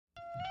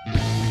Good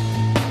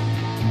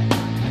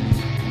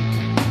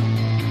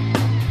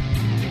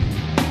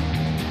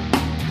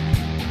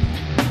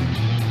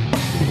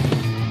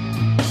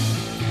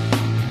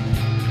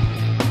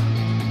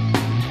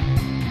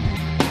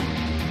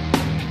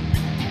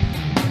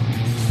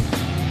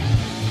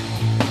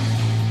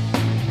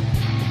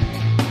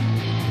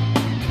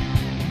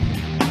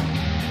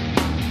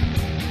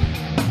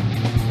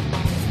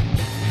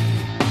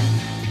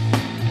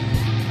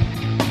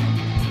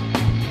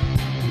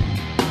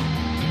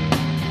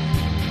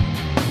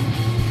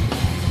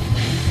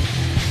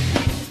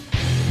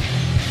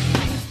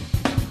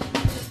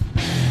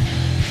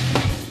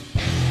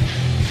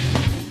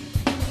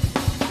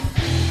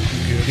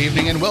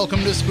evening and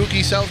welcome to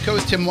Spooky South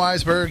Coast. Tim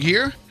Weisberg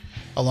here,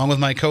 along with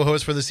my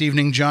co-host for this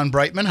evening, John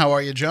Brightman. How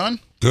are you, John?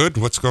 Good.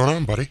 What's going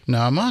on, buddy?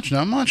 Not much.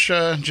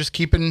 Just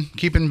keeping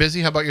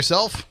busy. How about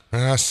yourself?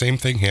 Same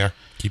thing here.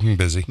 Keeping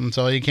busy. That's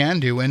all you can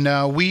do.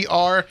 And we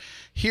are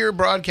here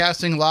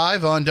broadcasting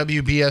live on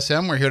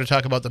WBSM. We're here to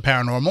talk about the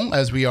paranormal,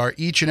 as we are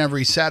each and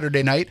every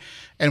Saturday night.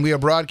 And we are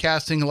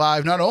broadcasting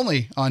live not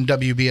only on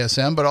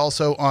WBSM, but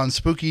also on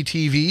Spooky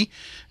TV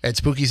at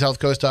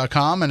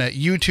SpookySouthCoast.com and at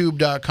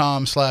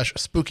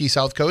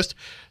YouTube.com/SpookySouthCoast.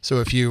 So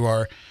if you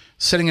are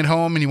sitting at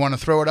home and you want to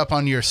throw it up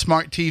on your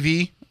smart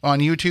TV on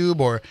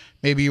YouTube, or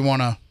maybe you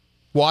want to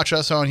watch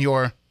us on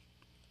your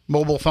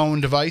mobile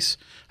phone device.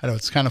 I know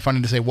it's kind of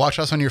funny to say watch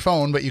us on your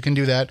phone, but you can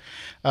do that.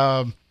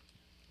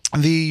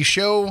 The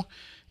show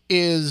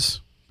is,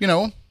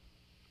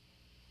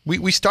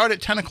 we start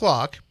at 10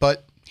 o'clock,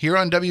 but here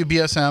on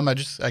WBSM, I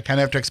kind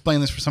of have to explain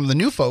this for some of the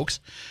new folks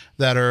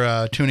that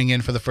are tuning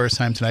in for the first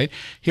time tonight.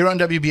 Here on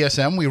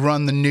WBSM, we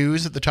run the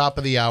news at the top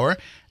of the hour,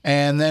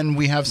 and then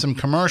we have some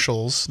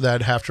commercials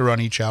that have to run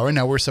each hour.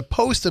 Now, we're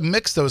supposed to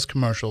mix those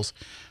commercials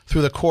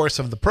through the course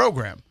of the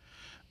program,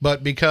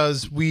 but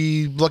because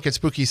we look at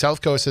Spooky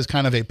South Coast as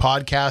kind of a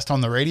podcast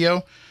on the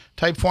radio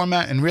type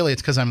format, and really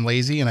it's because I'm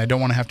lazy and I don't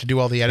want to have to do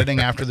all the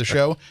editing after the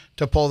show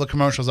to pull the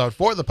commercials out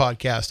for the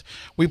podcast,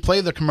 we play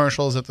the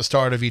commercials at the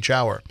start of each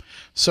hour.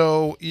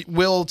 So it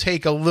will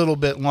take a little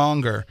bit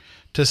longer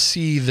to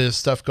see this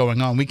stuff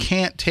going on. We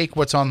can't take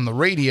what's on the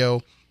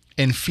radio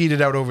and feed it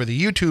out over the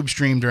YouTube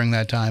stream during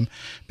that time,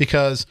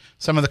 because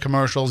some of the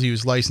commercials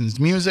use licensed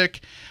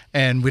music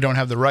and we don't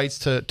have the rights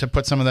to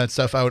put some of that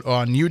stuff out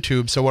on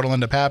YouTube. So what will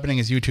end up happening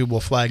is YouTube will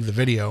flag the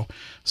video.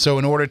 So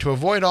in order to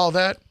avoid all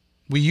that,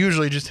 we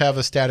usually just have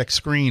a static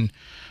screen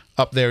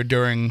up there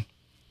during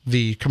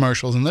the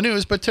commercials and the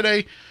news. But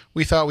today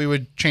we thought we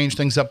would change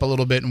things up a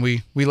little bit, and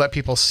we let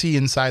people see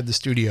inside the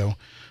studio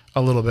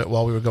a little bit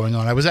while we were going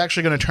on. I was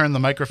actually going to turn the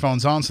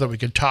microphones on so that we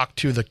could talk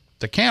to the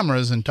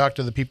cameras and talk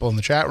to the people in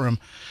the chat room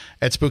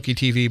at Spooky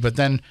TV. But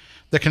then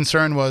the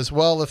concern was,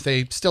 well, if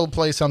they still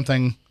play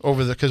something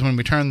over because when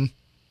we turn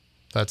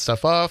that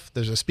stuff off,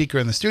 there's a speaker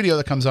in the studio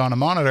that comes on a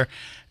monitor,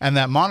 and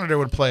that monitor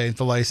would play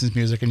the licensed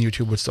music and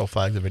YouTube would still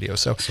flag the video.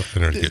 So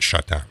it'd get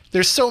shut down.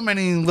 There's so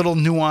many little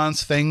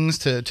nuanced things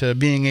to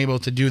being able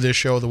to do this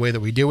show the way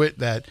that we do it,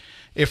 that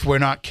if we're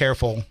not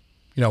careful,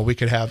 we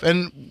could have,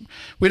 and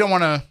we don't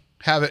want to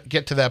have it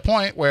get to that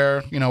point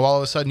where, all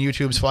of a sudden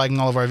YouTube's flagging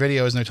all of our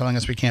videos and they're telling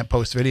us we can't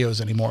post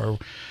videos anymore, or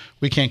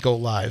we can't go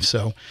live.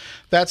 So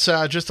that's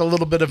just a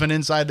little bit of an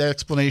inside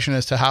explanation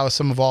as to how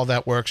some of all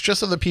that works, just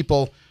so that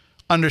people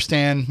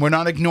understand we're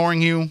not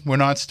ignoring you. We're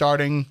not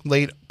starting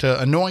late to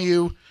annoy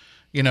you.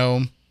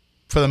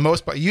 For the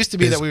most part, it used to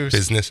be that we were...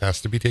 Business has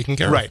to be taken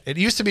care of. Right. It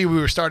used to be we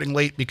were starting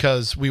late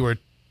because we were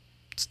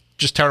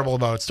just terrible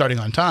about starting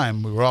on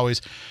time. We were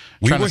always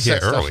trying to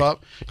set stuff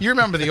up. You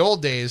remember the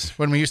old days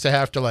when we used to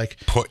have to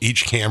put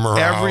each camera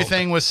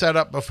everything was set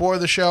up before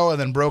the show and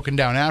then broken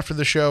down after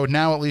the show.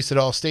 Now at least it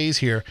all stays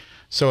here,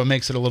 so it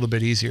makes it a little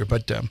bit easier.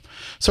 But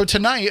so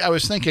tonight I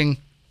was thinking,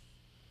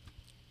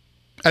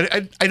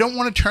 I don't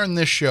want to turn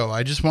this show.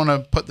 I just want to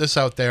put this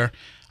out there.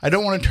 I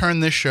don't want to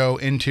turn this show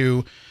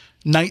into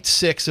night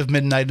 6 of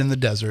Midnight in the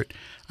Desert.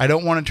 I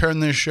don't want to turn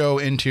this show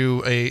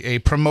into a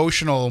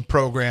promotional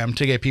program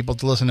to get people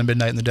to listen to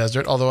Midnight in the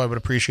Desert, although I would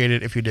appreciate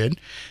it if you did,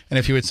 and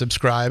if you would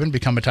subscribe and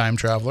become a time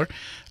traveler.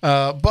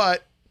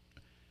 But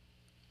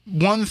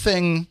one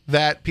thing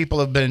that people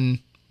have been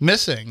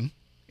missing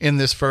in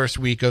this first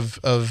week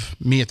of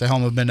me at the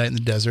helm of Midnight in the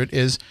Desert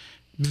is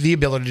the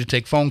ability to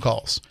take phone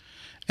calls.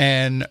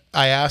 And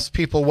I asked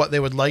people what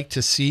they would like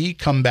to see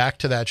come back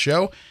to that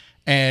show.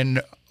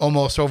 And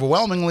almost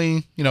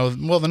overwhelmingly,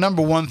 the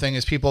number one thing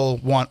is people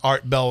want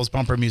Art Bell's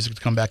bumper music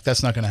to come back.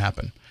 That's not going to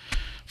happen.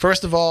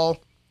 First of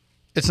all,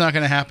 it's not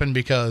going to happen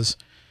because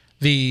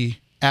the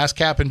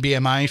ASCAP and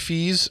BMI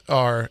fees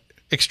are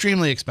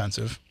extremely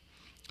expensive.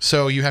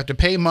 So you have to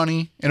pay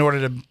money in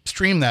order to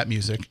stream that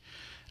music.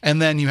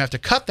 And then you have to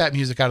cut that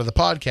music out of the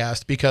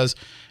podcast because,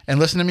 and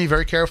listen to me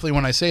very carefully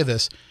when I say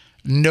this,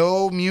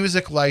 no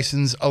music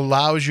license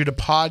allows you to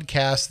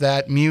podcast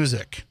that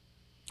music.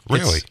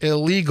 Really? It's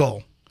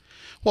illegal.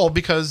 Well,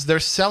 because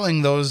they're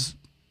selling those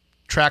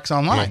tracks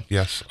online. Oh,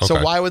 yes. Okay.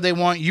 So why would they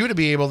want you to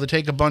be able to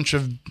take a bunch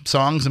of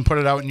songs and put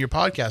it out in your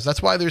podcast?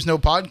 That's why there's no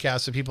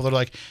podcasts of people that are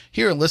like,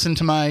 here, listen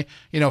to my,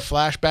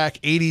 flashback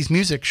 80s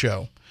music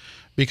show.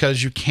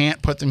 because you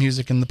can't put the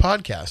music in the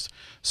podcast.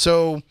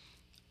 So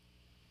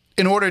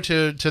in order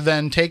to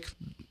then take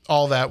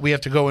all that, we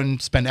have to go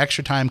and spend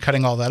extra time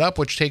cutting all that up,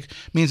 which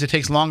means it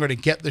takes longer to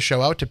get the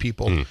show out to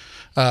people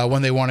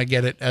when they want to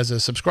get it as a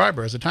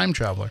subscriber, as a time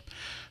traveler.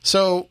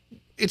 So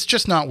it's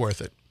just not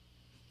worth it.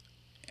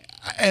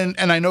 And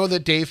I know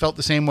that Dave felt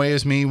the same way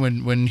as me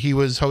when he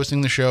was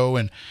hosting the show,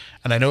 and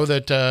I know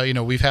that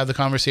we've had the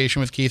conversation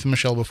with Keith and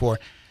Michelle before.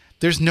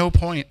 There's no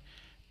point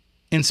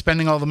in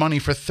spending all the money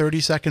for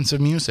 30 seconds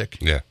of music.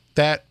 Yeah.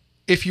 That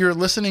if you're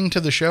listening to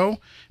the show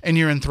and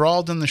you're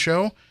enthralled in the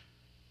show,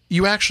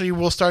 you actually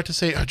will start to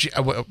say,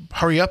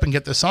 hurry up and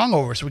get the song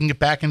over so we can get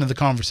back into the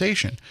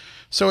conversation.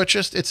 So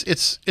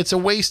it's a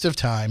waste of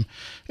time.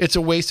 It's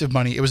a waste of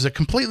money. It was a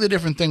completely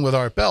different thing with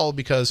Art Bell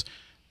because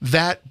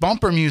that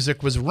bumper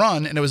music was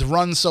run, and it was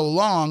run so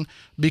long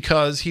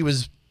because he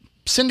was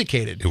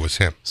syndicated. It was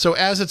him. So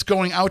as it's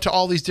going out to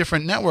all these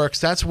different networks,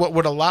 that's what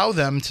would allow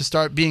them to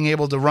start being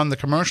able to run the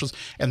commercials.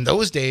 In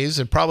those days,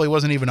 it probably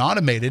wasn't even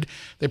automated.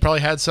 They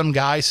probably had some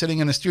guy sitting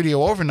in a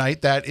studio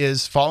overnight that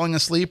is falling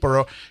asleep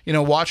or,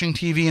 watching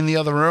TV in the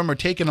other room or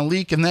taking a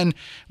leak. And then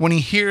when he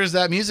hears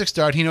that music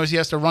start, he knows he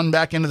has to run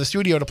back into the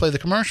studio to play the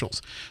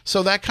commercials.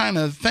 So that kind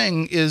of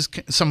thing is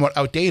somewhat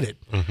outdated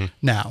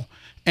now.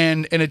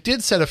 And it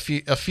did set a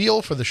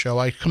feel for the show.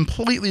 I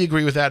completely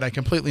agree with that. I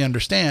completely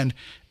understand.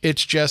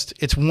 It's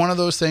one of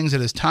those things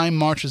that as time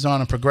marches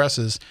on and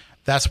progresses,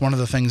 that's one of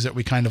the things that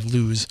we kind of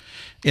lose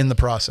in the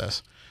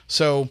process.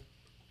 So,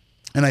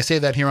 and I say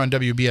that here on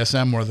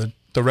WBSM where the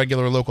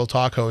regular local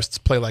talk hosts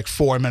play like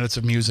 4 minutes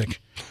of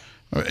music.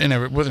 And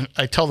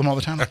I tell them all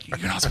the time, like, you're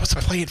not supposed to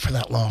play it for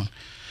that long.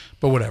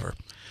 But whatever.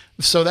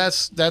 So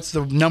that's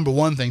the number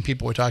one thing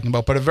people were talking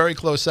about. But a very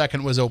close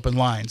second was open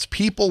lines.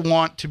 People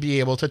want to be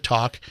able to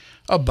talk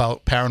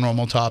about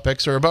paranormal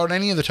topics or about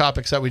any of the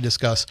topics that we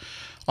discuss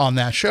on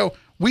that show.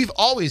 We've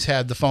always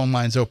had the phone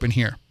lines open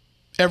here.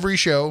 Every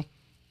show,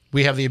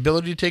 we have the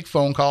ability to take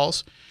phone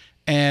calls.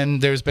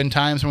 And there's been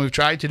times when we've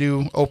tried to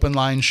do open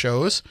line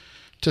shows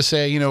to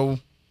say,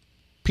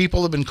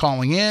 people have been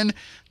calling in.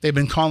 They've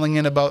been calling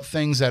in about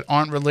things that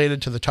aren't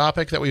related to the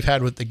topic that we've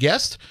had with the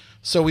guest.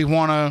 So we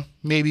want to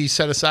maybe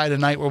set aside a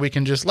night where we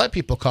can just let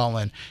people call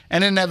in.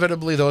 And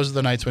inevitably, those are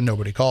the nights when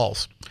nobody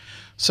calls.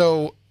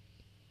 So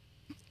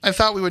I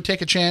thought we would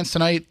take a chance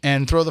tonight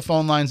and throw the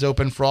phone lines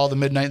open for all the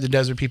Midnight in the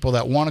Desert people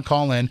that want to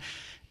call in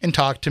and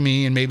talk to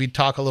me and maybe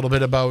talk a little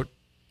bit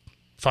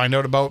find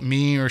out about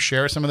me or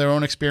share some of their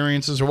own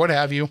experiences or what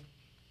have you.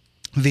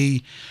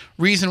 The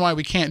reason why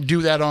we can't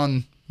do that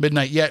on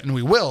midnight yet, and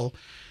we will,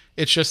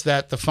 it's just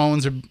that the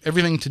phones are,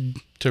 everything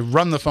to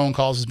run the phone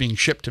calls is being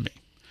shipped to me.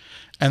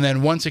 And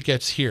then once it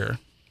gets here,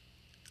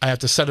 I have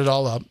to set it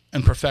all up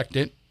and perfect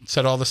it,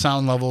 set all the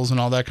sound levels and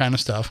all that kind of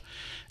stuff.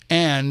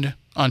 And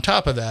on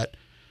top of that,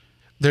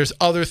 there's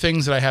other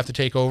things that I have to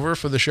take over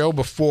for the show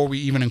before we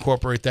even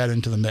incorporate that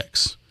into the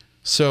mix.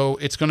 So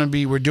it's going to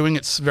be, we're doing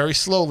it very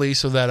slowly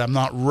so that I'm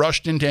not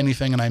rushed into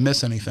anything and I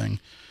miss anything.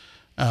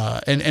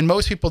 And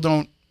most people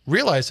don't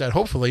realize that,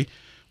 hopefully,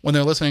 when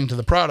they're listening to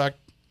the product,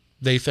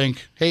 they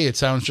think, hey, it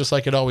sounds just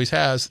like it always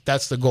has.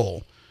 That's the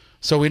goal.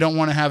 So we don't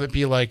want to have it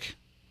be like,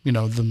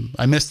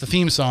 I missed the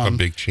theme song. A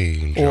big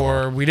change.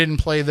 Or we didn't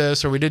play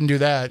this or we didn't do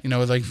that.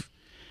 Like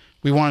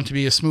we want it to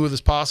be as smooth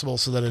as possible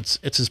so that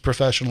it's as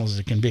professional as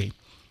it can be.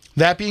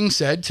 That being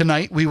said,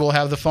 tonight we will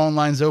have the phone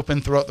lines open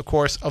throughout the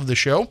course of the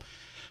show.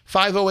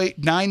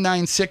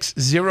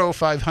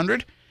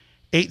 508-996-0500,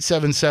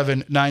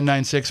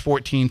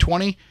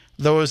 877-996-1420.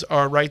 Those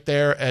are right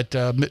there at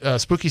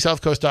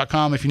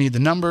SpookySouthCoast.com if you need the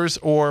numbers,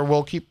 or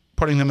we'll keep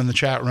putting them in the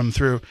chat room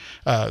through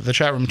the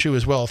chat room too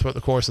as well throughout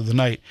the course of the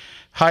night.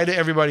 Hi to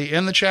everybody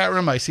in the chat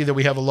room. I see that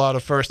we have a lot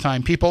of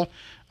first-time people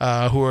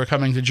who are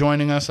coming to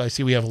joining us. I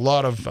see we have a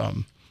lot of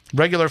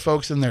regular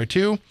folks in there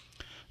too.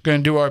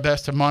 Going to do our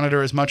best to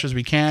monitor as much as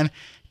we can.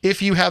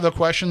 If you have a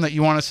question that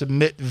you want to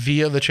submit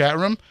via the chat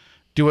room,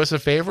 do us a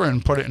favor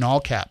and put it in all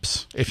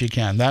caps if you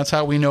can. That's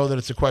how we know that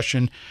it's a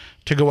question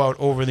to go out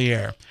over the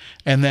air.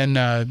 And then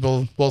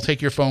we'll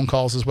take your phone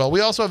calls as well.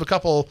 We also have a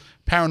couple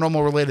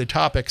paranormal related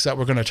topics that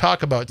we're going to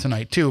talk about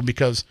tonight too,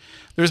 because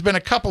there's been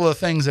a couple of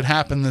things that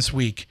happened this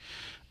week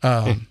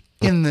in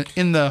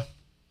the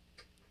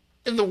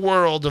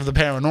world of the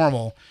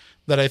paranormal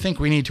that I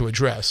think we need to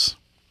address.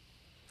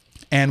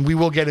 And we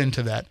will get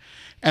into that.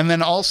 And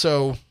then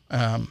also,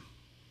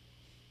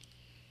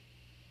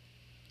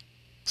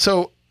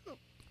 so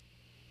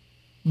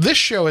this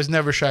show has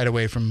never shied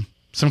away from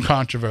some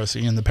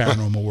controversy in the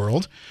paranormal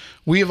world.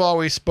 We have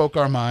always spoke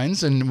our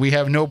minds, and we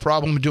have no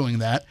problem doing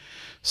that.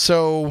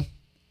 So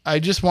I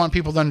just want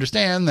people to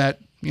understand that,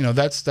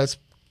 this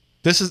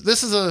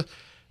is a,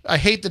 I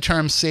hate the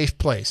term safe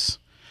place,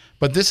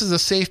 but this is a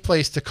safe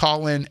place to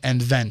call in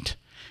and vent.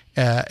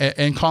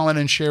 And call in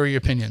and share your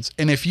opinions.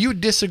 And if you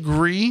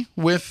disagree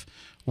with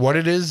what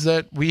it is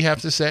that we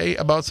have to say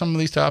about some of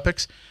these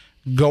topics,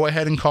 go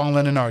ahead and call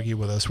in and argue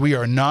with us. We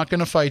are not going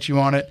to fight you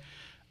on it.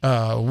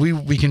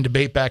 We can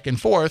debate back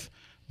and forth,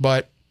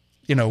 but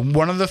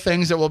one of the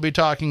things that we'll be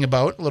talking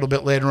about a little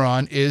bit later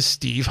on is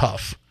Steve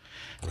Huff.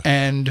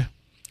 And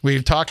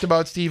we've talked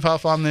about Steve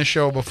Huff on this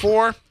show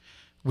before.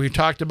 We've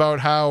talked about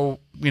how,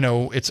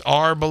 it's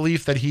our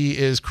belief that he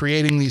is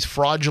creating these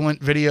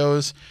fraudulent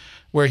videos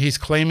where he's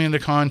claiming to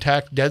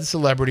contact dead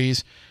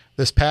celebrities.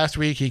 This past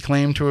week, he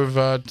claimed to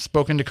have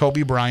spoken to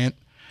Kobe Bryant.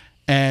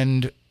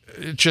 And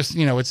it's just,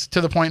 it's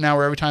to the point now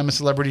where every time a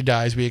celebrity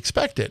dies, we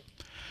expect it.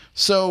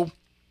 So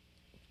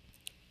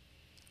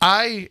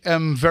I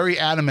am very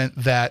adamant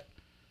that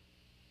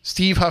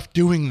Steve Huff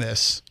doing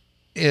this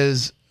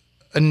is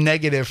a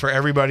negative for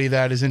everybody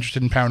that is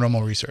interested in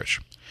paranormal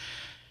research.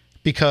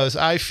 Because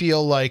I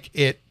feel like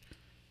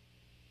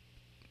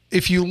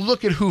if you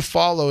look at who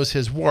follows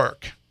his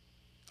work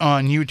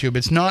on YouTube,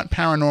 it's not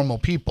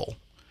paranormal people.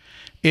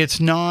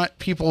 It's not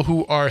people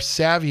who are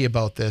savvy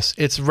about this.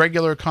 It's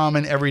regular,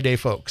 common, everyday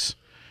folks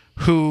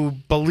who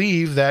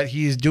believe that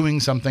he's doing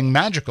something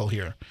magical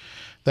here,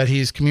 that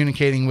he's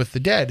communicating with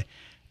the dead.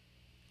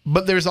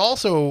 But there's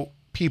also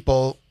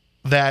people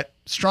that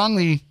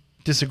strongly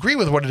disagree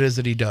with what it is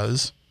that he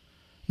does,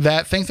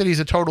 that think that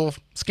he's a total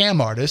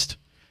scam artist,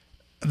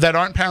 that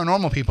aren't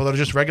paranormal people, that are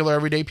just regular,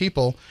 everyday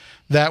people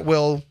that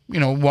will,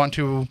 want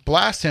to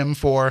blast him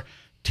for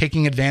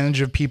taking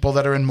advantage of people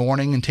that are in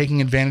mourning and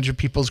taking advantage of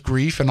people's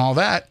grief and all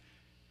that.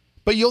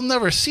 But you'll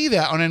never see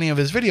that on any of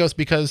his videos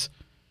because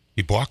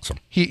he blocks them.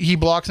 He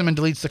blocks them and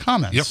deletes the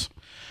comments. Yep.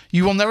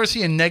 You will never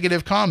see a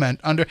negative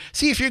comment under.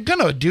 See, if you're going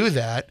to do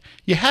that,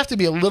 you have to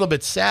be a little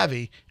bit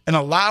savvy and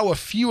allow a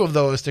few of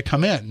those to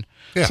come in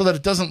so that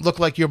it doesn't look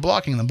like you're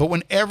blocking them. But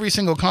when every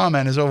single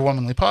comment is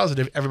overwhelmingly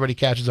positive, everybody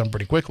catches on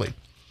pretty quickly.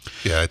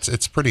 Yeah,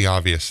 it's pretty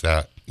obvious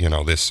that,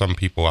 there's some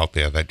people out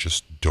there that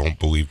just don't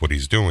believe what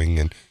he's doing.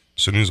 And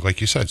as soon as, like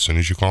you said, as soon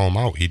as you call him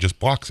out, he just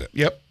blocks it.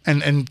 Yep.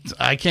 And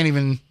I can't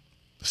even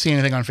see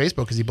anything on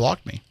Facebook because he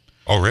blocked me.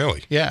 Oh,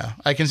 really? Yeah.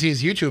 I can see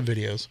his YouTube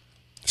videos.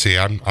 See,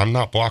 I'm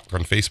not blocked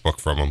on Facebook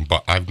from him,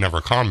 but I've never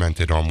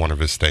commented on one of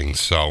his things,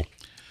 so.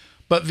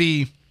 But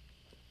the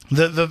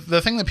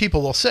thing that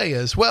people will say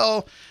is,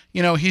 well,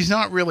 he's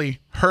not really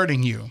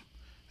hurting you.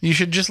 You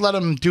should just let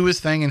him do his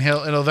thing and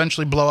it'll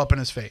eventually blow up in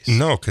his face.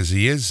 No, because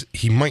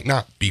he might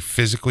not be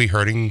physically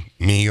hurting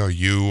me or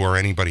you or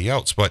anybody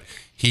else, but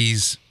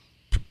he's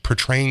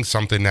portraying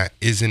something that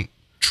isn't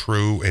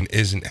true and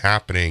isn't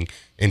happening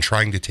and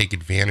trying to take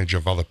advantage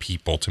of other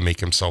people to make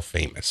himself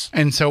famous.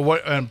 And so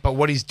but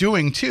what he's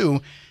doing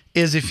too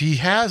is if he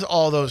has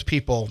all those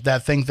people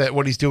that think that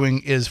what he's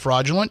doing is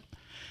fraudulent,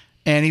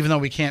 and even though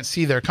we can't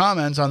see their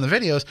comments on the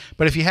videos,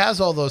 but if he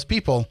has all those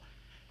people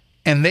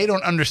and they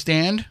don't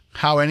understand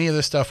how any of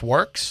this stuff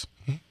works,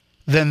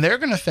 then they're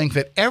going to think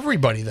that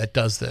everybody that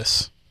does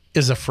this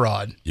is a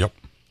fraud. Yep.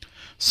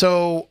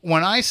 So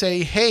when I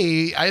say,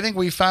 hey, I think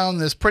we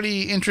found this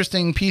pretty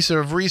interesting piece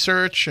of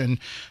research and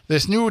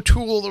this new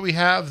tool that we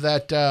have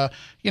that,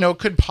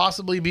 could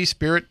possibly be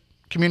spirit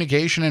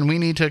communication and we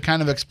need to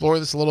kind of explore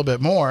this a little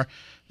bit more,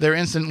 they're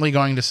instantly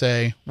going to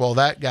say, well,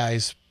 that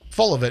guy's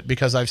full of it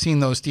because I've seen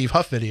those Steve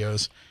Huff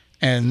videos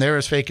and they're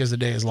as fake as the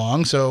day is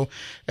long. So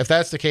if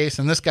that's the case,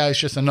 then this guy's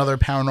just another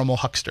paranormal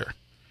huckster.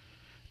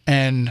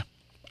 And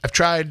I've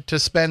tried to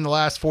spend the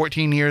last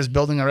 14 years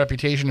building a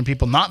reputation of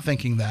people not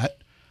thinking that.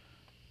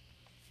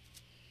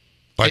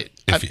 But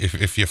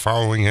if you're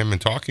following him and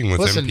talking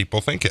with him,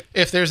 people think it.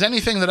 If there's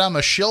anything that I'm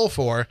a shill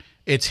for,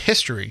 it's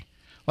history.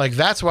 Like,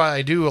 that's why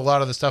I do a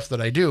lot of the stuff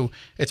that I do.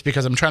 It's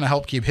because I'm trying to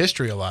help keep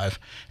history alive.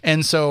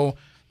 And so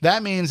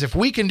that means if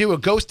we can do a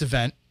ghost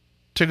event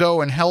to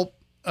go and help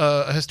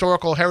a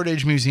historical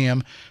heritage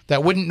museum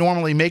that wouldn't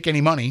normally make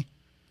any money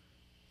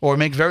or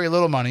make very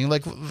little money,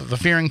 like the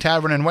Fearing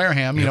Tavern in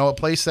Wareham, a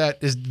place that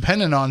is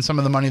dependent on some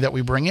of the money that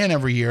we bring in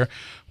every year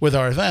with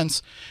our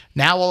events.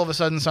 Now, all of a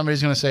sudden,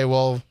 somebody's going to say,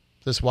 well,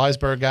 this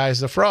Weisberg guy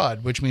is a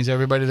fraud, which means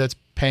everybody that's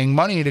paying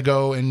money to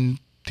go and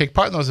take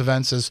part in those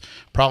events is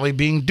probably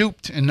being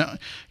duped. And,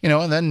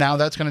 and then now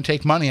that's going to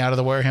take money out of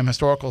the Wareham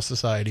Historical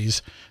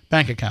Society's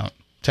bank account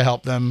to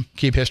help them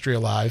keep history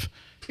alive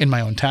in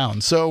my own town.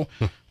 So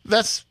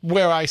that's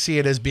where I see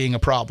it as being a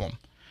problem.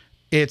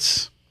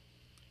 It's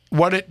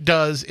what it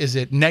does is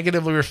it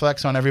negatively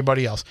reflects on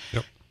everybody else.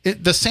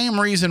 Yep. The same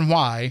reason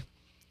why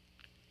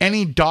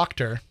any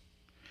doctor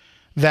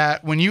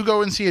that when you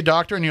go and see a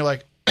doctor and you're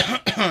like,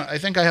 I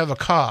think I have a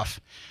cough.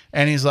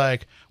 And he's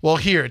like, well,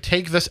 here,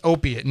 take this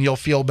opiate and you'll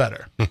feel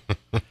better.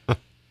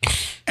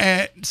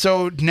 And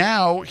so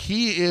now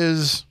he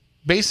is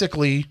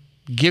basically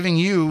giving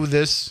you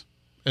this.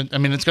 I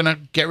mean, it's going to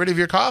get rid of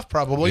your cough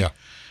probably. Yeah.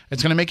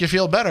 It's going to make you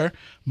feel better,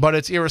 but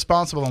it's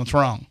irresponsible and it's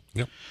wrong.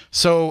 Yep.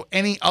 So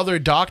any other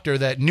doctor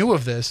that knew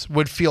of this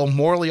would feel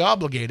morally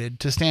obligated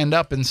to stand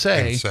up and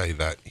say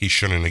that he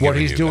shouldn't have what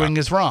he's doing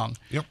is wrong.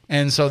 Yep.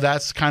 And so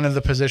that's kind of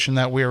the position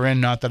that we're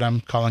in. Not that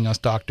I'm calling us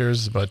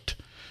doctors, but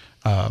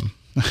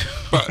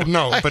but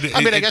no, but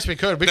I guess we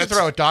could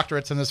throw out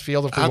doctorates in this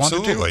field if we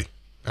wanted to.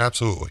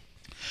 Absolutely.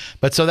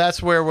 But so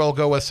that's where we'll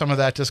go with some of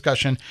that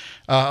discussion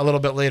a little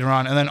bit later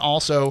on. And then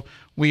also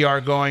we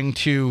are going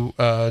to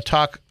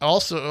talk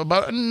also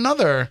about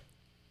another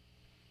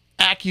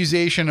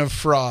accusation of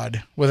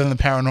fraud within the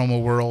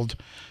paranormal world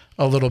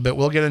a little bit.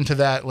 We'll get into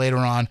that later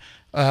on.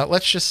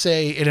 let's just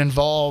say it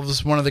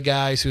involves one of the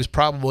guys who's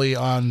probably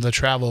on the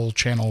Travel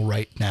Channel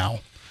right now.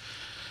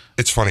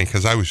 It's funny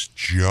because I was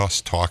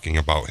just talking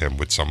about him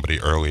with somebody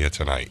earlier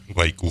tonight.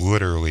 Like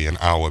literally an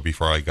hour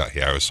before I got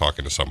here, I was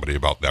talking to somebody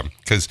about them.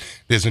 Because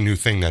there's a new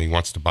thing that he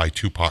wants to buy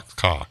Tupac's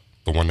car,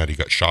 the one that he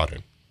got shot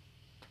in.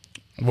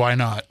 Why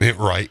not?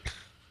 Right.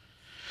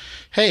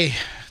 Hey,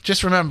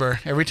 just remember,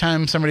 every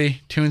time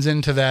somebody tunes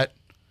into that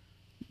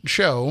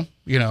show,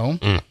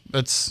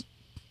 that's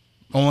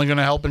only going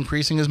to help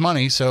increasing his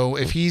money. So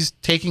if he's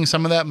taking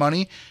some of that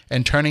money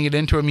and turning it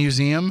into a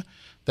museum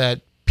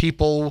that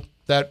people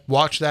that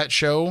watch that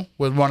show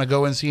would want to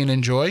go and see and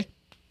enjoy,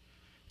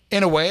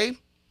 in a way,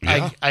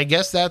 Yeah. I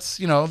guess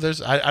that's,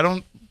 I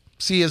don't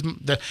see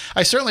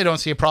I certainly don't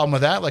see a problem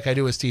with that like I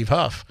do with Steve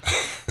Huff.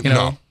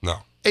 No.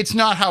 It's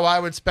not how I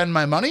would spend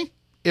my money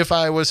if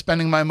I was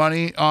spending my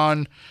money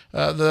on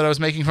that I was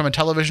making from a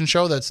television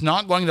show that's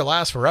not going to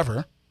last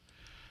forever.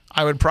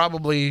 I would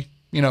probably,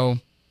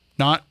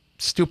 not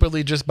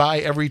stupidly just buy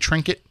every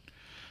trinket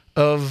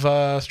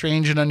of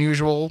strange and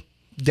unusual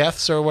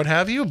deaths or what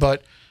have you,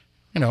 but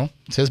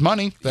it's his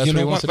money. That's what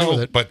he wants to do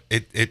with it. But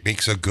it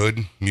makes a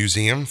good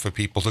museum for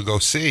people to go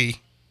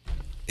see.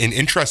 An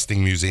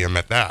interesting museum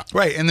at that.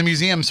 Right, and the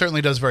museum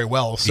certainly does very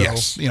well. So,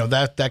 Yes.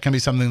 that can be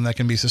something that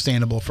can be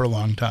sustainable for a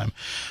long time.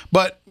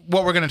 But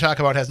what we're going to talk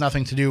about has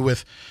nothing to do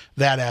with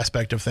that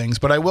aspect of things.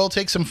 But I will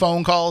take some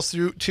phone calls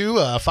through to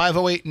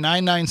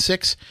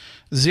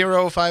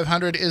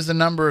 508-996-0500 is the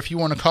number if you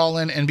want to call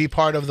in and be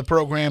part of the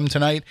program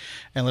tonight.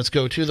 And let's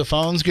go to the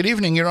phones. Good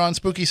evening. You're on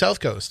Spooky South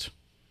Coast.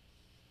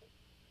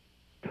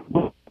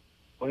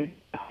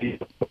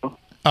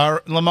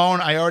 Lamone,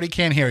 I already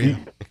can't hear you.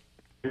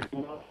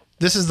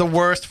 This is the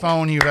worst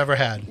phone you've ever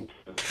had.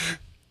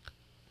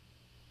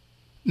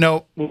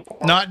 Nope,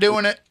 not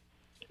doing it.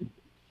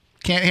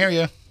 Can't hear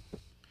you.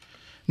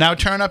 Now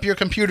turn up your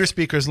computer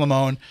speakers,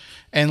 Lamone,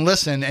 and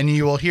listen, and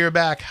you will hear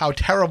back how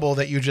terrible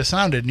that you just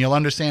sounded, and you'll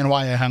understand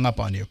why I hung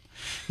up on you.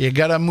 You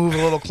got to move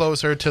a little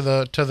closer to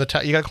the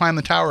you got to climb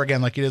the tower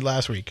again like you did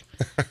last week.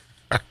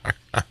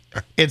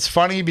 It's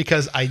funny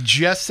because I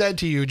just said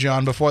to you,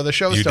 John, before the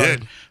show started,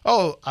 did.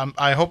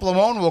 I hope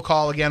Lamone will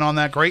call again on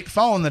that great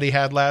phone that he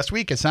had last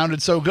week. It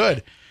sounded so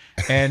good.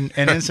 And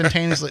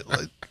instantaneously,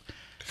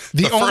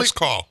 First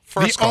call.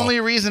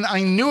 Only reason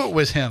I knew it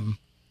was him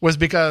was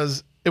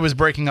because it was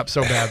breaking up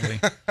so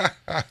badly.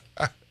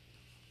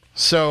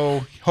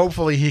 So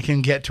hopefully he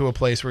can get to a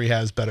place where he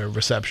has better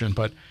reception.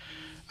 But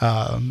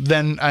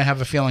then I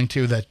have a feeling,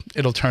 too, that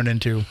it'll turn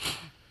into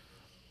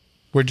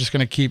we're just going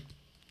to keep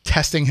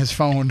testing his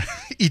phone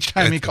each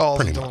time he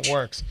calls until it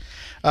works.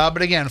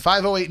 But again,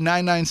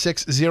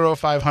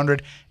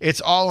 508-996-0500.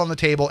 It's all on the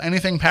table.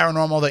 Anything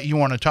paranormal that you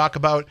want to talk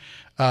about.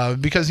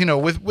 Because,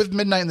 with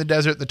Midnight in the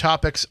Desert, the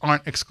topics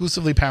aren't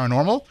exclusively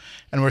paranormal.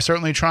 And we're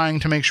certainly trying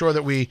to make sure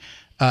that we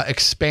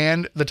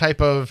expand the type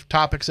of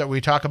topics that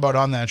we talk about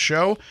on that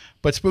show.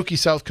 But Spooky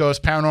South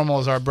Coast, paranormal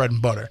is our bread and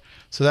butter.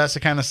 So that's the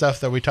kind of stuff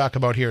that we talk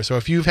about here. So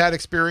if you've had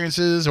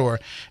experiences or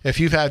if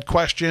you've had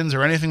questions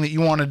or anything that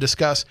you want to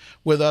discuss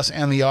with us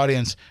and the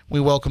audience,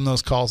 we welcome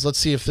those calls. Let's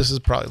see if this is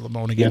probably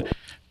Lamone again.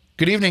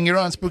 Good evening. You're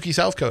on Spooky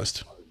South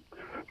Coast.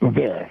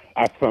 There.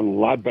 I sound a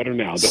lot better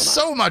now, don't I?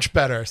 So much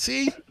better.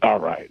 See? All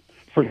right.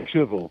 For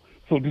Chisel.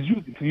 So did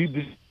you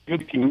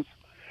accuse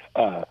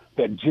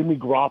that Jimmy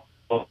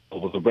Garoppolo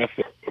was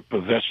arrested for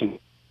possession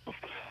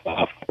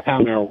of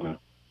pound marijuana?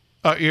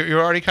 You're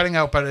already cutting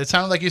out, but it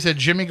sounded like you said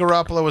Jimmy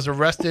Garoppolo was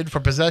arrested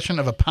for possession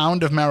of a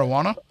pound of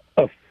marijuana?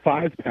 Of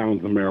 5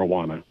 pounds of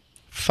marijuana.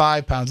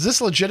 5 pounds. Is this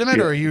legitimate,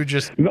 or are you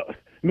just... No,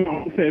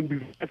 I'm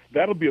saying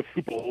that'll be a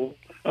Super Bowl.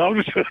 I'm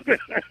just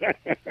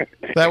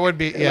That would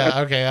be...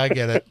 Yeah, okay, I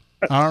get it.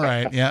 All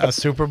right, yeah, a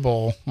Super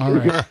Bowl. All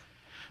right.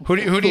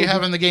 Who do you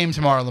have in the game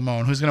tomorrow,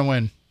 Lamone? Who's going to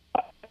win?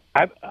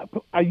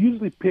 I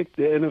usually pick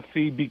the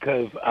NFC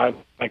because I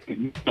like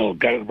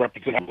got to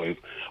represent the place,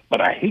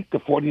 but I hate the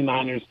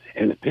 49ers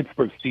and the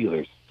Pittsburgh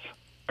Steelers.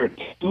 They're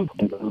two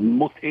of the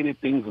most hated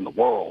things in the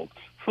world.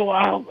 So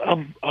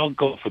I'll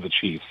go for the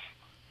Chiefs.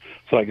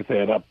 So like I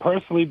said,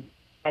 personally,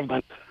 I'm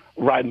not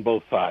riding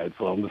both sides.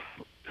 So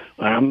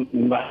I'm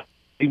not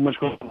even much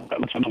going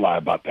to lie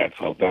about that.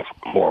 So that's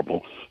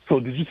horrible. So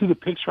did you see the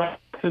picture I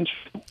sent you?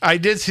 I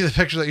did see the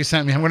picture that you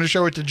sent me. I'm going to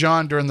show it to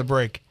John during the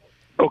break.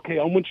 Okay,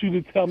 I want you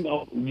to tell me.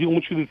 I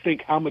want you to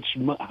think how much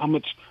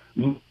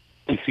you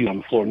see on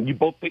the floor, and you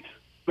both think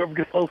whoever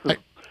gets closest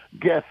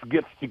gets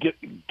to get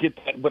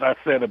that, what I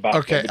said about.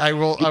 Okay, that. I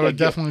would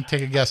definitely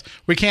take a guess.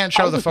 We can't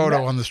show the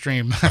photo on the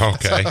stream.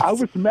 Okay. I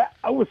wish Matt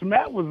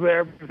was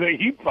there because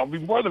he'd probably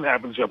be more than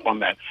happy to jump on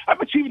that. I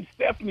bet you even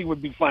Stephanie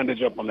would be fine to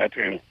jump on that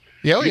too.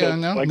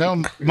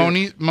 No.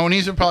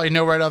 Moniz would probably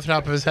know right off the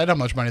top of his head how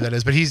much money that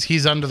is, but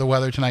he's under the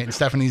weather tonight, and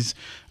Stephanie's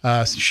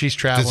she's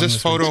traveling. Does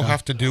this photo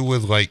have to do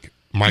with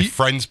my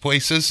friends'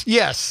 places?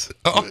 Yes.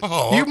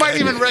 Oh, You might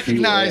even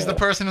recognize the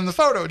person in the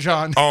photo,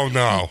 John. Oh,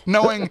 no.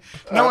 knowing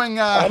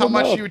how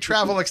much you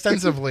travel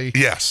extensively.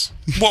 Yes.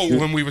 Well,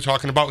 when we were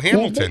talking about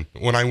Hamilton,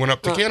 when I went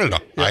up to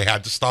Canada, I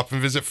had to stop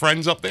and visit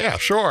friends up there.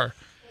 Sure.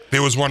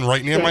 There was one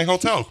right near my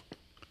hotel.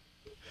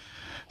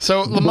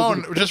 So,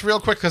 Lamone, just real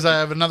quick, because I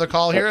have another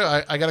call here.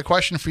 I got a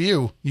question for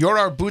you. You're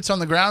our boots on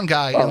the ground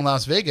guy in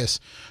Las Vegas.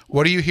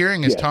 What are you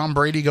hearing? Is Tom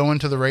Brady going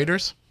to the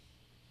Raiders?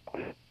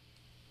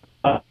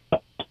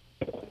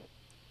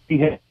 He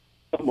had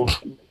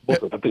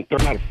I think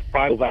third night of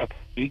Friday last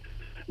week,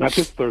 not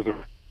this Thursday.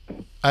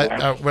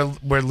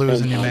 We're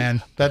losing you,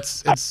 man. I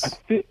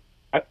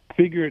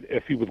figured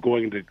if he was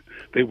going to,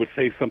 they would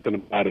say something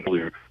about it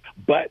earlier.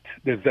 But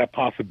there's that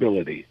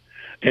possibility,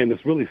 and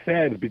it's really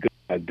sad because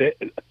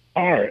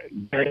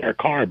Derek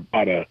Carr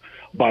bought a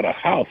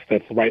house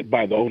that's right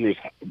by the owner's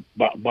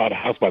bought a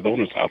house by the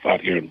owner's house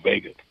out here in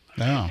Vegas.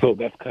 Oh. So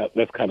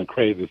that's kind of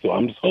crazy. So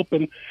I'm just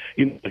hoping,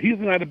 he's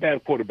not a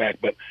bad quarterback,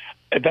 but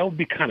that would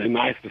be kind of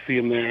nice to see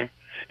him there.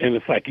 And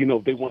it's like,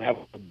 they won't have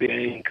a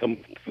bang come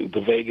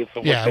to Vegas.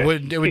 Or yeah, it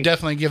would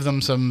definitely give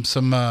them some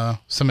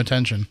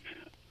attention.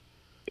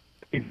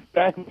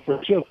 Exactly,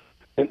 for sure.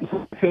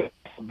 And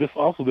this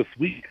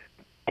week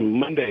on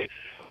Monday,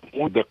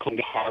 they're coming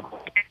to Harbor.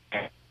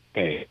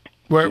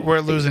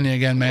 We're losing you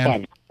again, man.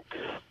 I'm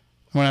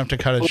gonna have to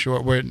cut it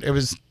short. It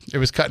was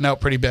cutting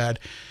out pretty bad.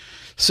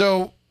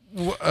 So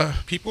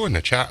people in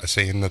the chat are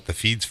saying that the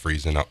feed's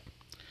freezing up.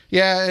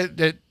 Yeah,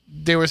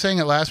 they were saying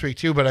it last week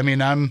too. But I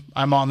mean, I'm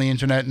on the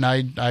internet and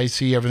I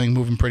see everything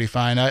moving pretty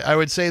fine. I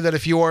would say that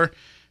if you're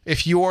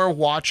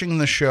watching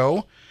the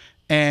show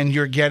and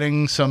you're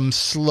getting some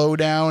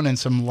slowdown and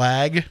some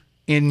lag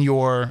in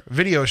your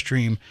video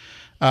stream,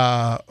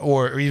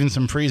 or even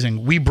some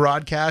freezing, we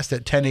broadcast at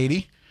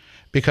 1080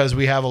 because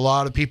we have a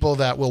lot of people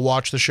that will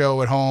watch the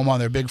show at home on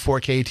their big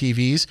 4K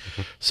TVs.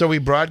 So we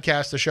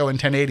broadcast the show in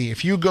 1080.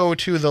 If you go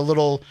to the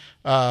little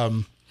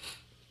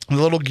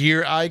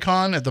gear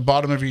icon at the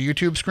bottom of your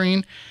YouTube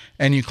screen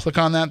and you click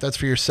on that, that's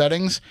for your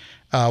settings.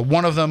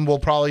 One of them will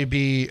probably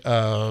be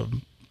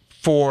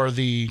for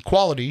the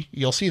quality.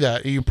 You'll see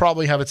that you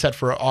probably have it set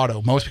for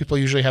auto. Most people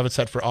usually have it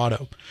set for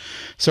auto.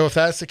 So if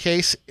that's the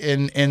case,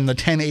 in the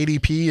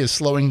 1080p is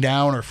slowing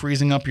down or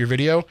freezing up your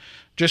video,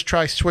 just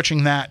try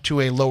switching that to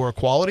a lower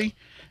quality,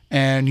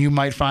 and you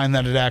might find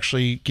that it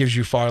actually gives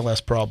you far less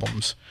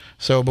problems.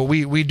 So, but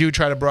we do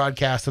try to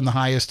broadcast in the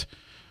highest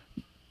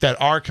that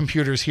our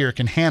computers here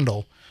can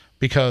handle,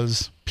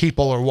 because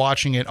people are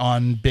watching it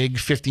on big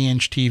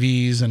 50-inch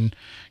TVs, and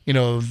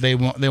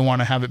they want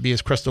to have it be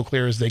as crystal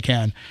clear as they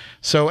can.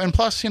 So, and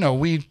plus,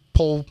 we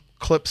pull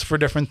clips for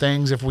different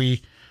things.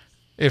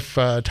 If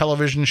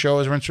television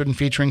shows are interested in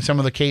featuring some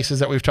of the cases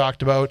that we've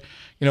talked about,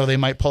 they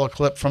might pull a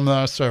clip from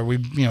us, or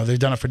they've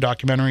done it for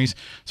documentaries.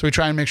 So we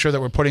try and make sure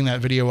that we're putting that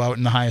video out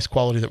in the highest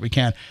quality that we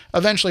can.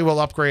 Eventually, we'll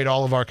upgrade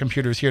all of our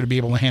computers here to be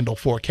able to handle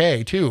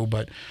 4K too.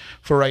 But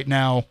for right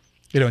now,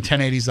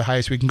 1080 is the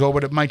highest we can go,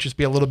 but it might just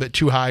be a little bit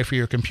too high for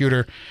your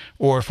computer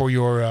or for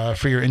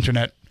your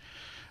internet.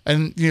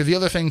 And the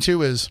other thing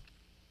too is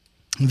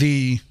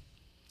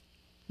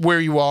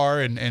where you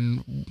are and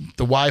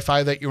the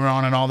Wi-Fi that you're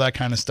on and all that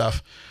kind of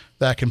stuff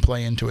that can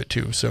play into it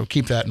too. So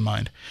keep that in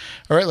mind.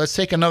 All right, let's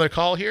take another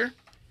call here.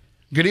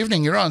 Good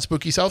evening. You're on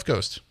Spooky South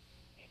Coast.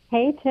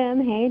 Hey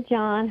Tim. Hey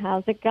John.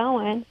 How's it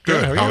going?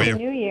 Good. How are you?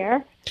 Happy New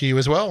Year. To you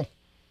as well.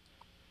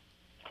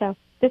 So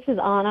this is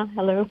Anna.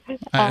 Hello.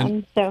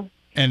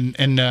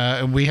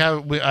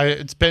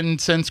 It's been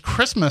since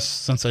Christmas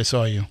since I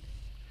saw you.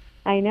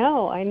 I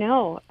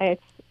know.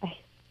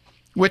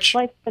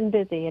 Life's been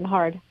busy and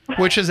hard.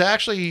 Which is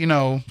actually,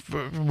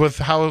 with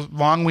how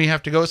long we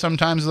have to go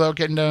sometimes without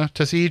getting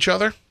to see each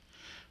other,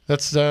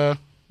 it's not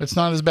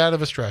as bad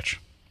of a stretch.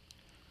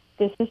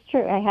 This is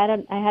true. I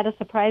had a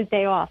surprise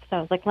day off, so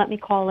I was like, let me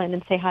call in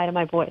and say hi to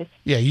my boys.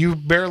 Yeah, you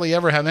barely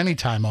ever have any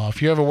time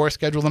off. You have a worse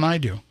schedule than I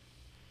do.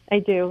 I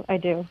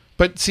do.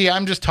 But see,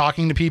 I'm just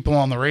talking to people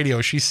on the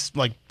radio. She's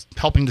like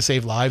helping to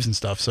save lives and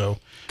stuff. So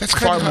that's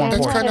kind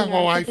of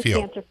how I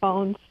feel. Answer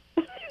phones.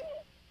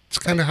 It's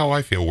kind of how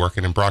I feel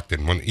working in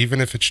Brockton.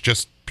 Even if it's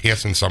just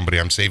passing somebody,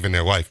 I'm saving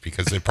their life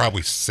because they're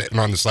probably sitting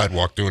on the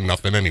sidewalk doing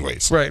nothing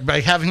anyways. Right,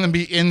 by having them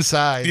be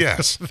inside.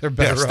 Yes, they're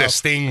better off. They're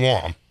staying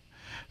warm.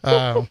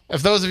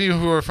 If those of you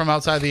who are from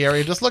outside the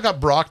area, just look up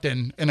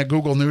Brockton in a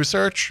Google News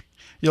search.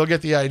 You'll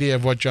get the idea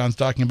of what John's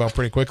talking about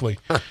pretty quickly.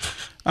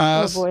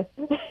 Oh boy.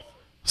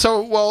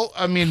 So, well,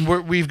 I mean,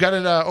 we've got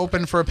it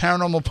open for a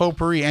paranormal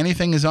potpourri.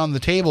 Anything is on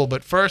the table.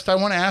 But first, I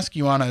want to ask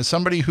you, Anna, as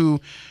somebody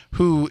who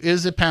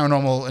is a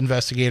paranormal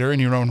investigator in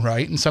your own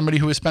right, and somebody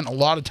who has spent a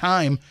lot of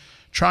time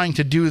trying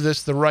to do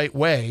this the right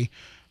way,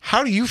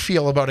 how do you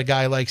feel about a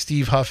guy like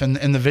Steve Huff and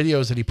the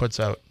videos that he puts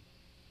out?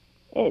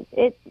 I'm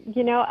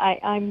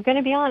going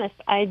to be honest.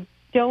 I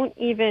don't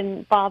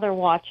even bother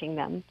watching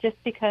them just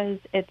because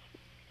it's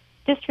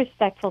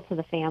disrespectful to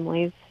the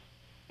families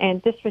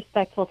and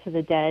disrespectful to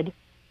the dead.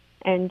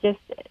 And just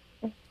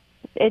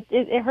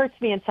it hurts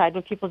me inside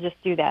when people just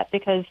do that,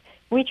 because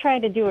we try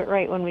to do it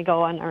right when we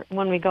go on our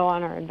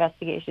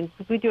investigations,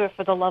 because we do it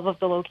for the love of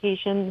the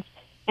locations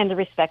and the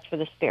respect for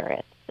the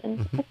spirits,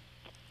 and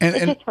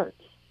it just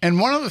hurts. And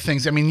one of the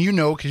things, I mean,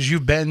 because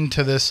you've been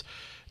to this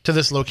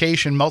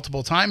location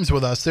multiple times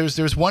with us.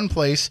 There's one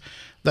place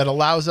that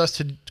allows us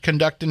to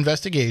conduct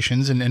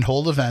investigations and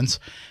hold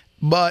events,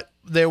 but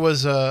there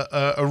was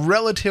a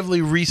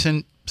relatively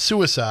recent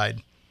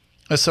suicide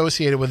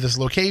associated with this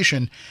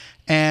location,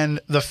 and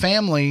the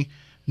family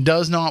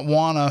does not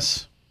want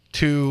us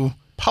to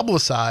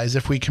publicize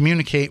if we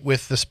communicate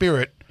with the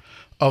spirit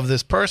of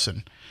this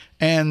person.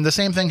 And the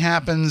same thing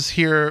happens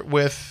here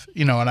with,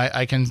 and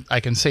I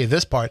can say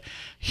this part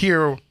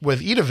here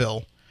with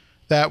Edaville,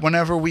 that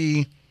whenever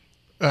we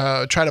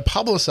try to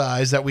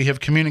publicize that we have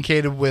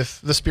communicated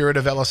with the spirit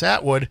of Ellis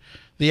Atwood,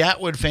 the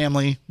Atwood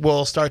family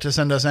will start to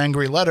send us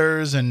angry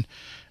letters and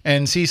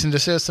cease and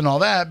desist and all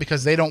that,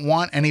 because they don't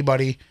want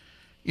anybody,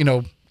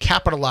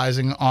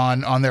 capitalizing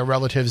on their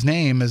relative's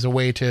name as a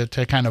way to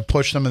kind of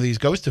push some of these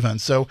ghost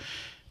events. So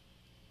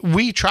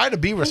we try to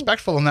be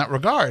respectful in that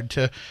regard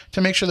to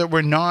make sure that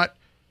we're not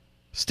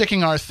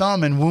sticking our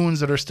thumb in wounds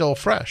that are still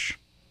fresh.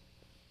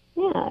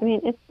 Yeah, I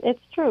mean,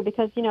 it's true,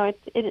 because,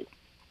 it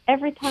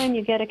every time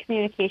you get a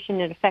communication,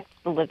 it affects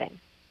the living.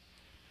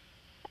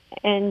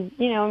 And,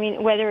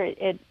 whether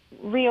it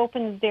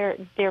reopens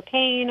their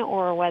pain,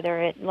 or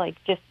whether it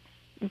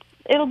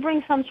it'll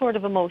bring some sort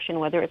of emotion,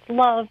 whether it's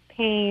love,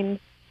 pain,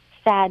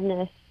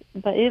 sadness,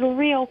 but it'll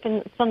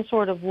reopen some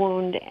sort of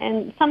wound,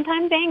 and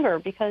sometimes anger,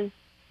 because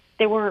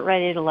they weren't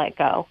ready to let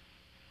go.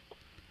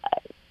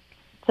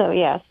 So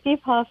yeah, Steve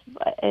Huff,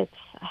 I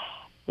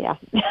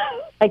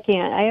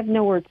can't. I have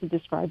no words to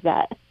describe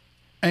that.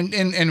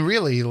 And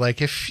really,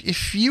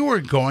 if you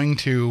were going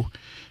to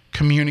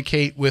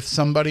communicate with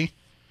somebody,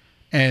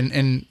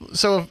 and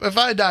so if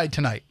I died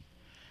tonight,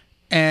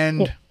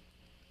 and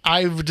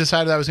I've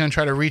decided I was going to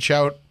try to reach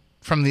out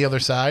from the other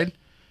side,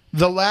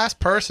 the last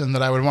person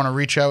that I would want to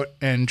reach out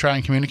and try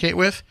and communicate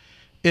with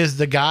is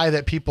the guy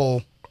that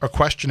people are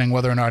questioning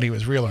whether or not he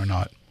was real or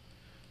not.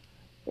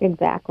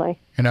 Exactly.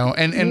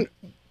 And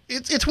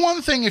it's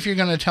one thing if you're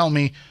going to tell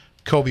me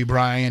Kobe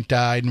Bryant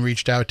died and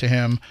reached out to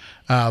him.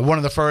 One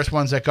of the first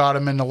ones that got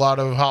him in a lot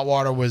of hot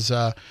water was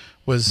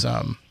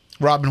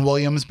Robin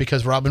Williams,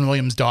 because Robin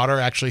Williams' daughter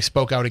actually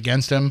spoke out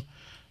against him.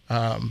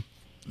 Some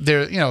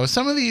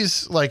of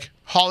these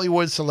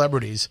Hollywood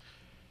celebrities,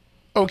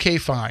 okay,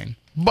 fine.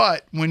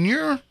 But when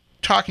you're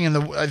talking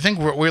I think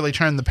what really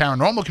turned the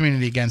paranormal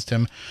community against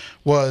him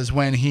was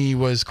when he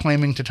was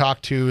claiming to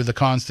talk to the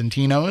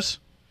Constantinos,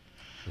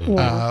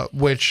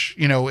 which,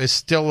 is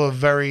still a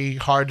very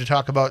hard to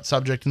talk about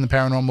subject in the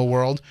paranormal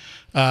world.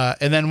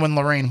 And then when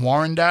Lorraine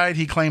Warren died,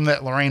 he claimed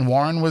that Lorraine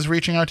Warren was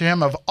reaching out to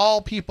him. Of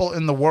all people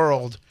in the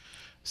world,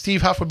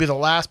 Steve Huff would be the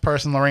last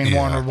person Lorraine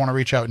Warren would want to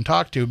reach out and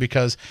talk to,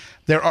 because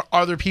there are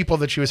other people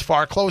that she was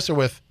far closer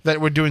with that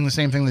were doing the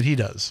same thing that he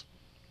does.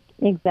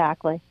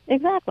 Exactly.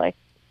 It's,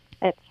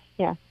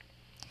 yeah.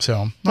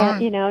 So,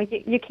 well,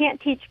 you can't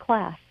teach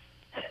class.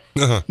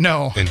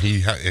 No. And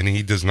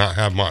he does not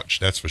have much,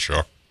 that's for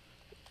sure.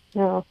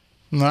 No.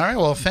 All right.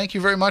 Well, thank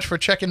you very much for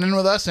checking in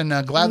with us, and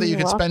glad that you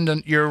could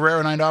spend your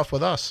rare night off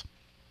with us.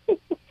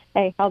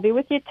 Hey, I'll be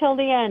with you till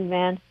the end,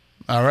 man.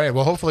 All right.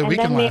 Well, hopefully we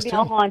can last too. Maybe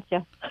I'll haunt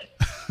you.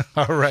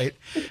 All right.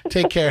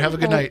 Take care. Have a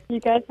good night. You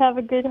guys have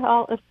a good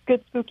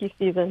spooky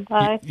season.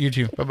 Bye. You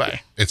too.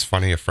 Bye-bye. It's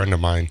funny. A friend of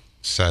mine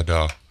said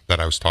that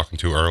I was talking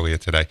to earlier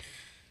today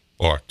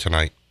or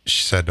tonight.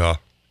 She said,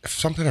 if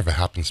something ever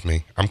happens to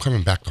me, I'm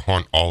coming back to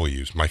haunt all of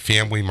you. My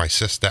family, my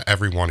sister,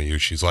 every one of you.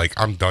 She's like,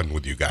 I'm done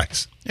with you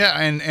guys. Yeah,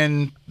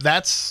 and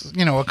that's,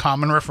 a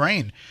common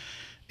refrain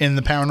in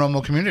the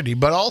paranormal community.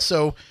 But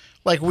also,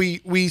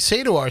 we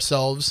say to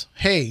ourselves,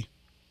 hey,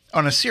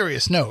 on a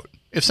serious note,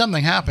 if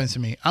something happens to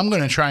me, I'm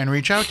going to try and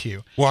reach out to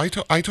you. Well,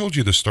 I told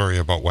you the story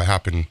about what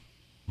happened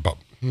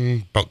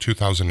about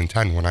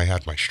 2010 when I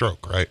had my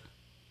stroke, right?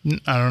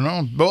 I don't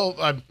know.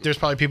 Well, there's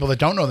probably people that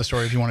don't know the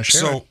story if you want to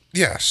share it.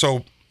 Yeah,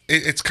 so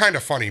it's kind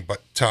of funny,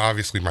 but to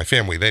obviously my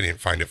family, they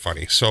didn't find it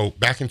funny. So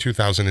back in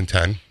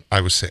 2010,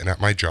 I was sitting at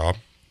my job,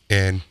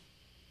 and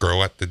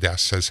girl at the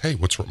desk says, hey,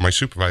 my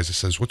supervisor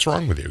says, what's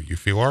wrong with you? You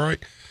feel all right?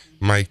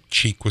 My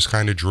cheek was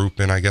kind of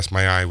drooping. I guess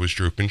my eye was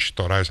drooping. She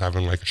thought I was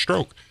having a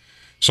stroke.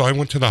 So I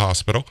went to the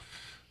hospital.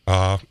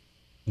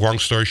 Long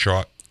story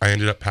short, I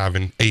ended up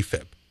having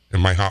AFib,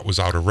 and my heart was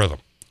out of rhythm.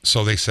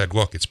 So they said,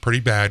 look, it's pretty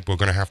bad. We're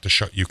going to have to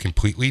shut you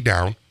completely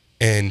down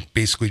and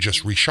basically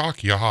just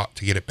reshock your heart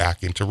to get it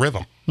back into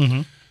rhythm.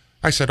 Mm-hmm.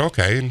 I said,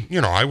 okay.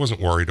 And, I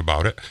wasn't worried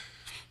about it.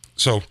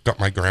 So got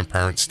my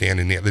grandparents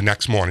standing there. The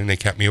next morning, they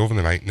kept me over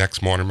the night.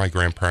 Next morning, my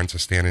grandparents are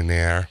standing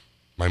there.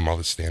 My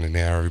mother's standing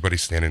there.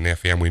 Everybody's standing there,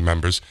 family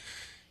members.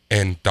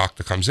 And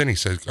doctor comes in. He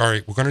says, all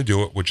right, we're going to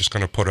do it. We're just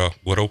going to put a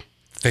little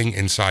thing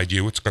inside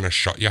you. It's going to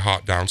shut your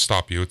heart down,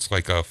 stop you. It's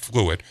like a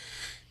fluid.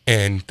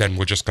 And then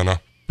we're just going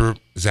to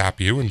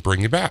zap you and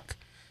bring you back.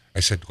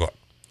 I said, look,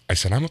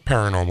 I'm a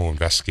paranormal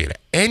investigator.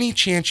 Any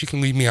chance you can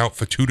leave me out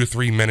for 2 to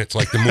 3 minutes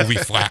like the movie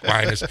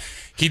Flatliners?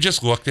 He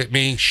just looked at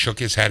me, shook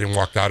his head, and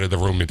walked out of the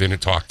room and didn't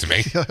talk to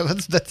me.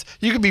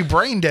 You could be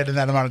brain dead in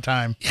that amount of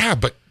time. Yeah,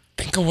 but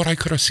think of what I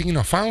could have seen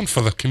or found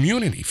for the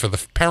community, for the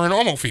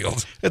paranormal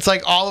field. It's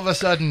like all of a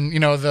sudden,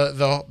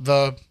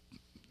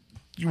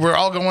 we're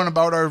all going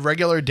about our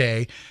regular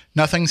day,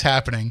 nothing's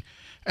happening,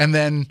 and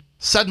then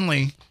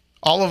suddenly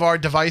all of our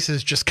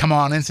devices just come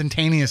on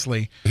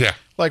instantaneously. Yeah.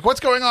 Like,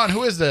 what's going on?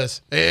 Who is this?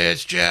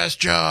 It's just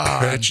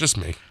John. It's just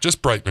me,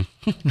 just Brightman.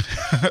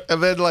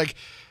 And then, like,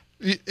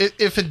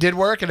 if it did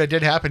work and it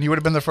did happen, you would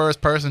have been the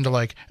first person to,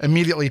 like,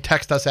 immediately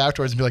text us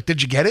afterwards and be like,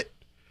 did you get it?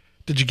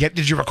 Did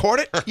you record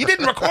it? You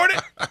didn't record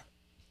it?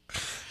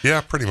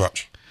 Yeah, pretty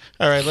much.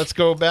 All right, let's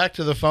go back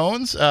to the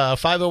phones.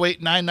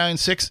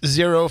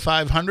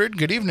 508-996-0500.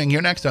 Good evening.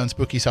 You're next on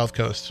Spooky South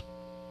Coast.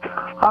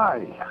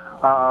 Hi.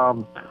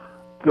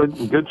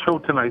 Good show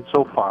tonight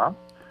so far.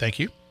 Thank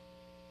you.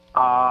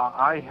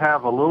 I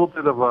have a little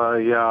bit of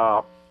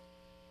a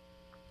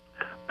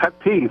pet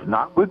peeve,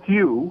 not with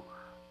you,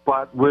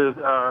 but with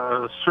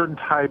a certain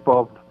type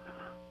of,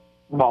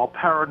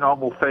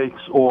 paranormal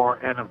fakes or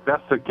an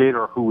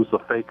investigator who is a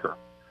faker.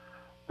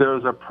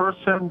 There's a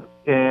person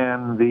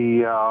in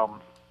the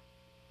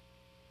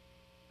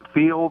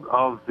field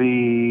of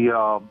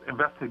the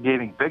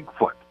investigating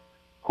Bigfoot,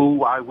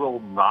 who I will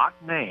not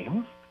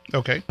name.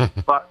 Okay.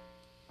 But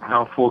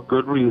for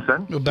good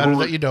reason. Well, better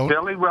that you don't.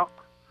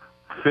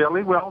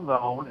 Fairly well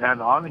known,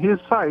 and on his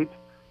site,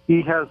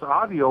 he has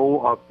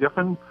audio of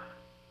different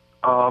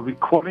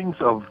recordings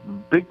of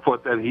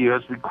Bigfoot that he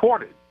has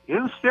recorded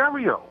in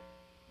stereo.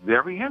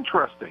 Very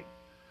interesting.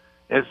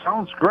 It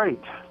sounds great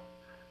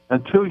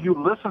until you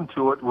listen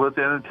to it with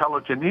an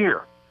intelligent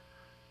ear.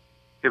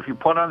 If you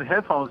put on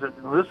headphones and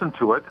listen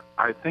to it,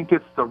 I think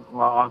it's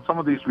on some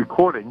of these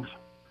recordings,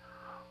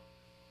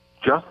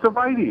 just the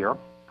right ear.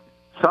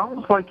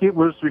 Sounds like it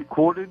was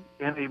recorded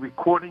in a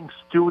recording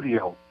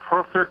studio.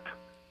 Perfect.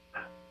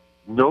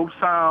 No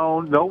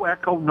sound, no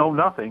echo, no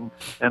nothing.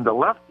 And the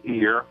left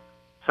ear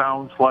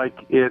sounds like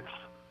it's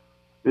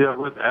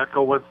with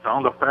echo, with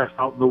sound effects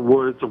out in the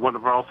woods or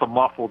whatever else, or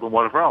muffled or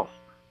whatever else.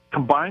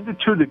 Combine the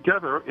two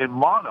together in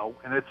mono,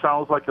 and it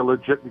sounds like a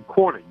legit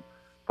recording.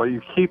 But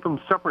you keep them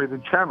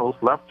separated channels,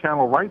 left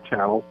channel, right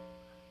channel,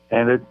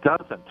 and it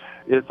doesn't.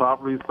 It's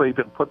obviously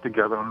been put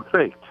together and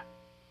faked.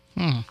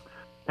 And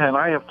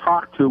I have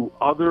talked to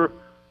other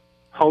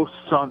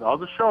hosts on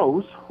other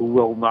shows who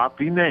will not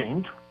be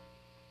named,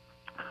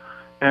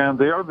 and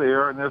they are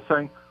there, and they're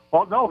saying,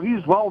 well, no,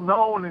 he's well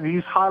known, and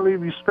he's highly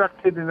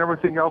respected and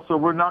everything else, so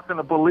we're not going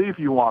to believe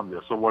you on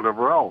this or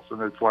whatever else. And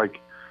it's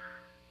like,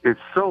 it's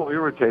so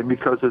irritating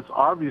because it's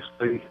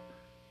obviously,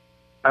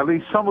 at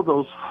least some of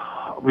those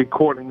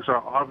recordings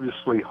are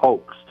obviously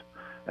hoaxed.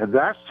 And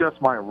that's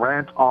just my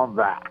rant on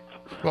that.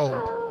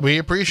 Well, we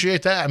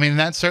appreciate that. I mean,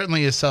 that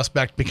certainly is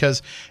suspect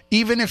because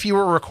even if you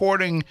were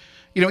recording,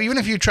 even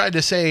if you tried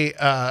to say,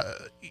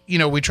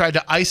 we tried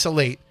to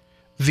isolate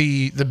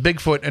the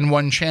Bigfoot in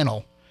one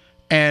channel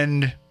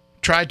and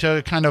tried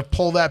to kind of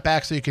pull that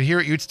back so you could hear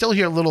it, you'd still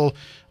hear little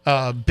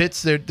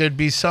bits. There'd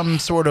be some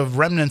sort of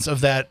remnants of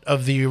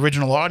the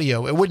original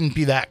audio. It wouldn't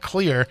be that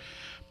clear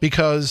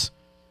because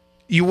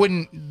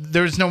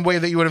there's no way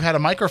that you would have had a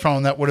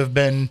microphone that would have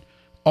been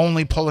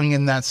only pulling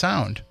in that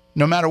sound.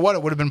 No matter what,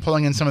 it would have been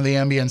pulling in some of the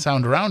ambient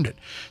sound around it.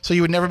 So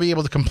you would never be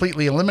able to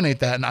completely eliminate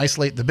that and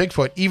isolate the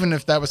Bigfoot, even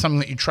if that was something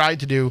that you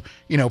tried to do,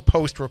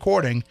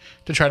 post-recording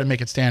to try to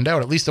make it stand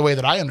out, at least the way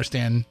that I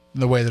understand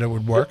the way that it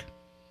would work.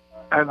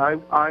 And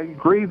I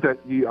agree that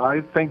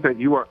I think that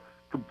you are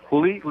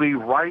completely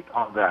right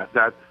on that.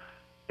 That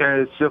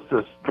it's just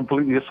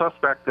completely a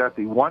suspect that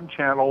the one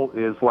channel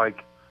is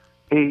like,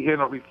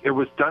 it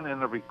was done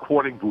in a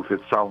recording booth.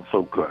 It sounds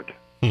so good.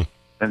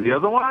 And the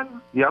other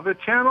one, the other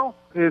channel,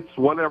 it's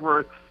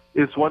whatever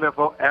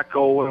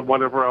echo and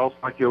whatever else,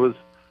 like it was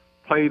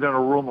played in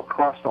a room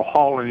across the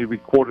hall and he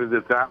recorded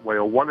it that way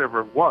or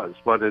whatever it was.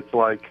 But it's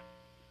like,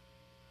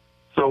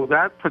 so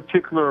that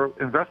particular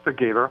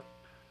investigator,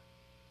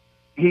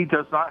 he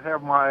does not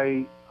have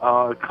my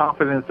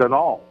confidence at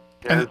all.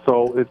 And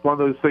so it's one of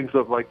those things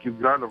of like,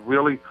 you've got to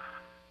really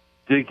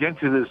dig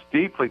into this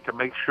deeply to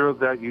make sure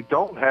that you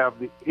don't have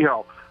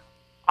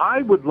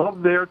I would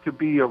love there to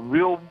be a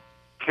real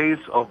case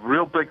of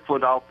real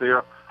Bigfoot out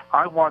there.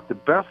 I want the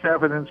best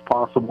evidence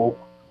possible,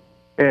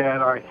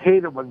 and I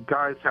hate it when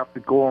guys have to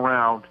go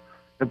around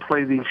and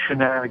play these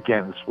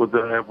shenanigans with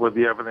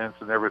the evidence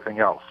and everything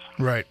else.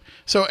 Right.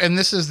 So, and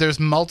there's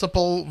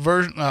multiple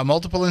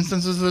multiple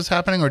instances of this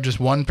happening, or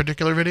just one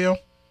particular video?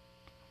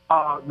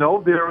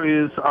 No, there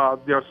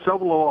are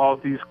several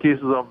of these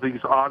cases of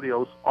these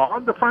audios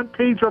on the front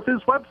page of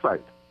his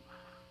website.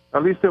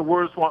 At least there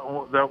was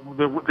one.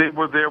 They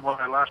were there when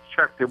I last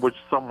checked. It was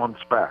some months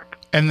back.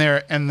 And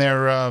they're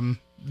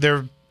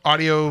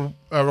audio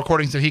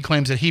recordings that he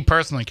claims that he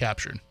personally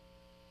captured.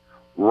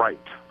 Right.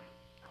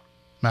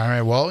 All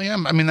right. Well,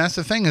 yeah. I mean, that's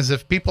the thing is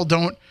if people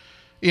don't,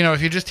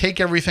 if you just take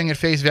everything at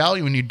face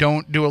value and you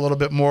don't do a little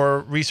bit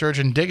more research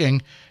and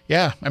digging,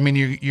 yeah. I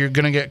mean, you're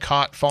going to get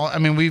caught falling. I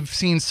mean, we've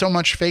seen so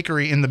much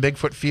fakery in the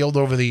Bigfoot field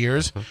over the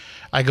years.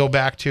 I go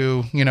back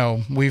to,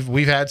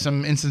 we've had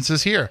some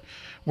instances here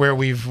where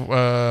we've,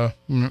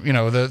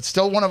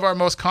 still one of our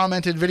most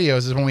commented videos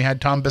is when we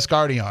had Tom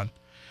Biscardi on.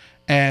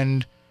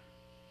 And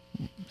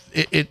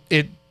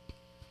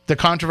the the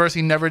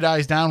controversy never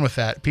dies down with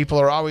that. People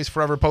are always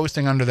forever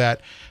posting under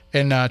that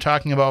and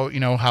talking about,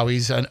 how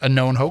he's a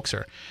known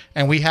hoaxer.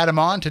 And we had him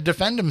on to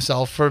defend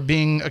himself for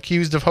being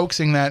accused of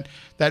hoaxing that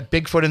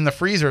Bigfoot in the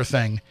freezer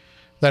thing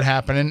that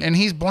happened. And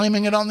he's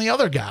blaming it on the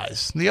other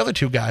guys, the other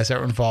two guys that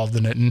were involved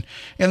in it. And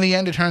in the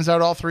end, it turns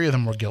out all three of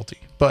them were guilty.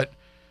 But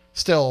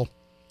still,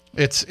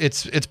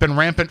 it's been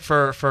rampant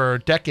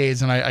for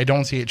decades, and I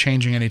don't see it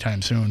changing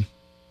anytime soon.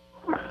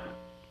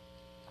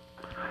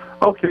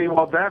 Okay,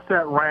 well, that's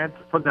that rant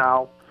for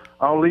now.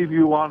 I'll leave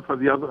you on for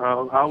the other.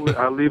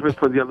 I'll leave it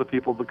for the other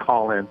people to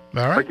call in.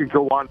 All right. I could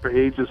go on for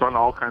ages on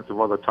all kinds of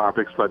other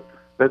topics, but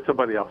let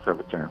somebody else have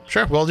a chance.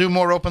 Sure, we'll do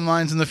more open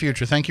lines in the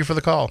future. Thank you for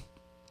the call.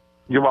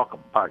 You're welcome.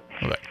 Bye.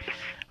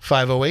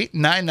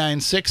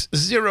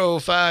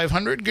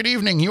 508-996-0500. Good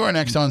evening. You are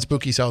next on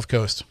Spooky South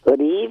Coast. Good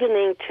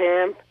evening,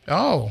 Tim.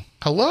 Oh,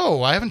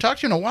 hello. I haven't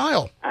talked to you in a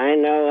while. I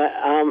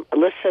know.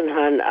 Listen,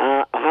 hon,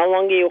 how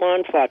long are you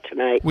on for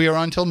tonight? We are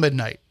on till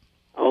midnight.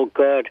 Oh,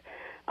 good.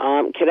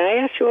 Can I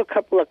ask you a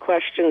couple of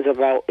questions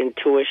about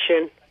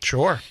intuition?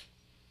 Sure.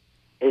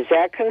 Is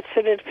that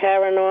considered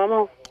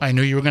paranormal? I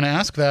knew you were going to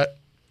ask that.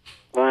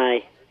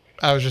 Why?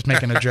 I was just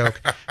making a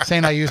joke,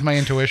 saying I use my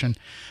intuition.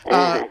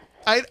 I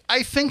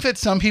think that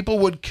some people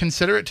would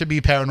consider it to be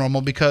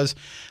paranormal because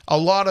a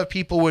lot of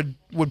people would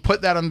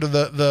put that under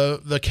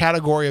the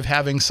category of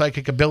having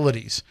psychic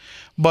abilities.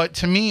 But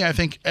to me, I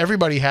think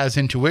everybody has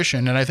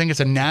intuition, and I think it's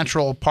a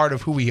natural part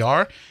of who we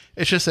are.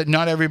 It's just that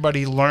not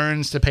everybody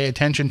learns to pay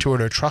attention to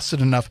it or trusts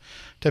it enough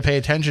to pay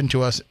attention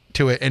to it.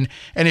 And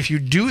if you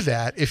do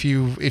that, if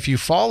you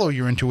follow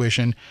your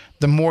intuition,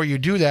 the more you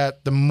do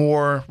that, the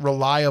more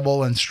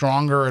reliable and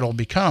stronger it'll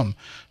become.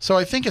 So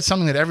I think it's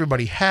something that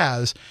everybody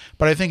has,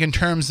 but I think in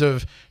terms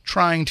of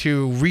trying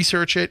to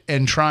research it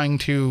and trying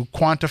to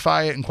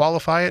quantify it and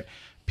qualify it,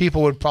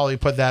 people would probably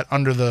put that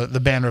under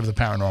the banner of the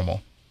paranormal.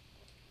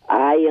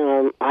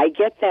 I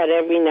get that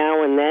every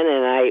now and then,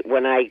 and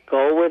when I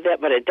go with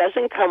it, but it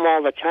doesn't come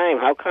all the time.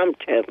 How come,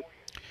 Tim?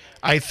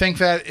 I think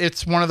that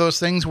it's one of those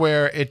things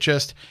where it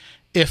just,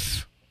 when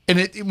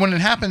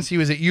it happens to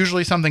you, is it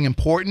usually something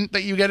important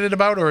that you get it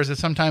about, or is it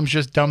sometimes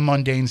just dumb,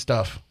 mundane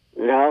stuff?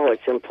 No,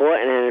 it's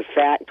important, and in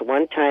fact,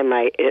 one time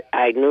I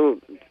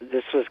knew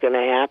this was going to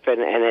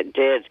happen, and it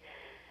did.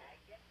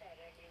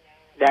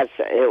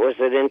 It was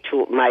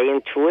my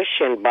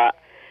intuition, but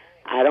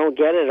I don't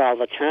get it all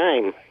the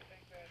time.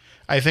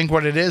 I think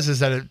what it is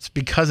that it's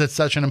because it's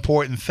such an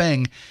important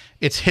thing,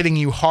 it's hitting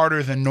you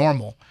harder than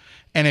normal.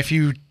 And if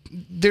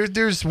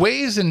there's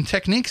ways and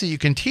techniques that you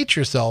can teach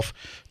yourself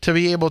to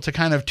be able to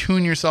kind of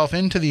tune yourself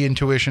into the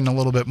intuition a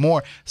little bit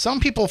more. Some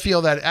people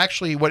feel that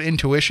actually what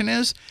intuition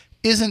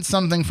isn't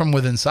something from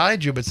within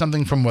inside you, but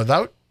something from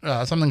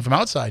something from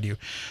outside you.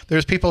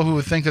 There's people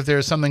who think that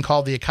there's something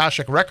called the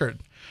Akashic Record,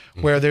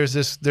 where there's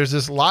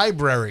this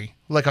library,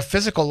 like a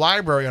physical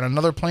library on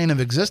another plane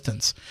of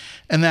existence.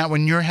 And that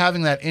when you're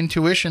having that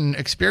intuition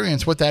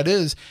experience, what that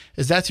is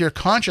that's your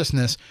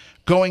consciousness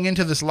going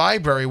into this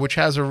library, which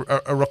has a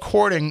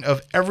recording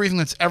of everything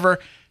that's ever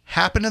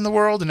happened in the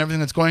world and everything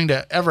that's going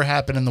to ever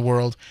happen in the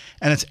world.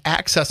 And it's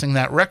accessing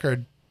that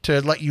record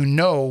to let you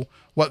know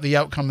what the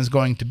outcome is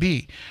going to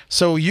be.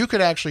 So you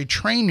could actually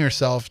train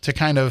yourself to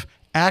kind of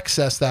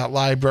access that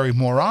library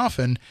more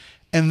often,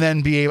 and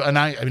then be able, and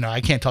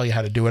I can't tell you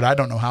how to do it. I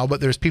don't know how, but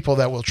there's people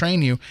that will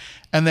train you.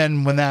 And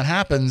then when that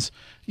happens,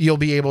 you'll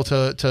be able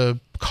to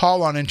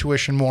call on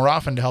intuition more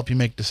often to help you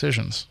make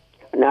decisions.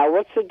 Now,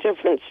 what's the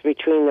difference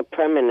between the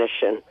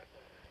premonition?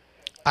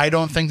 I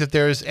don't think that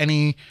there's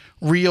any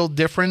real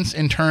difference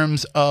in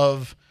terms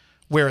of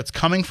where it's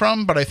coming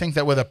from, but I think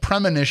that with a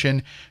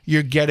premonition,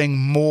 you're getting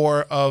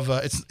more of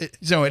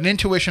an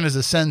intuition is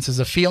a sense, is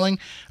a feeling.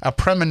 A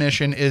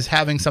premonition is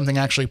having something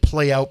actually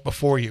play out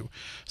before you.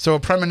 So a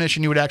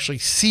premonition, you would actually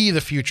see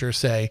the future,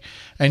 say,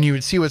 and you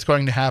would see what's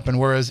going to happen,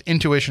 whereas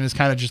intuition is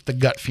kind of just the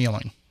gut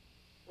feeling.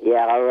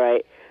 Yeah, all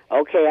right.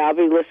 Okay, I'll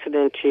be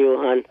listening to you,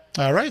 hon.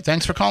 All right,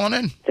 thanks for calling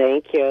in.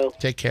 Thank you.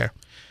 Take care.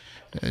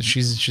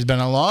 She's been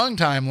a long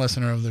time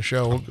listener of the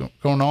show,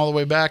 going all the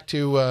way back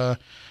to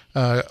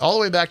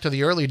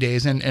the early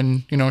days,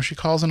 and she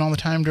calls in all the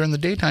time during the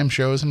daytime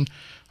shows, and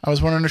I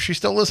was wondering if she's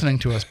still listening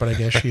to us, but I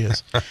guess she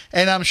is.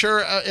 And I'm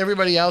sure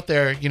everybody out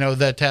there,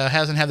 that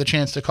hasn't had the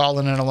chance to call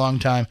in a long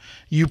time,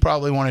 you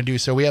probably want to do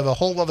so. We have a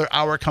whole other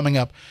hour coming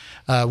up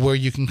where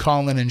you can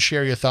call in and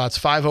share your thoughts.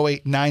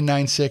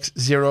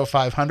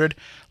 508-996-0500.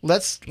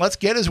 Let's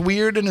get as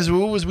weird and as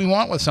woo as we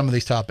want with some of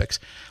these topics.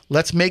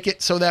 Let's make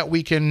it so that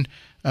we can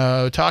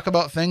talk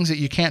about things that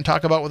you can't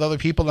talk about with other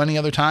people any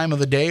other time of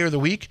the day or the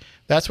week.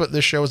 That's what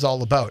this show is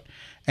all about.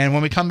 And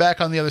when we come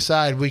back on the other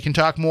side, we can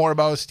talk more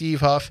about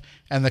Steve Huff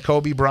and the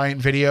Kobe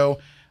Bryant video.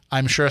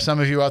 I'm sure some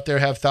of you out there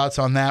have thoughts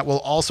on that. We'll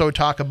also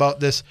talk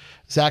about this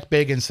Zach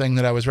Bagans thing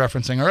that I was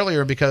referencing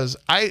earlier, because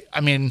I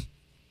mean,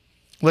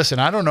 listen,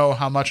 I don't know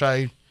how much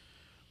I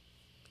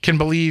can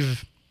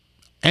believe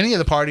any of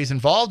the parties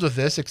involved with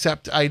this,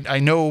 except I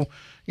know,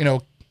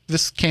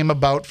 this came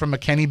about from a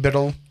Kenny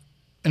Biddle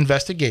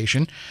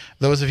investigation.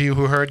 Those of you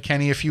who heard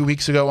Kenny a few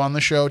weeks ago on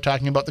the show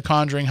talking about the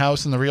Conjuring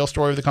House and the real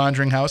story of the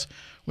Conjuring House,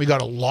 we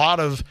got a lot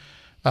of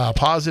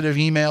positive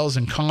emails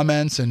and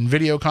comments and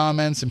video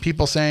comments and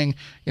people saying,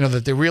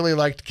 that they really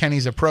liked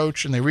Kenny's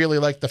approach and they really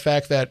liked the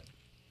fact that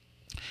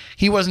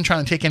he wasn't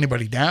trying to take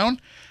anybody down.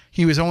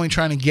 He was only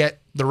trying to get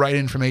the right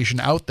information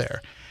out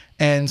there.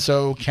 And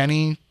so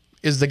Kenny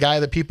is the guy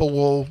that people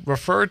will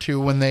refer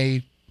to when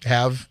they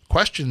have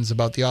questions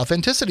about the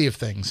authenticity of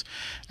things.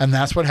 And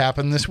that's what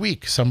happened this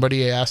week.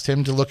 Somebody asked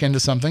him to look into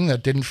something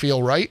that didn't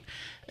feel right,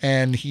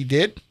 and he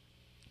did.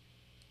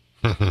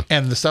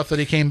 And the stuff that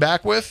he came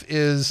back with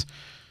is,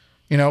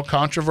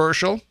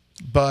 controversial,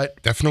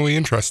 but definitely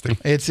interesting.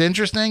 It's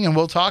interesting, and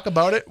we'll talk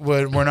about it.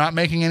 We're not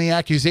making any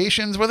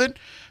accusations with it,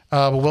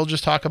 but we'll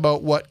just talk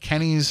about what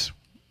Kenny's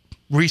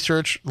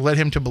research led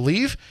him to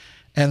believe,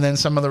 and then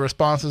some of the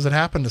responses that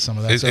happened to some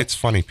of that. It's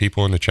funny.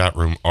 People in the chat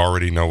room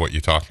already know what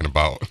you're talking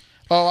about.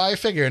 Oh, I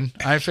figured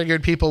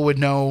people would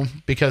know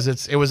because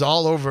it was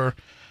all over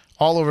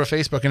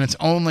Facebook, and it's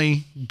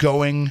only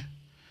growing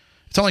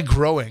in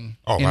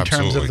absolutely.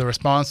 terms of the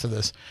response to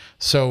this.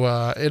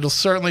 So it'll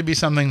certainly be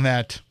something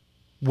that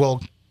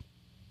will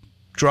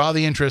draw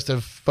the interest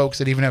of folks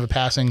that even have a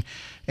passing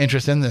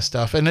interest in this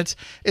stuff. And it's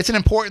an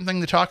important thing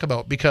to talk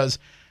about because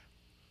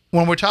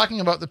when we're talking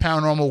about the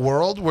paranormal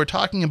world, we're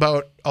talking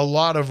about a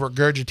lot of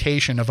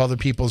regurgitation of other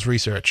people's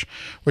research.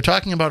 We're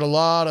talking about a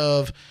lot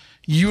of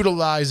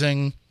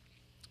utilizing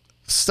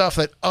stuff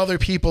that other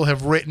people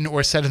have written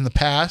or said in the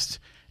past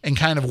and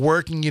kind of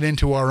working it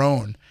into our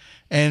own.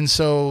 And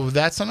so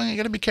that's something you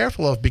got to be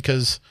careful of,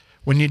 because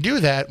when you do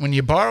that, when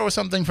you borrow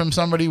something from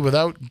somebody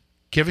without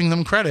giving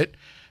them credit,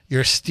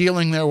 you're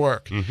stealing their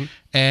work. Mm-hmm.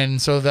 And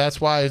so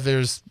that's why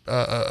there's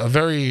a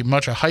very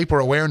much a hyper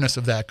awareness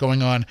of that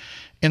going on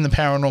in the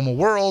paranormal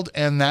world,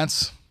 and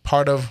that's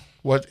part of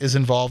what is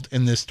involved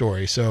in this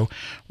story. So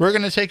we're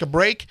going to take a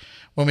break.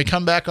 When we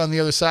come back on the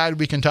other side,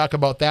 we can talk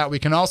about that. We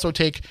can also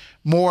take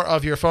more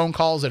of your phone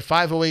calls at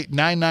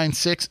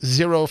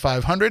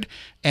 508-996-0500.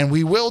 And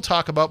we will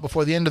talk about,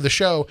 before the end of the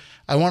show,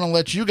 I want to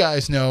let you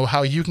guys know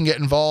how you can get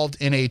involved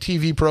in a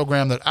TV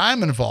program that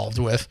I'm involved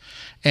with.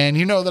 And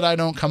you know that I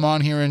don't come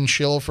on here and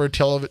shill for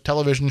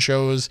television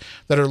shows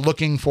that are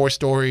looking for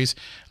stories.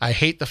 I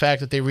hate the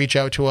fact that they reach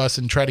out to us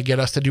and try to get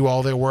us to do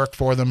all their work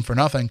for them for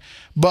nothing.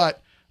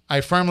 But I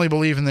firmly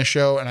believe in this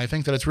show, and I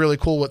think that it's really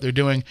cool what they're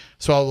doing.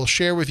 So I will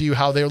share with you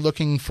how they're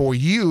looking for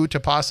you to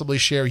possibly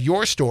share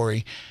your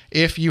story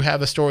if you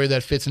have a story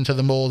that fits into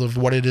the mold of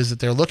what it is that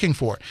they're looking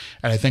for.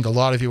 And I think a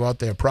lot of you out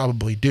there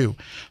probably do.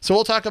 So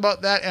we'll talk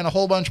about that and a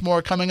whole bunch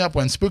more coming up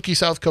when Spooky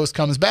South Coast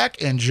comes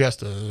back in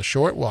just a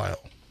short while.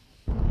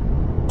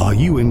 Are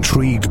you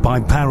intrigued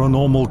by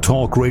Paranormal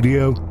Talk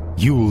Radio?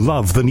 You'll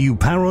love the new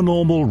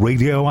Paranormal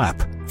Radio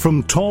app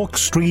from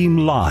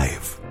TalkStream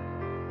Live.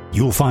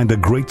 You'll find a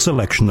great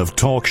selection of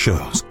talk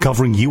shows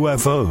covering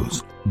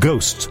UFOs,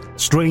 ghosts,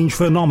 strange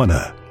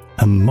phenomena,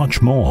 and much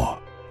more.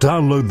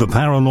 Download the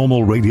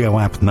Paranormal Radio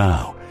app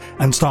now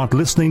and start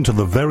listening to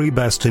the very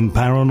best in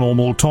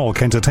paranormal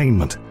talk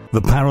entertainment.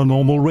 The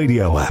Paranormal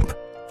Radio app,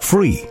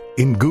 free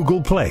in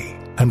Google Play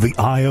and the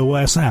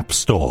iOS App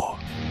Store.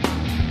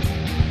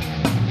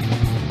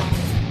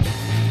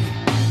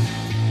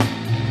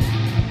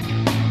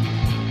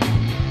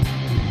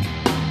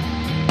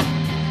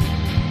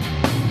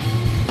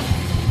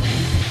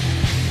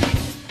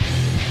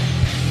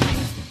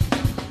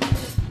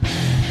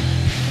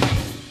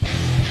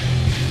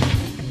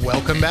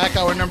 Welcome back.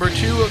 Hour number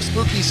 2 of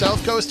Spooky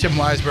South Coast. Tim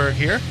Weisberg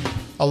here,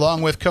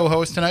 along with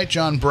co-host tonight,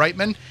 John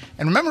Brightman.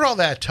 And remember all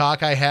that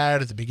talk I had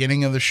at the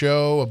beginning of the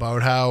show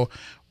about how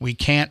we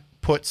can't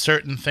put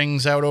certain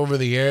things out over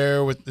the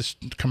air with the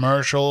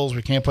commercials.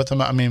 We can't put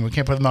them out. We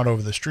can't put them out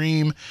over the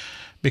stream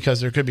because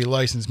there could be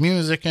licensed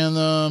music in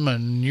them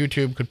and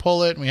YouTube could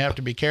pull it and we have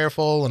to be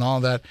careful and all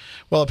that.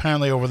 Well,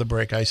 apparently over the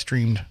break I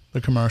streamed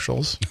the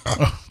commercials,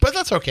 but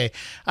that's okay.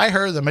 I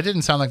heard them. It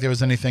didn't sound like there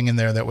was anything in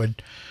there that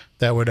would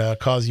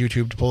cause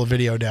YouTube to pull a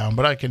video down,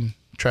 but I can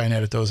try and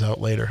edit those out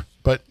later.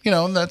 But,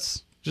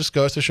 that's just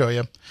goes to show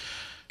you.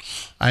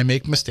 I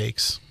make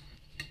mistakes.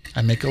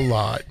 I make a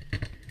lot.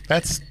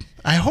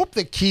 I hope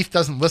that Keith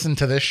doesn't listen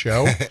to this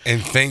show.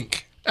 And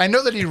think. I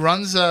know that he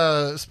runs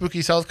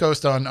Spooky South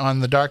Coast on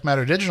the Dark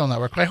Matter Digital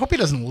Network, but I hope he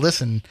doesn't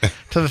listen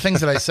to the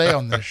things that I say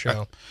on this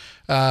show.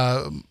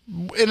 And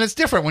it's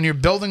different when you're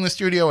building the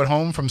studio at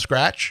home from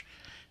scratch.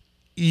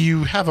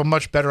 You have a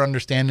much better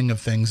understanding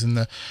of things, and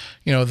the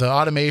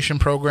automation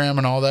program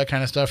and all that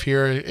kind of stuff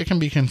here, it can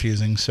be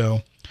confusing.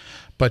 So,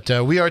 but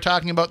we are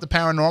talking about the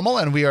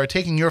paranormal, and we are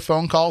taking your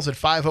phone calls at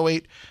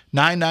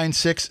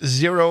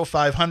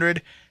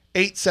 508-996-0500,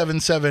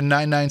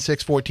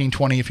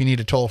 877-996-1420 if you need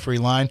a toll-free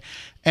line.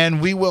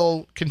 And we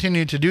will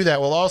continue to do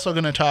that. We're also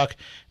going to talk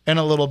in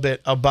a little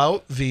bit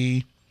about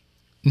the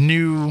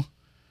new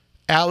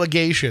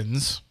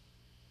allegations,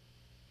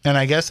 and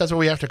I guess that's what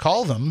we have to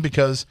call them,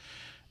 because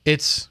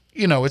it's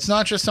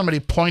not just somebody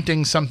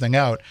pointing something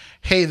out.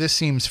 Hey, this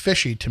seems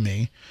fishy to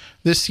me.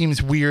 This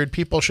seems weird.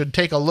 People should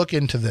take a look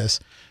into this.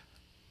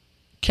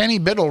 Kenny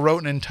Biddle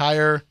wrote an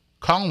entire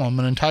column,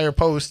 an entire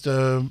post,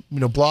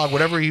 blog,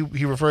 whatever he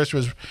refers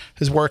to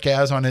his work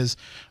as on his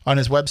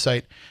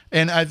website.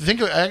 And I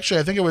think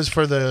it was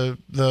for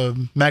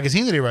the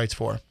magazine that he writes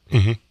for.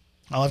 Mm-hmm.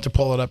 I'll have to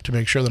pull it up to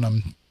make sure that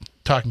I'm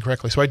talking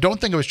correctly. So I don't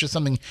think it was just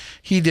something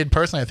he did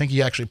personally. I think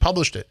he actually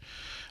published it,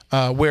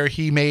 where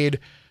he made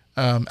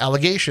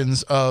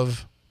allegations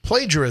of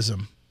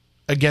plagiarism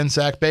against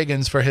Zach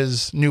Bagans for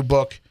his new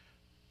book,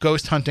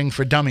 Ghost Hunting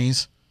for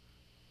Dummies.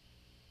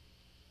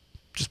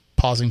 Just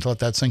pausing to let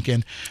that sink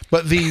in.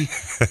 But the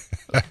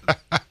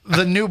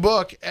new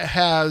book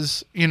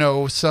has,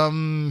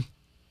 some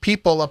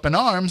people up in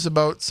arms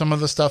about some of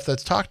the stuff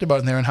that's talked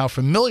about in there and how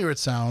familiar it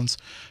sounds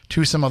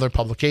to some other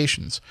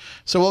publications.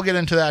 So we'll get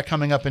into that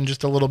coming up in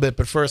just a little bit.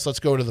 But first,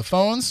 let's go to the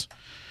phones.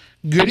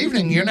 Good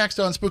evening. You're next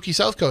on Spooky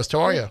South Coast.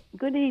 How are you?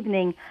 Good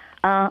evening.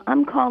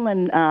 I'm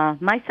calling.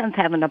 My son's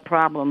having a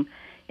problem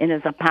in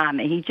his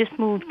apartment. He just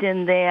moved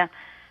in there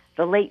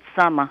the late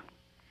summer.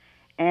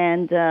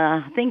 And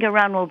I think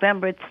around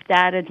November it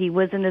started. He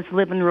was in his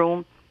living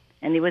room,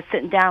 and he was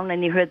sitting down,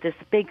 and he heard this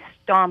big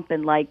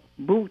stomping, like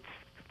boots,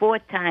 4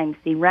 times.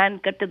 He ran,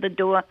 got to the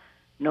door.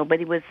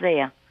 Nobody was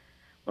there.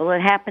 Well,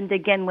 it happened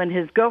again when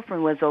his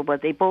girlfriend was over.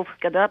 They both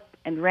got up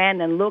and ran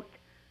and looked.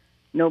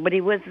 Nobody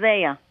was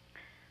there.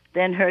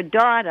 Then her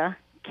daughter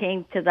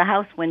came to the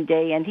house one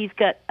day, and he's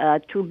got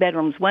 2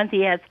 bedrooms. One,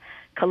 he has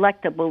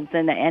collectibles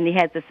in it, and he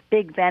has this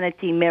big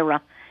vanity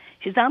mirror.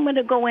 She says, I'm going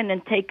to go in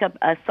and take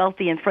a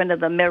selfie in front of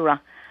the mirror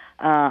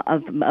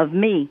of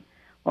me.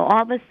 Well,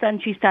 all of a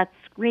sudden, she starts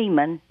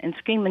screaming, and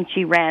screaming.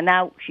 She ran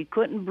out. She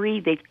couldn't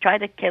breathe. They tried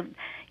to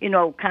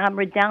calm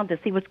her down to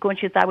see what's going on.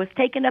 She said, I was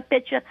taking a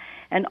picture,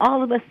 and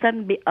all of a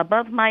sudden,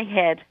 above my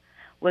head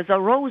was a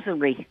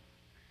rosary.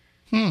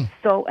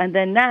 So, and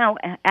then now,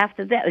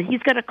 after that,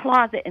 he's got a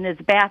closet in his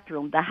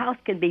bathroom. The house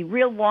can be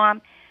real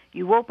warm.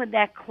 You open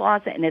that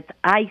closet, and it's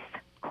ice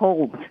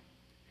cold.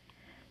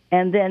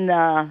 And then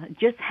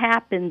just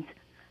happened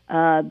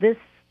this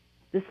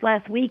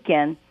last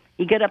weekend,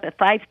 he got up at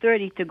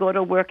 5:30 to go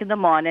to work in the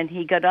morning.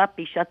 He got up,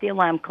 he shut the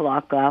alarm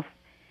clock off.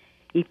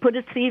 He put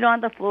his feet on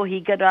the floor, he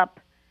got up,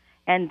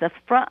 and the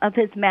front of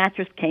his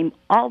mattress came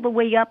all the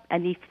way up,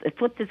 and he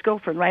flipped his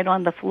girlfriend right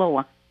on the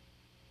floor.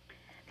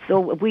 So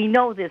we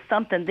know there's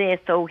something there.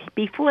 So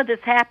before this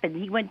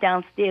happened, he went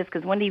downstairs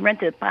because when he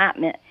rented an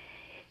apartment,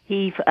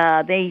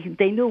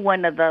 they knew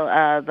one of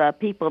the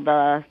people,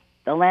 the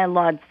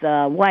landlord's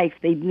wife.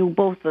 They knew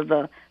both of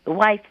the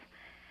wife,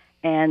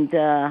 and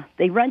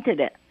they rented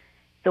it.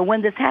 So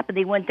when this happened,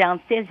 they went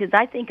downstairs. He says,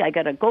 I think I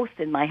got a ghost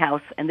in my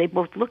house. And they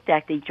both looked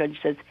at each other and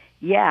says,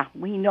 yeah,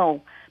 we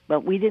know,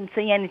 but we didn't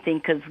say anything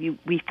because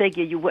we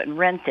figured you wouldn't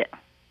rent it.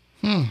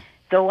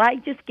 So I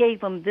just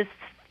gave them this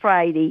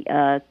Friday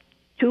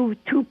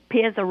two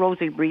pairs of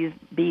rosary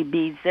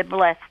beads. They're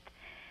blessed.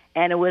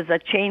 And it was a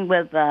chain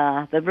with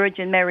the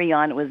Virgin Mary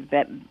on it. Was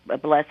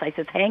blessed. I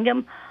says, hang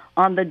them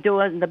on the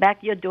doors, in the back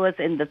of your doors,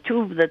 in the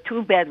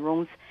two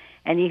bedrooms.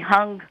 And he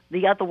hung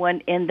the other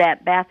one in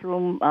that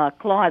bathroom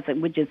closet,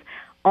 which is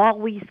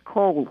always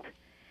cold.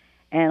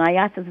 And I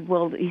asked him,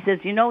 well, he says,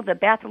 the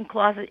bathroom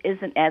closet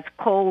isn't as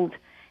cold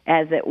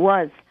as it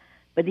was.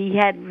 But he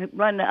had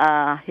run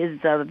his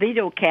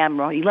video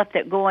camera. He left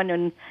it going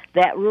in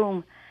that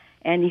room.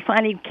 And he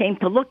finally came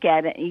to look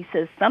at it. And he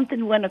says,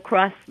 something went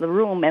across the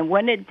room. And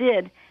when it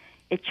did,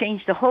 it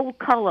changed the whole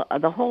color,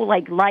 the whole,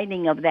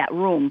 lighting of that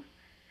room.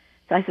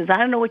 So I says, I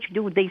don't know what you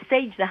do. They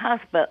saged the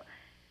house, but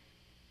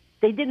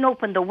they didn't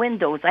open the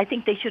windows. I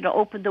think they should have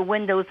opened the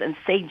windows and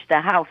saged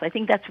the house. I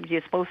think that's what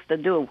you're supposed to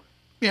do.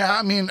 Yeah,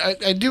 I mean,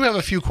 I do have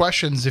a few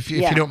questions, if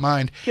you don't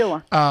mind.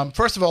 Sure.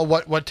 First of all,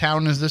 what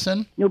town is this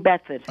in? New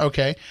Bedford.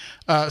 Okay.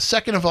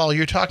 Second of all,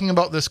 you're talking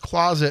about this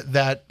closet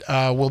that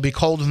will be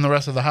colder than the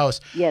rest of the house.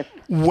 Yes.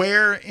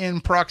 Where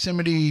in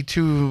proximity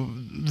to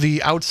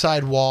the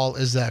outside wall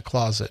is that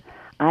closet?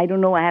 I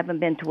don't know. I haven't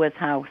been to his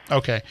house.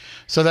 Okay.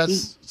 So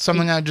that's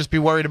something I'd just be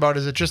worried about.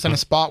 Is it just in a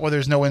spot where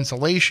there's no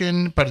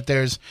insulation, but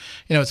there's,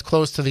 it's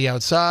close to the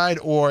outside?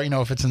 Or,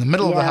 if it's in the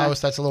middle of the house,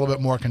 that's a little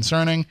bit more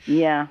concerning.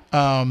 Yeah.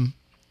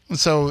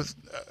 So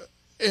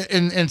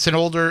it's an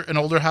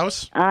older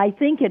house? I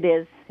think it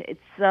is.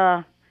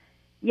 I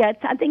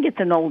think it's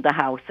an older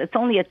house. It's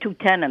only a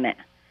 2-tenement.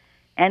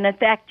 And in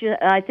fact,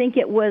 I think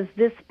it was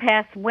this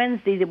past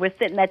Wednesday they were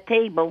sitting at a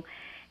table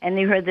and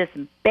they heard this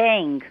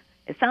bang.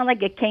 It sounded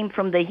like it came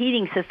from the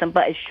heating system,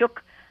 but it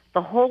shook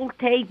the whole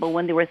table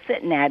when they were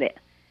sitting at it.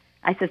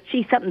 I said,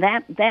 gee, something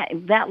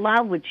that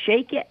loud would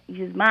shake it? He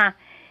says, Ma,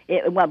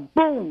 it went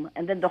boom,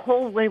 and then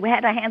we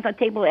had our hands on the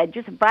table, it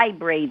just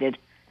vibrated.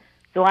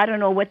 So I don't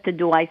know what to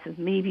do. I said,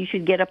 maybe you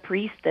should get a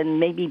priest and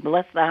maybe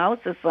bless the house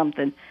or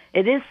something.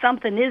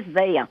 Something is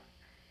there.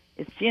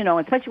 It's,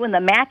 especially when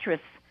the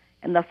mattress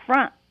in the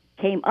front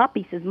came up.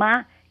 He says,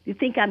 Ma, you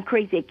think I'm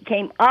crazy? It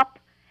came up.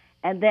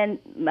 And then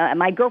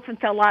my girlfriend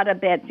fell out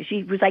of bed.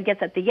 She was, I guess,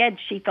 at the edge.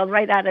 She fell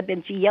right out of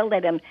bed. She yelled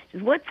at him. She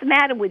says, what's the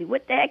matter with you?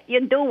 What the heck are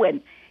you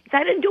doing? He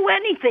said, I didn't do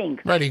anything.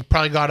 Right. He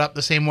probably got up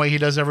the same way he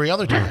does every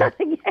other time.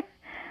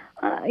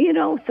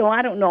 So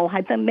I don't know.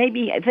 I think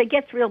maybe if it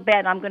gets real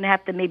bad, I'm going to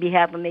have to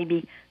have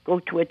them go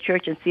to a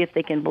church and see if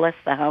they can bless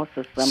the house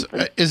or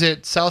something. So, is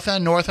it South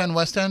End, North End,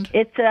 West End?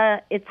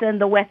 It's in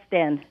the West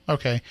End.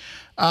 Okay.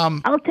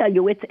 I'll tell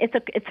you,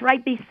 it's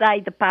right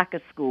beside the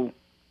Parker School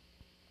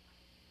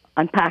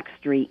on Park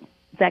Street.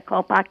 Is that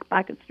called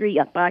Parker Street?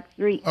 Yeah, Park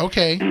Street.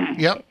 Okay.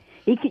 Yep.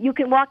 You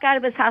can walk out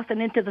of his house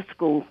and into the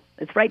school.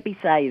 It's right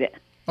beside it.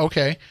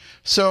 Okay.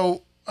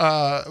 So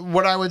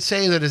what I would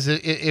say that is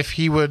if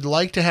he would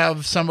like to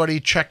have somebody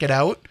check it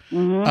out,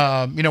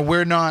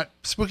 we're not,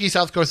 Spooky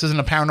South Coast isn't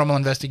a paranormal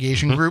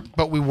investigation group,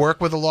 but we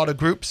work with a lot of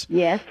groups.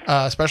 Yes.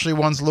 Especially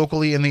ones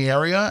locally in the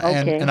area.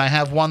 Okay. And I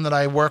have one that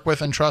I work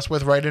with and trust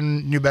with right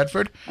in New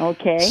Bedford.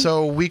 Okay.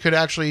 So we could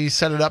actually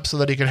set it up so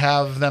that he could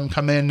have them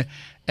come in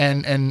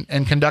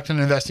and conduct an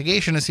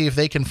investigation to see if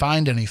they can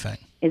find anything.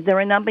 Is there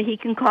a number he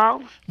can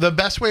call? The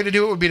best way to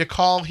do it would be to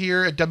call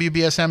here at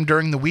WBSM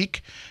during the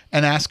week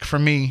and ask for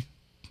me,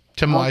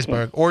 Tim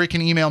Weisberg. Or you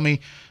can email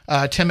me,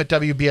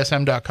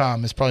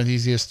 tim@wbsm.com is probably the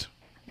easiest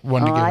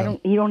one to give him.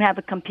 He don't have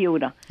a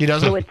computer. He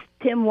doesn't? So it's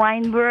Tim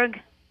Weinberg?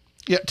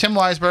 Yeah, Tim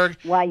Weisberg.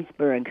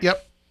 Weisberg.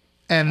 Yep.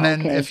 And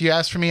then if you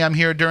ask for me, I'm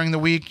here during the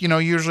week,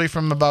 usually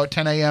from about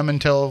 10 a.m.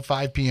 until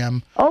 5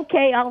 p.m.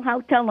 Okay,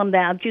 I'll tell him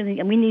that.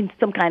 We need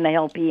some kind of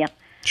help here.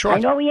 Sure. I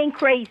know he ain't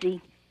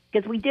crazy,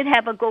 because we did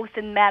have a ghost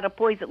in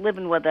Mattapoisett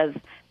living with us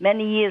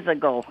many years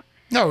ago.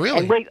 No, really?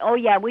 And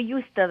we're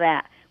used to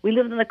that. We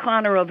lived in the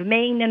corner of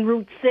Main and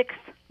Route 6,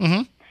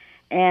 and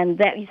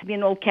that used to be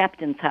an old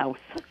captain's house.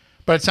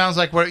 But it sounds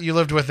like what you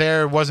lived with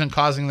there wasn't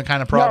causing the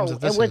kind of problems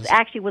that this is.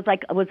 It was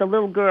a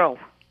little girl.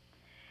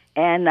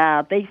 And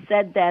they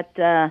said that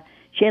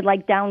she had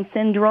Down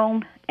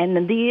syndrome. And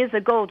then years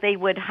ago, they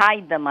would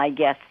hide them, I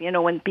guess,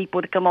 when people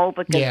would come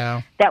over.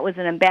 Cause that was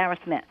an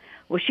embarrassment.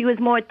 Well, she was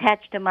more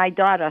attached to my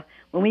daughter.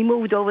 When we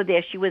moved over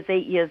there, she was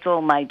 8 years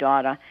old, my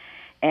daughter.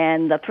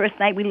 And the first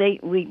night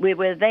we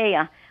were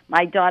there,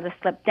 my daughter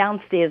slept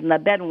downstairs in the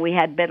bedroom. We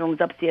had bedrooms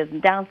upstairs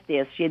and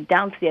downstairs. She had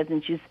downstairs,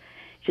 and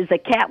the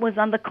cat was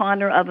on the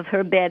corner of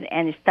her bed,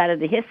 and it started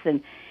to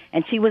hissing.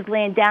 And she was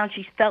laying down.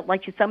 She felt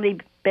like somebody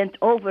bent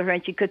over her,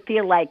 and she could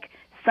feel like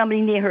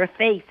somebody near her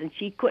face, and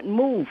she couldn't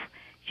move.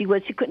 She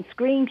couldn't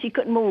scream. She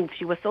couldn't move.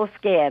 She was so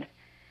scared.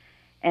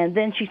 And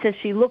then she says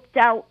she looked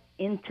out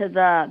into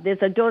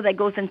there's a door that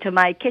goes into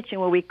my kitchen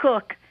where we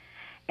cook,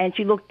 and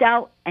she looked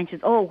out, and she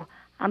said, "Oh,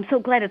 I'm so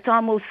glad it's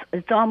almost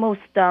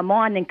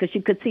morning," because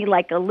she could see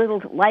a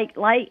little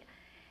light.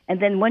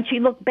 And then when she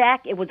looked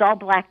back, it was all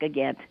black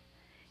again.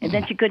 And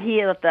then she could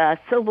hear the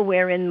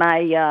silverware in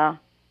my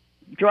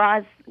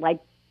drawers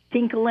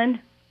tinkling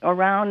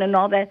around and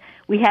all that.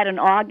 We had an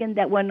organ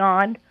that went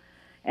on,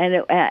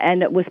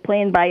 and it was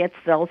playing by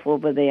itself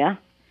over there.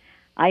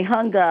 I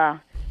hung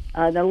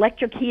an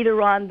electric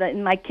heater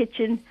in my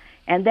kitchen,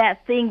 and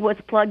that thing was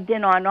plugged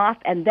in on off,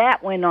 and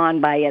that went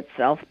on by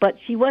itself. But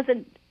she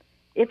wasn't.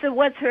 If it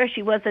was her,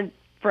 she wasn't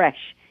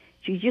fresh.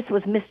 She just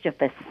was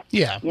mischievous.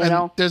 Yeah,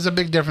 there's a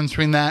big difference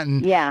between that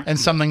and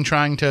something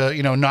trying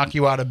to knock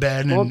you out of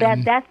bed. Well,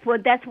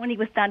 that's when he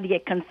was starting to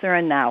get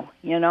concerned now.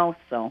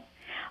 So.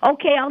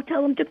 Okay, I'll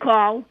tell him to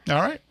call. All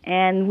right.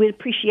 And we'd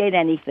appreciate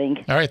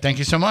anything. All right, thank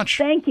you so much.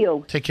 Thank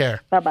you. Take care.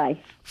 Bye-bye.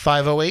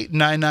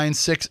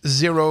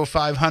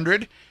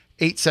 508-996-0500,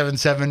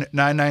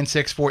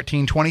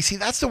 877-996-1420. See,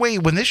 that's the way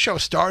when this show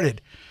started,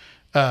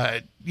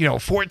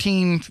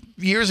 14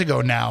 years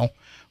ago now,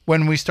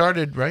 when we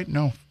started, right?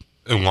 No.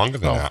 Longer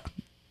than that.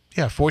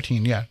 Yeah,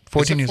 14,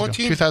 14 years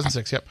 14? ago.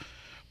 2006, yep.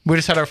 We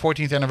just had our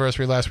 14th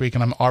anniversary last week,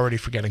 and I'm already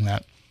forgetting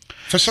that.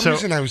 For some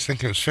reason, I was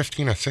thinking it was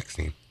 15 or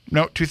 16.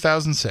 No,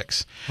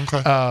 2006.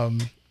 Okay.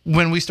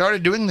 When we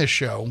started doing this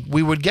show,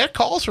 we would get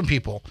calls from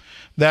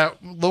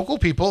local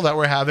people that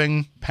were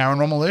having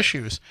paranormal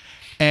issues.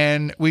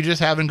 And we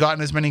just haven't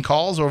gotten as many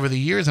calls over the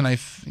years. And I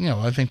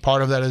think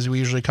part of that is we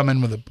usually come in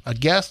with a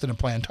guest and a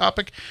planned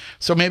topic.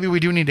 So maybe we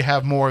do need to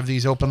have more of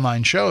these open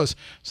line shows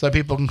so that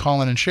people can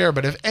call in and share.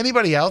 But if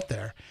anybody out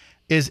there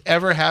is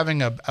ever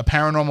having a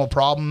paranormal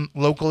problem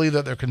locally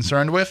that they're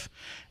concerned with,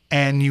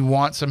 and you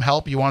want some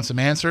help, you want some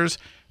answers,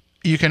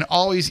 you can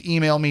always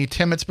email me,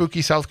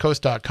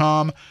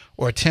 tim@spookysouthcoast.com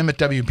or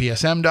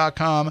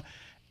tim@wbsm.com,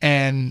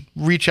 and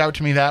reach out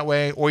to me that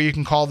way. Or you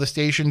can call the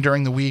station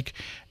during the week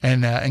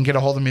and get a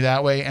hold of me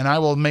that way. And I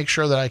will make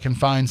sure that I can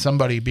find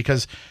somebody,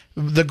 because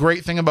the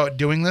great thing about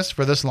doing this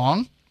for this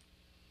long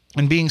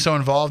and being so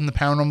involved in the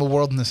paranormal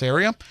world in this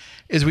area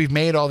is we've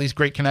made all these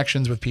great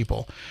connections with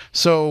people.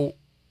 So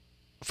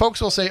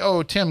folks will say,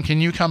 "Oh, Tim, can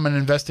you come and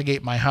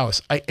investigate my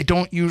house?" I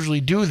don't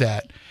usually do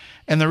that.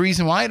 And the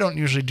reason why I don't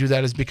usually do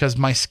that is because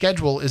my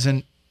schedule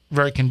isn't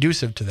very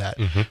conducive to that.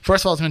 Mm-hmm.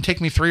 First of all, it's going to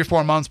take me 3 or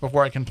 4 months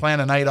before I can plan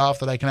a night off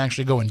that I can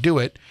actually go and do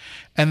it.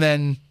 And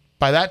then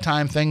by that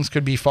time, things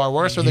could be far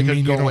worse, or they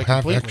could go away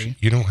completely.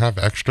 You don't have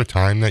extra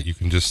time that you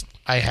can just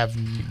I have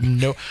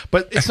no,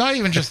 but it's not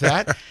even just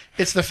that.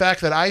 It's the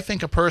fact that I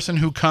think a person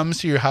who comes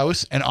to your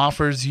house and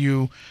offers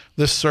you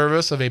the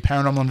service of a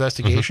paranormal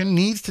investigation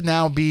needs to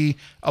now be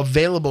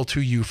available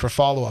to you for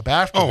follow-up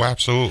after. Oh,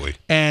 absolutely.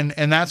 And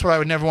that's where I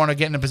would never want to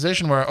get in a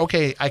position where,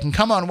 okay, I can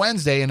come on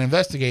Wednesday and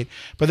investigate,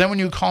 but then when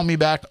you call me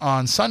back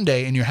on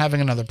Sunday and you're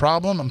having another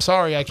problem, I'm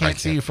sorry, I can't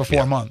see you for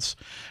 4 months.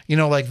 You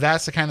know, like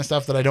that's the kind of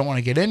stuff that I don't want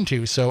to get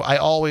into. So I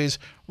always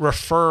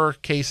refer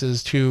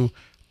cases to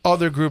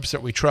other groups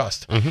that we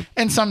trust.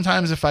 And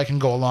sometimes if I can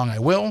go along, I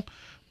will.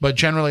 But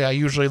generally, I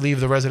usually leave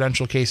the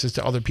residential cases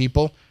to other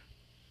people.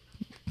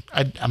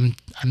 I'm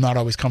not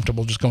always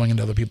comfortable just going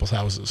into other people's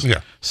houses.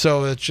 Yeah.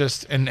 So it's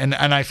just, and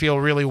I feel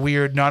really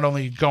weird not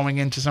only going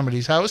into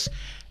somebody's house,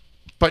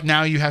 but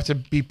now you have to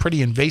be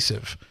pretty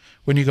invasive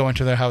when you go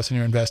into their house and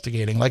you're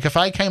investigating. Like if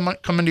I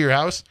come into your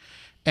house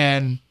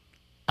and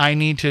I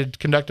need to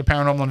conduct a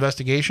paranormal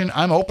investigation,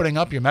 I'm opening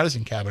up your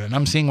medicine cabinet and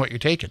I'm seeing what you're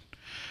taking.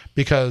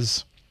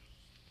 Because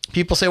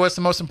people say, what's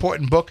the most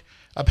important book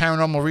a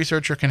paranormal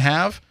researcher can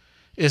have?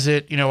 Is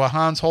it, a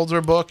Hans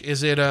Holzer book?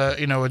 Is it a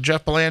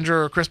Jeff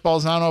Belanger or Chris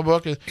Balzano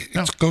book? No.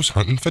 It's Ghost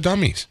Hunting for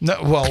Dummies.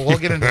 No, well, we'll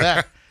get into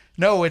that.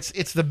 No, it's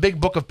the big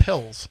book of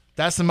pills.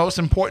 That's the most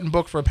important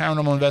book for a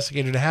paranormal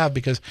investigator to have,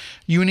 because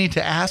you need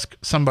to ask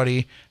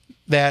somebody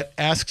that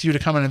asks you to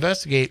come and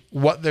investigate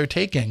what they're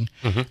taking,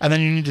 and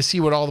then you need to see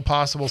what all the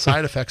possible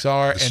side effects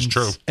are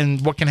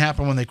and what can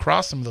happen when they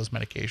cross some of those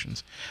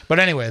medications. But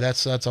anyway,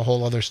 that's a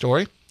whole other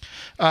story.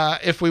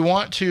 If we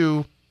want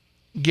to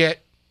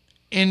get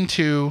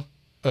into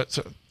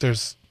so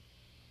there's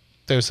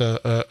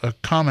a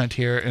comment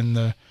here in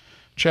the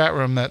chat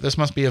room that this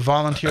must be a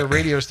volunteer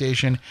radio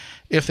station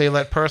if they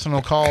let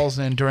personal calls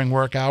in during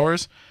work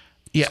hours.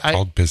 Yeah, it's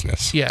called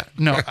business. Yeah,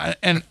 no,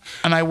 and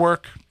I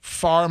work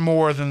far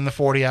more than the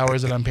 40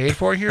 hours that I'm paid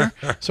for here.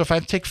 So if I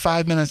take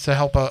 5 minutes to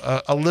help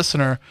a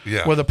listener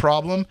with a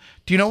problem,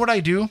 do you know what I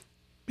do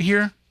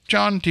here,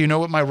 John? Do you know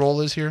what my role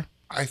is here?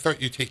 I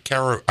thought you take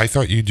care of. I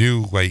thought you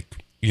do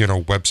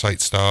website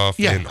stuff.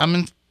 Yeah,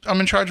 I'm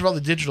in charge of all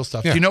the digital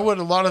stuff. Yeah. Do you know what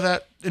a lot of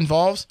that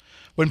involves?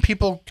 When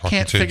people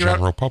can't figure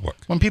out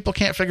when people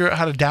can't figure out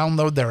how to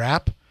download their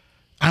app,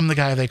 I'm the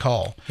guy they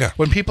call. Yeah.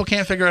 When people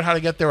can't figure out how to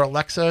get their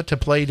Alexa to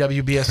play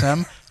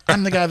WBSM,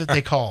 I'm the guy that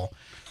they call.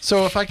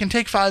 So if I can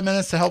take 5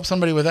 minutes to help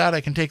somebody with that,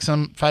 I can take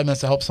 5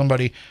 minutes to help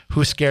somebody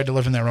who's scared to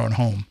live in their own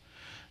home.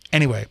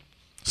 Anyway,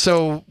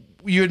 so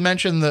you had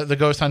mentioned the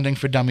Ghost Hunting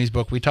for Dummies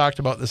book. We talked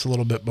about this a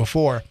little bit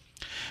before.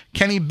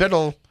 Kenny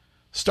Biddle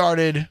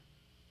started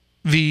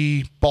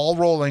the ball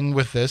rolling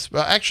with this.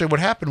 Well, actually, what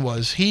happened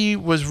was he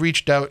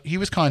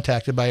was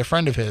contacted by a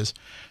friend of his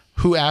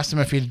who asked him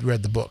if he'd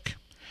read the book.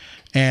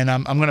 And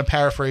I'm going to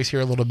paraphrase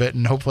here a little bit,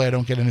 and hopefully I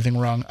don't get anything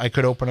wrong. I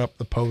could open up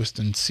the post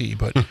and see,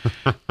 but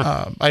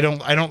I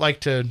don't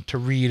like to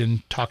read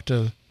and talk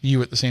to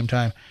you at the same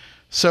time.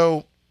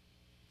 So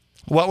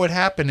what would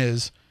happen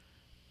is,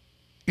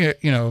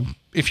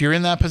 if you're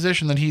in that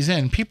position that he's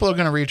in, people are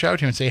going to reach out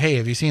to you and say, hey,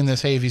 have you seen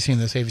this? Hey, have you seen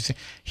this? Hey, have you seen?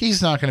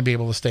 He's not going to be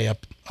able to stay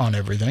up on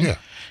everything. Yeah.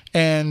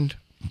 And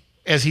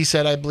as he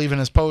said, I believe in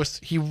his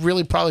post, he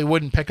really probably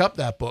wouldn't pick up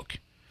that book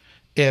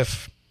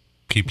if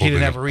he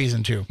didn't have a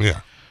reason to.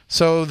 Yeah.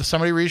 So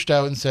somebody reached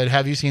out and said,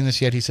 have you seen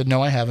this yet? He said,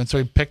 no, I haven't. So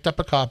he picked up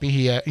a copy.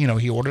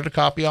 He ordered a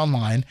copy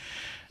online,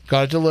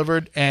 got it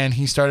delivered, and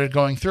he started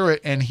going through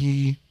it, and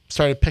he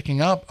started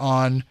picking up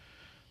on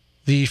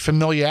the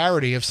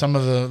familiarity of some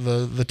of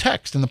the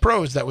text and the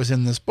prose that was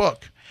in this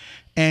book.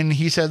 And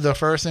he said the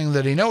first thing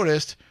that he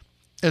noticed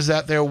is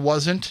that there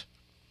wasn't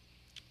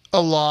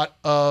a lot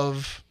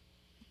of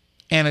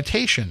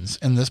annotations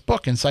in this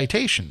book and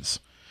citations,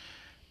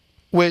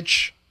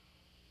 which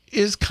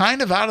is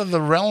kind of out of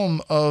the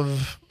realm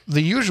of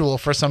the usual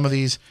for some of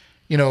these,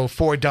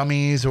 For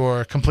Dummies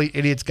or Complete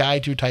Idiot's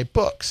Guide to type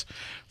books.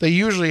 They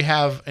usually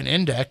have an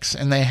index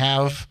and they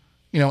have,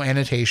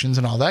 annotations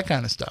and all that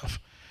kind of stuff.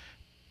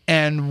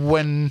 And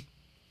when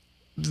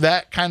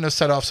that kind of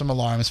set off some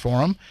alarms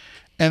for him,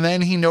 and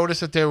then he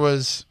noticed that there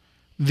was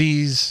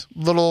these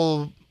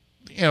little,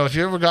 if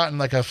you've ever gotten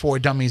like a For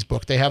Dummies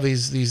book, they have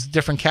these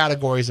different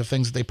categories of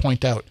things that they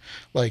point out.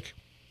 Like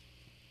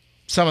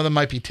some of them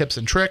might be tips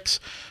and tricks.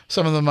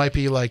 Some of them might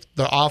be like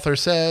the author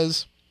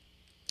says.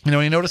 He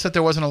noticed that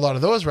there wasn't a lot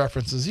of those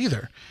references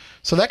either.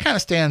 So that kind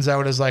of stands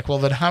out as like, well,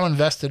 then how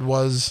invested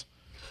was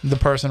the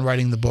person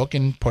writing the book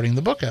and putting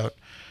the book out?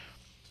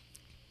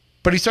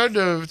 But he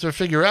started to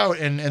figure out,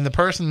 and the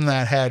person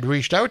that had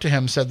reached out to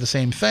him said the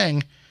same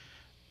thing,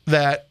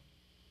 that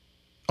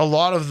a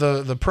lot of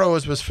the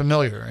prose was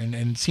familiar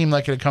and seemed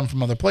like it had come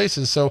from other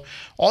places. So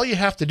all you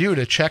have to do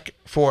to check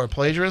for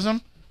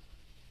plagiarism,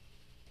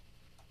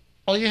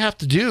 all you have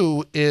to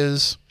do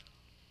is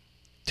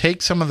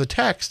take some of the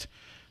text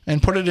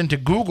and put it into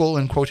Google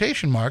in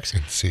quotation marks.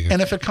 And see it.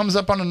 And if it comes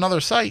up on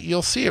another site,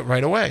 you'll see it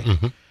right away.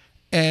 Mm-hmm.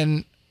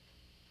 And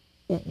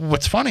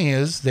what's funny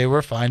is they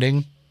were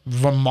finding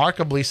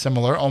remarkably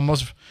similar,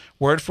 almost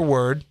word for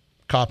word,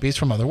 copies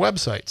from other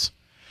websites.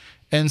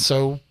 And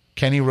so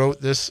Kenny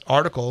wrote this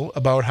article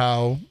about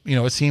how,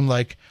 it seemed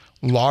like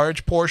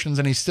large portions,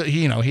 and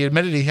he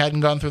admitted he hadn't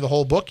gone through the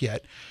whole book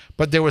yet,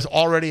 but there was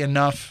already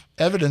enough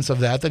evidence of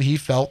that he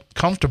felt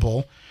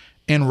comfortable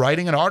in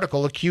writing an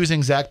article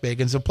accusing Zach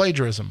Bagans of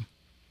plagiarism.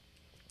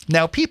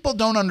 Now, people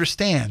don't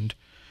understand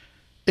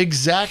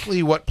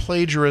exactly what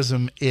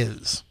plagiarism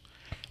is.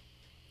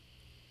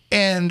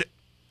 And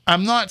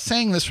I'm not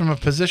saying this from a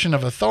position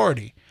of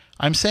authority.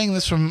 I'm saying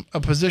this from a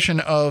position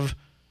of,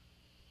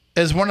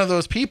 as one of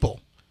those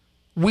people.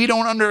 We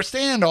don't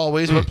understand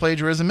always what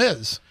plagiarism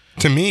is.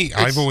 To me,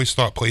 I've always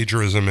thought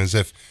plagiarism is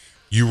if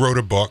you wrote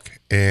a book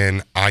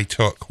and I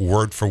took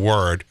word for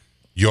word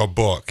your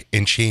book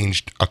and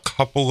changed a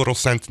couple little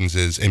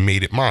sentences and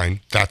made it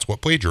mine. That's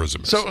what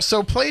plagiarism is.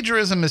 So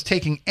plagiarism is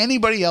taking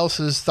anybody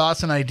else's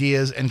thoughts and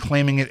ideas and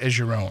claiming it as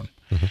your own.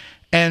 Mm-hmm.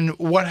 And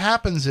what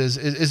happens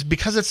is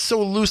because it's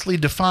so loosely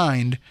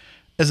defined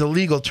as a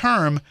legal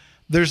term,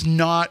 there's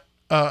not,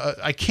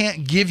 I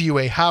can't give you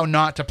a how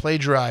not to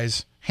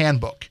plagiarize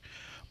handbook.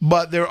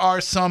 But there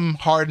are some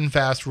hard and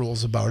fast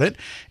rules about it.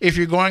 If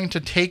you're going to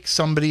take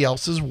somebody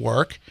else's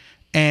work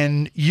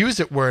and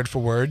use it word for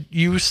word,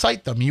 you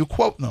cite them, you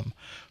quote them.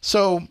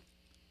 So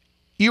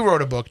you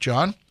wrote a book,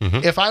 John.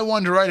 Mm-hmm. If I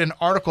wanted to write an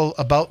article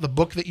about the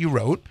book that you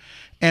wrote,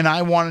 and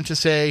I wanted to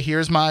say,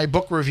 here's my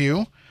book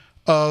review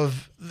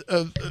of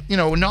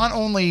not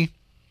only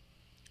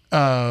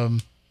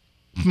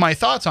my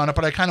thoughts on it,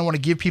 but I kind of want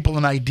to give people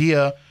an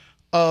idea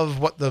of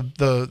what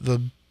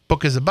the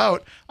book is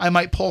about, I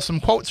might pull some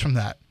quotes from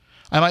that.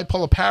 I might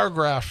pull a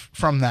paragraph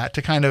from that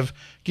to kind of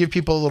give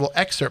people a little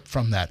excerpt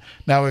from that.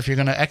 Now, if you're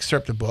going to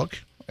excerpt a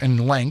book in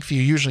length,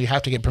 you usually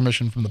have to get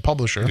permission from the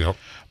publisher. Yep.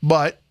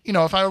 But,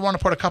 if I want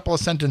to put a couple of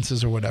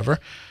sentences or whatever,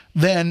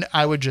 then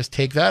I would just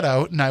take that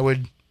out and I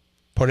would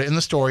put it in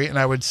the story and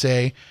I would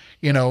say,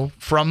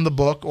 from the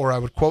book, or I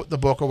would quote the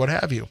book or what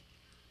have you.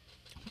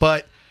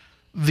 But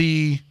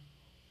the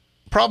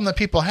problem that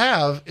people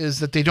have is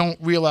that they don't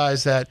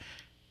realize that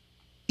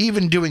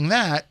even doing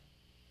that,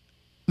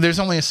 there's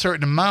only a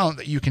certain amount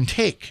that you can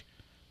take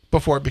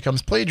before it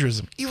becomes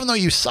plagiarism. Even though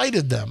you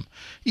cited them,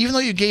 even though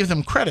you gave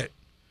them credit,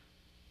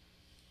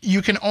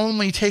 you can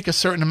only take a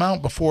certain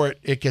amount before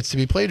it gets to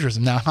be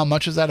plagiarism. Now, how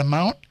much is that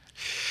amount?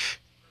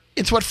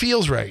 It's what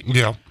feels right.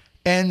 Yeah.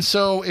 And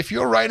so if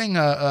you're writing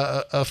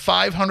a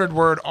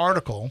 500-word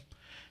article,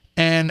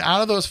 and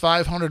out of those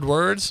 500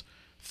 words,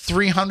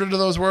 300 of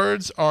those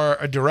words are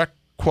a direct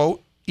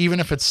quote, even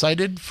if it's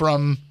cited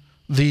from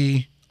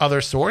the other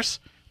source,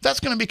 that's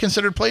going to be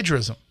considered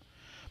plagiarism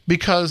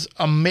because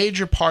a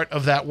major part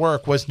of that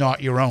work was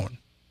not your own.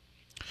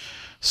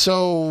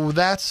 So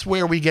that's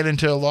where we get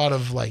into a lot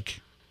of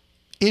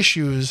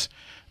issues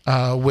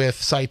with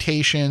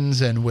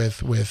citations and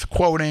with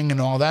quoting and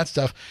all that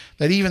stuff,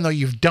 that even though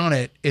you've done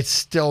it, it's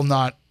still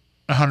not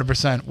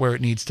 100% where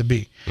it needs to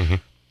be. Mm-hmm.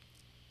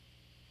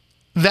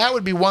 That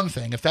would be one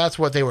thing if that's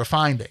what they were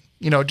finding,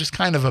 just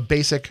kind of a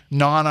basic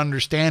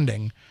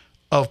non-understanding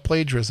of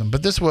plagiarism.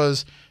 But this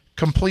was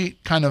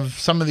complete kind of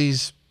some of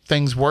these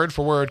things word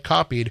for word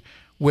copied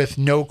with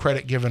no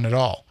credit given at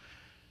all.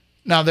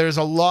 Now, there's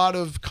a lot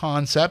of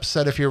concepts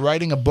that if you're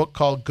writing a book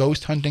called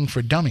Ghost Hunting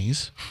for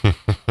Dummies,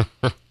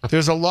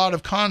 there's a lot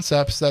of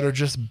concepts that are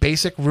just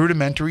basic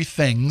rudimentary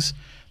things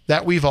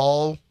that we've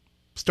all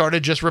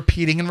started just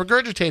repeating and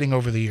regurgitating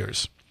over the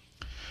years.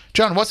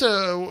 John,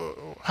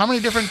 how many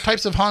different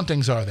types of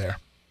hauntings are there?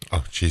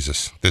 Oh,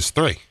 Jesus. There's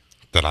 3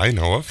 that I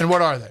know of. And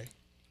what are they?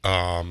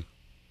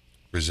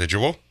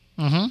 Residual.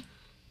 Mm-hmm.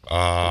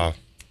 I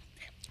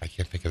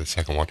can't think of the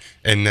second one.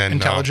 And then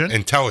intelligent.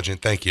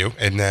 Intelligent, thank you.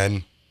 And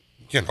then,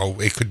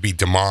 it could be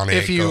demonic.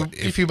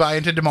 If you buy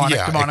into demonic,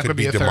 demonic would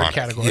be a third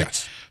category.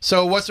 Yes.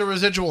 So what's a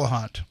residual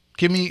haunt?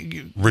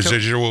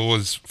 Residual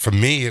was, for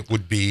me, it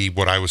would be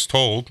what I was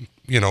told.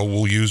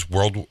 We'll use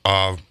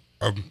a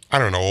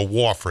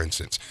war, for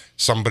instance.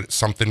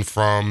 Something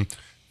from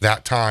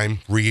that time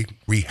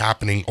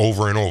re-happening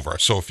over and over.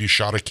 So if you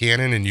shot a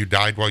cannon and you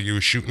died while you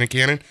were shooting a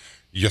cannon,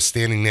 you're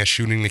standing there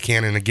shooting the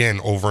cannon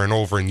again over and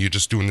over, and you're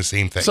just doing the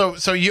same thing.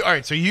 So you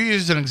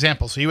used an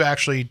example. So you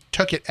actually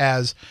took it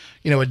as,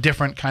 a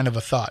different kind of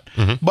a thought.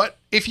 Mm-hmm. But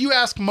if you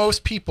ask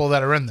most people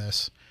that are in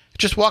this,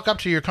 just walk up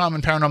to your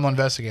common paranormal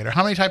investigator.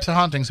 How many types of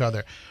hauntings are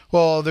there?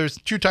 Well, there's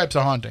 2 types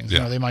of hauntings.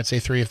 Yeah. They might say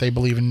 3 if they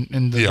believe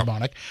in the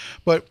demonic.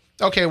 But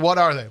okay, what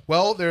are they?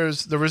 Well,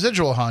 there's the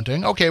residual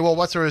haunting. Okay, well,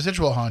 what's a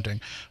residual haunting?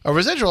 A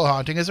residual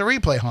haunting is a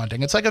replay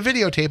haunting. It's like a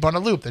videotape on a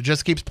loop that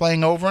just keeps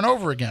playing over and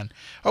over again.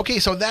 Okay,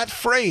 so that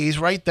phrase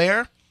right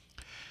there,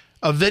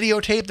 a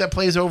videotape that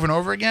plays over and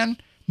over again,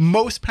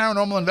 most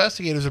paranormal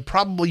investigators would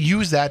probably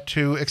use that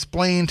to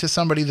explain to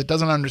somebody that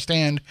doesn't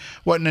understand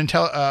what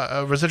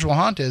a residual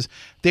haunt is.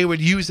 They would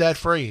use that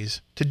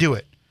phrase to do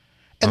it.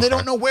 And they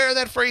don't know where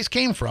that phrase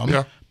came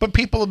from, but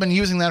people have been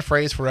using that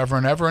phrase forever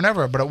and ever and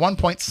ever. But at one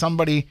point,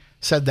 somebody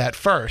said that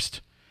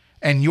first,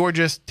 and you're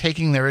just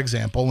taking their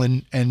example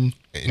and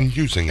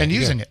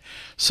using it.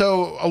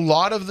 So a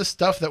lot of the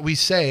stuff that we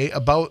say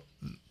about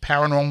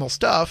paranormal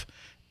stuff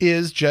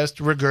is just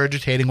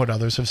regurgitating what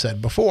others have said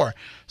before.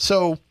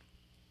 So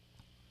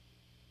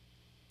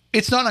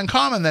it's not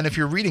uncommon then if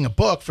you're reading a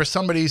book for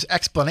somebody's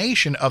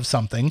explanation of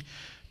something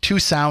to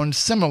sound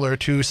similar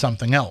to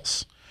something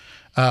else,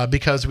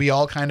 because we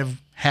all kind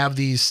of have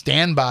these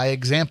standby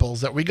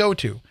examples that we go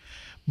to.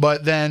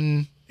 But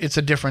then it's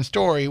a different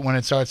story when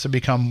it starts to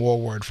become more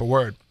word for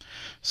word.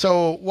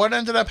 So what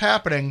ended up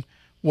happening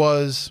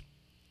was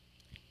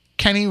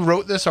Kenny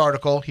wrote this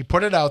article. He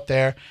put it out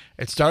there.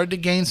 It started to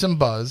gain some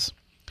buzz.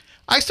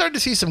 I started to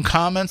see some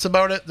comments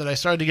about it that I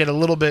started to get a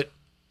little bit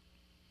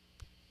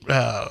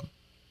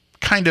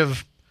kind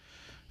of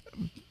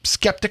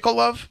skeptical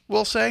of,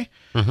 we'll say.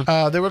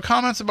 There were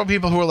comments about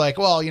people who were like,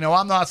 well,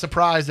 I'm not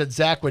surprised that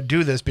Zach would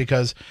do this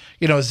because,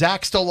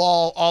 Zach stole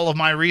all of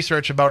my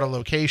research about a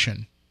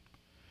location.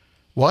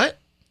 What?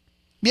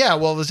 Yeah,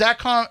 well, Zach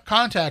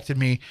contacted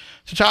me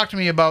to talk to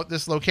me about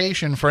this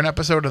location for an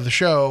episode of the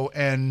show,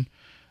 and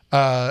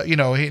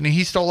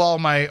he stole all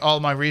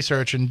my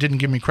research and didn't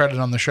give me credit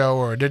on the show,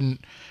 or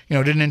didn't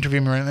interview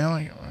me or anything. I'm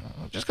like,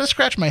 just gonna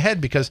scratch my head,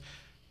 because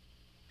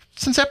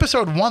since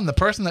episode 1, the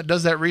person that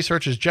does that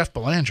research is Jeff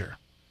Belanger.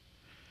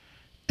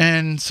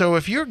 And so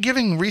if you're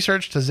giving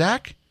research to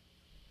Zach,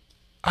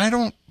 I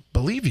don't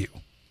believe you.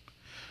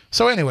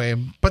 So anyway,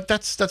 but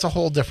that's a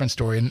whole different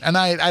story, and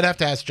I'd have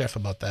to ask Jeff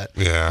about that.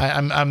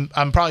 Yeah,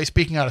 I'm probably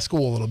speaking out of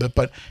school a little bit,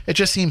 but it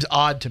just seems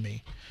odd to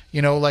me.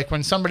 Like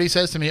when somebody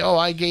says to me, "Oh,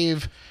 I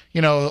gave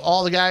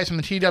all the guys from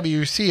the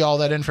TWC all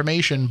that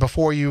information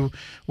before you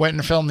went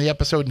and filmed the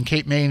episode in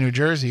Cape May, New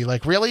Jersey."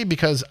 Like, really?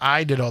 Because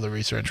I did all the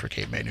research for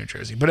Cape May, New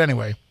Jersey. But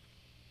anyway,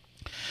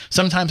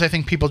 sometimes I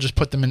think people just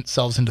put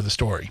themselves into the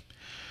story.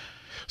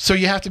 So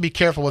you have to be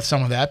careful with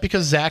some of that,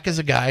 because Zach is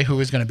a guy who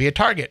is going to be a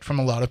target from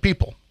a lot of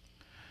people.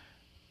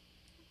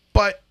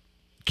 But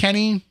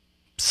Kenny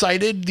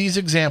cited these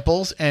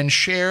examples and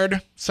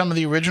shared some of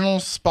the original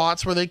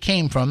spots where they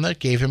came from that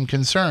gave him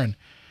concern.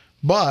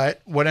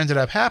 But what ended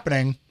up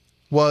happening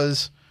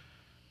was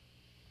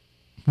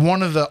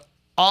one of the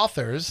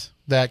authors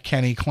that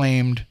Kenny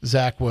claimed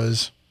Zach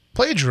was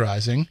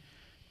plagiarizing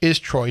is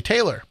Troy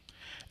Taylor.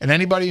 And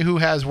anybody who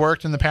has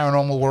worked in the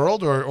paranormal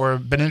world or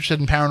been interested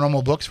in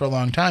paranormal books for a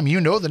long time,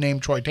 the name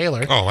Troy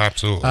Taylor. Oh,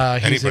 absolutely.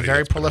 He's a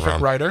very prolific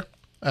writer.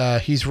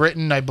 He's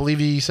written, I believe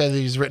he said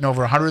he's written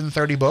over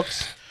 130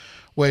 books,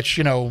 which,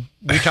 we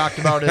talked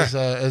about as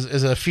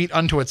a feat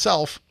unto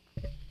itself.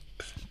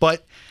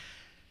 But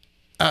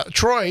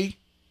Troy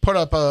put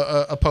up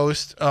a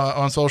post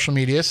on social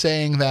media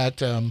saying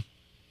that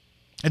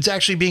it's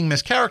actually being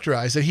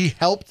mischaracterized, that he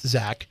helped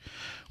Zach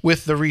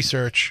with the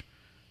research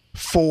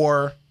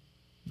for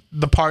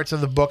the parts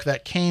of the book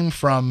that came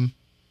from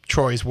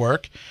Troy's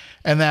work,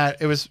 and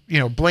that it was,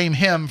 blame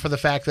him for the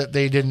fact that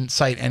they didn't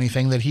cite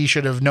anything, that he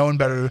should have known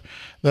better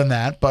than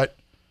that. But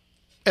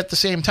at the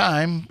same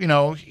time,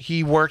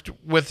 he worked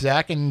with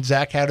Zach, and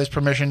Zach had his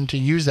permission to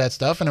use that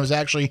stuff, and it was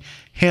actually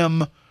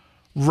him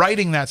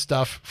writing that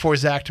stuff for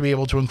Zach to be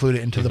able to include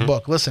it into the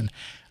book. Listen,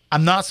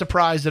 I'm not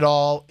surprised at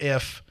all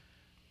if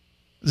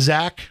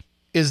Zach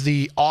is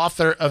the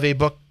author of a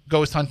book,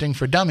 Ghost Hunting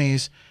for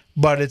Dummies,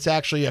 but it's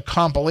actually a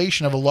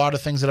compilation of a lot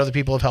of things that other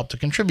people have helped to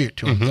contribute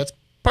to him. That's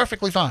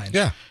perfectly fine.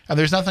 Yeah. And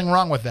there's nothing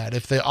wrong with that.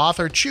 If the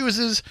author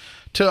chooses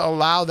to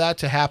allow that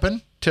to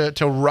happen,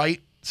 to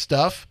write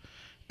stuff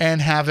and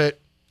have it...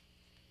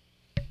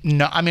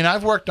 No, I mean,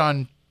 I've worked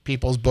on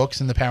people's books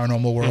in the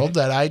paranormal world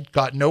that I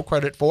got no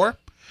credit for,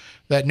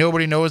 that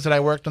nobody knows that I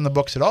worked on the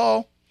books at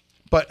all,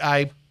 but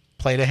I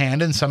played a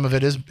hand, and some of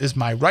it is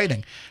my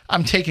writing.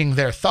 I'm taking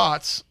their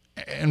thoughts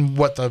and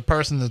what the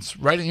person that's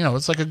writing,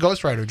 it's like a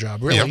ghostwriter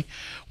job, really,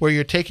 where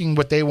you're taking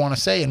what they want to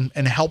say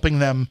and helping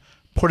them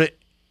put it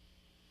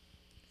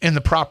in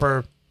the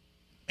proper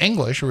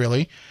English,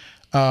 really.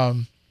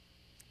 And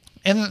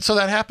so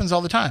that happens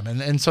all the time.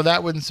 And so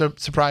that wouldn't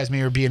surprise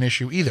me or be an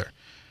issue either.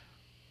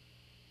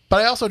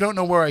 But I also don't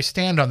know where I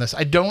stand on this.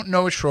 I don't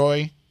know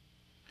Troy.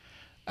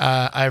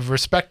 I've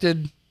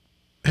respected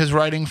his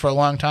writing for a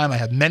long time. I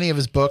have many of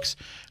his books.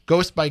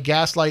 Ghost by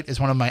Gaslight is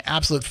one of my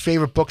absolute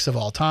favorite books of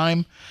all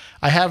time.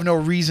 I have no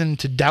reason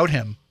to doubt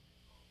him.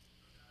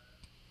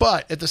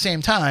 But at the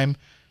same time,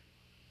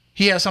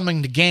 he has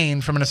something to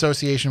gain from an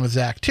association with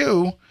Zach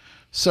too.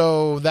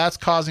 So that's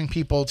causing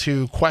people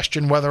to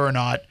question whether or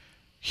not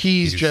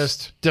he's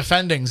just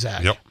defending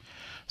Zach. Yep.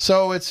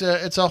 So it's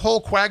a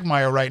whole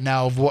quagmire right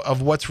now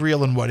of what's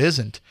real and what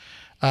isn't.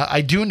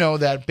 I do know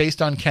that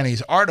based on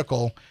Kenny's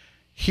article,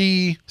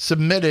 he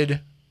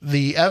submitted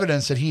the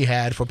evidence that he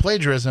had for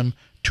plagiarism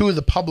to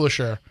the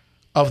publisher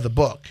of the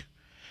book.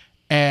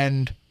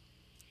 And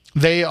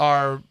they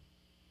are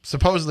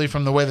supposedly,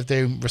 from the way that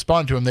they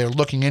responded to him, they are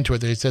looking into it.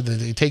 They said that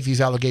they take these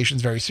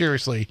allegations very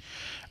seriously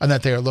and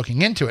that they are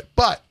looking into it.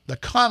 But the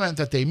comment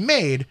that they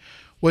made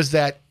was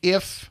that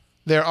if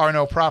there are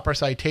no proper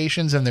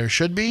citations, and there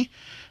should be,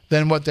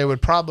 then what they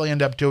would probably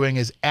end up doing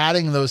is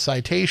adding those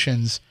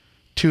citations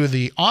to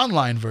the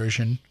online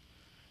version,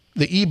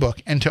 the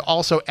ebook, and to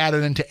also add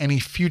it into any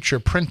future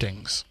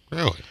printings.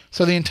 Really?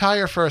 So the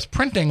entire first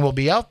printing will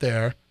be out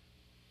there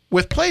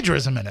with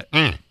plagiarism in it.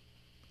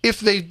 if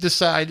they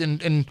decide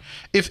and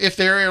if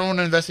their own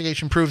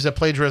investigation proves that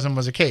plagiarism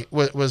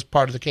was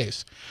part of the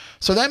case.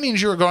 So that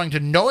means you're going to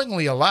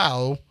knowingly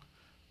allow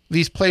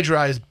these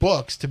plagiarized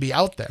books to be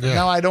out there. Yeah.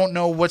 Now, I don't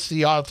know what's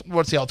the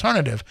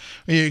alternative.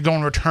 Are you going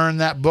to return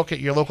that book at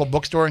your local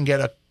bookstore and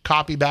get a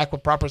copy back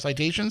with proper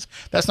citations?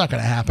 That's not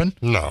going to happen.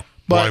 No.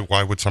 But-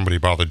 why would somebody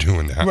bother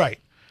doing that? Right.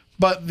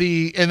 But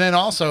and then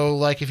also,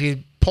 like, if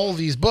you pull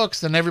these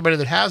books, then everybody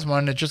that has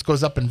one, it just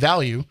goes up in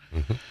value.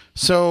 Mm-hmm.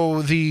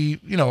 So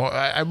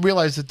I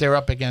realize that they're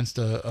up against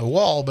a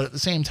wall, but at the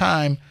same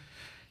time,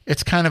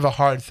 it's kind of a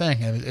hard thing.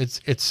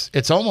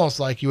 It's almost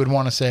like you would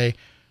want to say,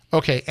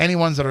 okay, any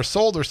ones that are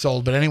sold are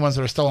sold, but any ones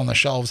that are still on the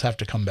shelves have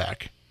to come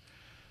back.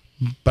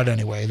 But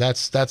anyway,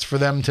 that's for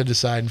them to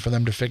decide and for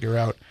them to figure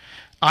out.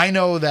 I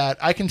know that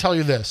I can tell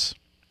you this.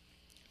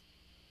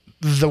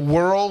 The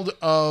world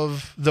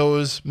of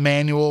those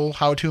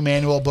how-to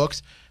manual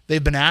books,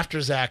 they've been after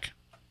Zach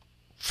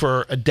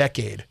for a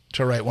decade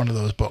to write one of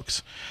those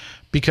books.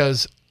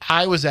 Because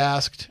I was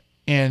asked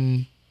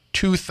in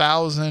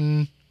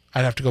 2000,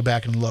 I'd have to go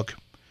back and look,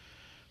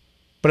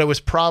 but it was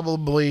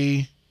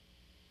probably,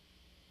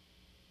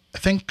 I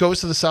think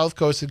Ghost of the South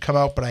Coast had come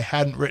out, but I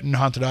hadn't written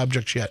Haunted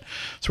Objects yet.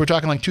 So we're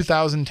talking like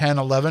 2010,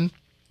 11.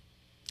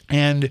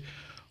 And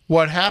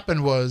what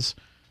happened was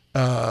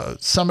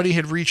somebody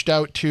had reached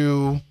out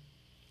to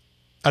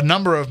a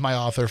number of my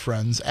author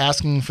friends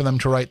asking for them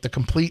to write The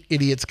Complete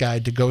Idiot's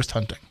Guide to Ghost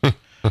Hunting,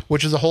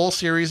 which is a whole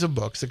series of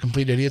books, The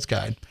Complete Idiot's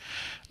Guide.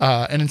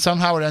 And then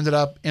somehow it ended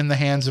up in the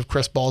hands of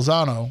Chris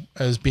Balzano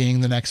as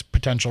being the next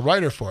potential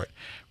writer for it.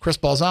 Chris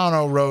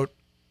Balzano wrote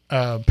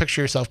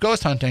Picture Yourself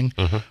Ghost Hunting,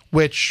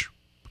 which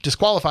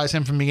disqualifies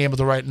him from being able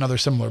to write another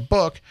similar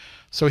book.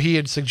 So he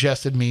had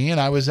suggested me, and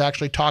I was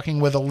actually talking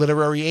with a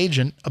literary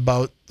agent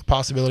about the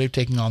possibility of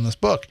taking on this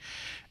book.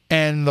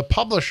 And the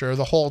publisher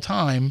the whole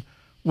time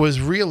was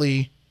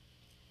really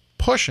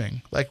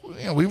pushing. Like,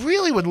 we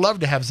really would love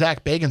to have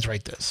Zach Bagans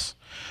write this.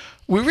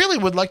 We really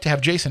would like to have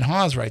Jason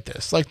Hawes write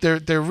this. Like,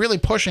 they're really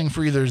pushing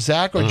for either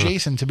Zach or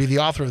Jason to be the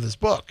author of this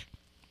book.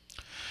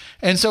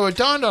 And so it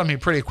dawned on me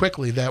pretty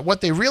quickly that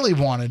what they really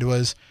wanted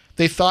was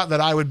they thought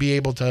that I would be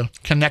able to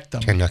connect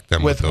them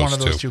with one of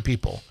those two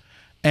people.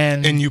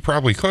 And you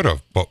probably could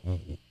have, but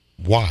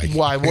why?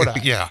 Why would I?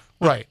 Yeah.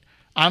 Right.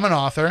 I'm an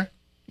author.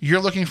 You're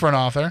looking for an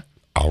author.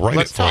 I'll write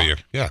Let's it for talk. you.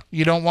 Yeah.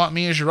 You don't want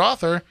me as your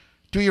author.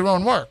 Do your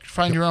own work.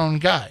 Find your own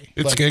guy.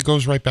 It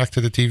goes right back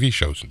to the TV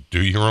shows.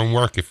 Do your own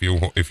work if you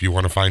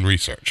want to find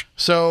research.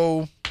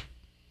 So,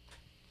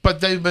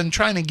 but they've been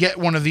trying to get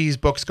one of these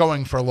books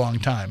going for a long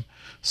time.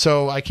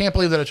 So I can't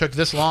believe that it took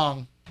this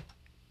long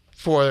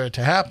for it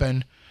to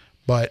happen.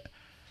 But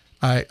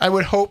I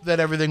would hope that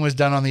everything was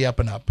done on the up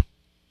and up,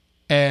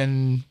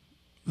 and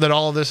that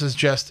all of this is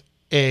just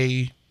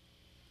a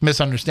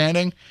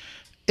misunderstanding.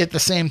 At the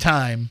same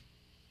time,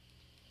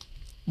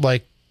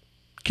 like,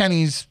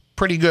 Kenny's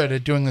pretty good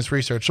at doing this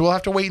research. So we'll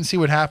have to wait and see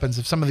what happens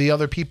if some of the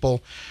other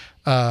people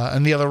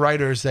and the other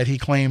writers that he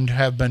claimed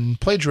have been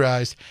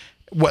plagiarized,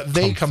 what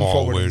they come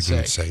forward and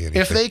say.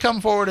 If they come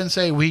forward and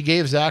say, we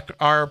gave Zach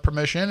our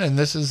permission and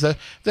this is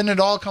then it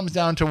all comes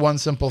down to one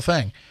simple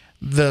thing.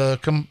 The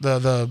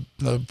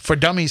For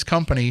Dummies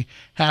company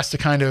has to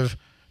kind of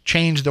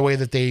change the way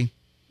that they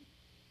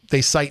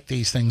cite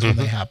these things when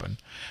they happen.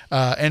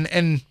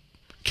 And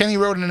Kenny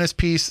wrote in his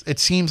piece, it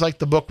seems like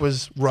the book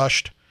was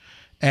rushed.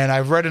 And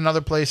I've read in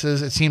other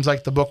places, it seems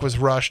like the book was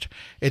rushed.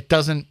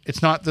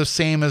 It's not the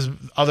same as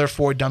other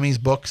For Dummies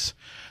books.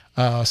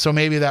 So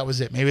maybe that was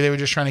it. Maybe they were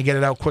just trying to get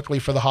it out quickly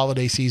for the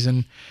holiday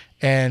season.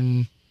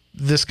 And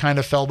this kind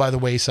of fell by the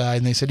wayside.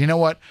 And they said, you know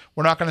what?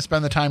 We're not going to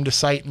spend the time to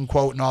cite and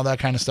quote and all that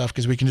kind of stuff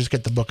because we can just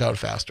get the book out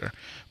faster.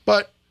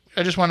 But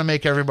I just want to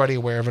make everybody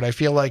aware of it. I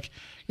feel like,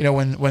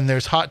 when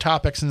there's hot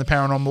topics in the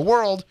paranormal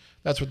world,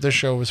 that's what this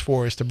show is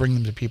for, is to bring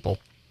them to people.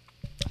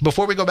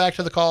 Before we go back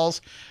to the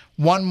calls,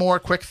 one more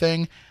quick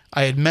thing.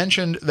 I had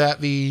mentioned that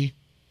the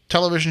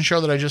television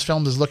show that I just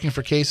filmed is looking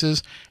for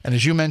cases. And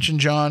as you mentioned,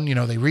 John,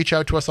 they reach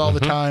out to us all the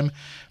time.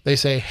 They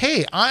say,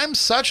 hey, I'm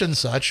such and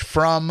such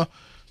from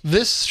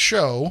this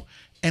show,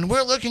 and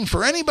we're looking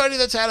for anybody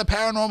that's had a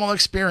paranormal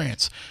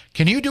experience.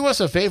 Can you do us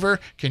a favor?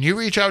 Can you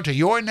reach out to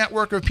your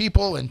network of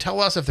people and tell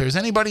us if there's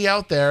anybody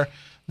out there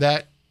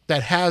that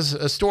has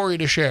a story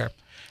to share?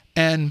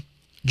 And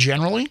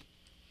generally,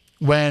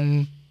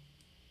 when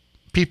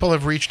people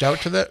have reached out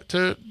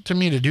to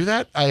me to do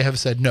that, I have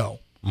said no,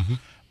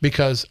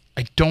 because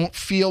I don't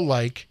feel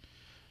like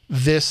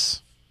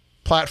this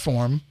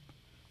platform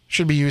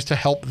should be used to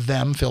help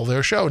them fill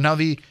their show. Now,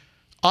 the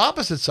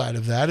opposite side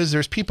of that is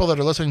there's people that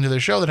are listening to their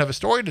show that have a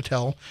story to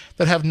tell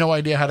that have no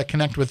idea how to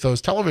connect with those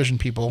television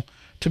people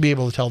to be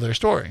able to tell their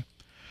story.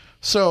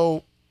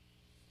 So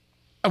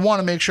I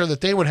want to make sure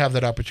that they would have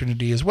that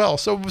opportunity as well.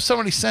 So if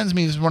somebody sends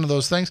me one of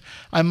those things,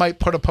 I might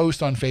put a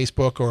post on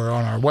Facebook or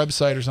on our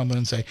website or something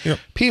and say,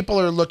 people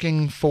are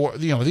looking for,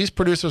 these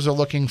producers are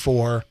looking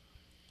for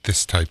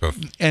this type of.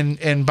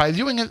 And by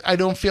doing it, I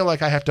don't feel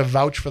like I have to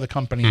vouch for the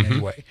company in any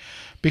way.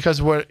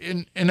 Because what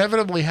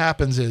inevitably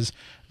happens is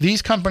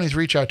these companies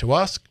reach out to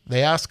us.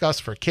 They ask us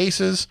for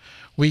cases.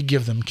 We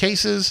give them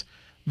cases.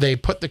 They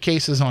put the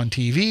cases on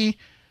TV.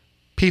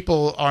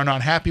 People are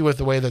not happy with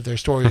the way that their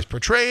story is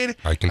portrayed.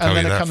 I can tell you that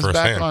and then it comes back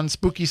firsthand. on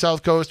Spooky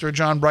South Coast or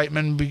John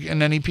Brightman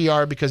and any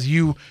PR because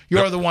you're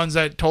the ones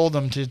that told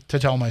them to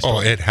tell my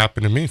story. Oh, it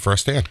happened to me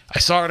firsthand. I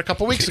saw it a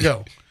couple weeks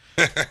ago.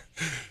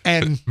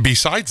 And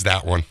besides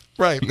that one.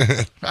 Right.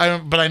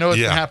 But I know it's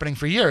Yeah. been happening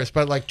for years.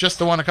 But like just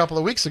the one a couple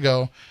of weeks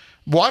ago,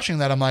 watching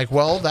that, I'm like,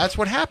 well, that's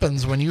what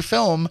happens when you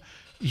film.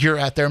 You're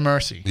at their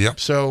mercy. Yep.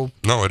 So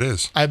No, it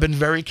is. I've been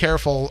very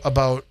careful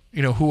about,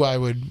 who I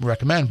would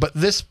recommend. But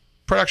this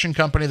production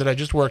company that I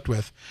just worked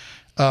with,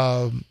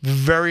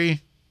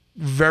 very,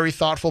 very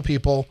thoughtful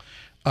people,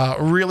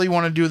 really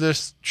want to do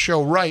this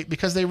show right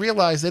because they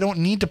realize they don't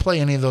need to play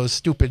any of those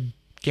stupid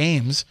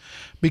games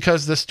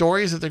because the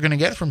stories that they're going to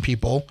get from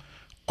people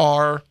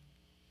are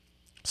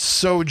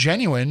so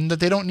genuine that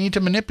they don't need to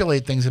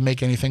manipulate things and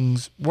make anything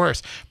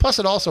worse. Plus,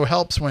 it also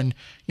helps when,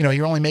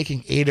 you're only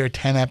making 8 or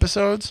 10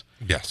 episodes.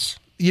 Yes.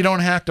 You don't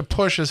have to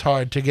push as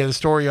hard to get a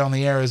story on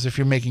the air as if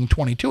you're making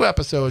 22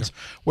 episodes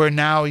where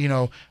now,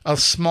 a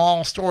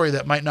small story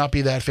that might not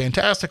be that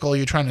fantastical,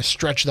 you're trying to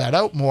stretch that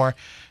out more.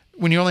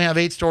 When you only have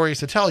 8 stories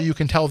to tell, you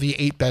can tell the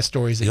 8 best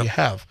stories that you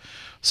have.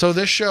 So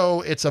this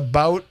show, it's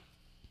about,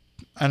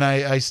 and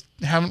I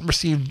haven't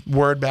received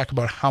word back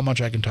about how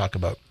much I can talk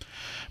about,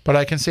 but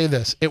I can say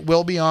this. It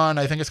will be on,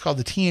 I think it's called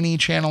the T&E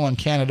channel in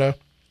Canada,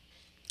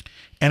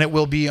 and it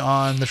will be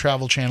on the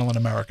Travel Channel in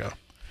America.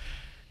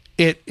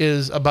 It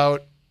is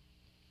about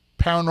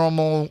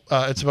paranormal,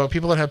 it's about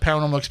people that have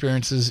paranormal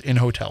experiences in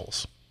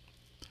hotels.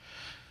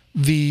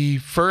 The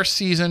first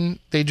season,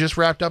 they just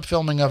wrapped up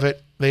filming of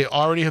it. They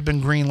already have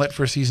been greenlit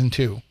for season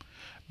 2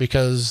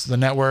 because the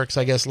networks,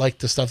 I guess, liked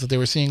the stuff that they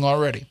were seeing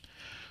already.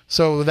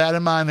 So with that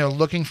in mind, they're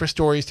looking for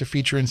stories to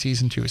feature in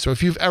season 2. So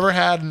if you've ever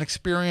had an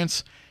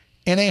experience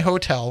in a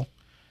hotel,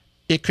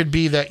 it could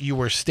be that you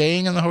were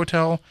staying in the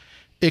hotel.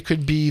 It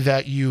could be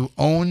that you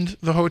owned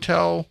the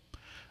hotel.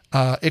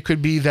 It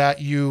could be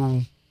that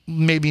you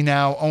maybe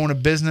now own a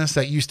business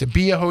that used to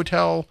be a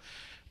hotel.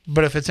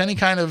 But if it's any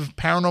kind of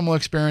paranormal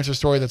experience or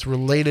story that's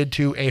related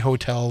to a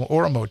hotel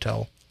or a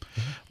motel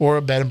or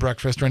a bed and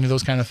breakfast or any of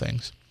those kind of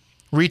things,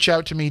 reach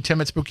out to me,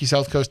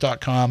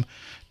 tim@SpookySouthCoast.com.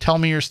 Tell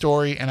me your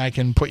story, and I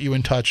can put you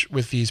in touch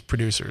with these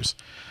producers.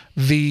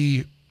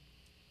 The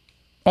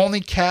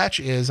only catch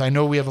is I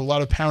know we have a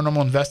lot of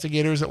paranormal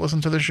investigators that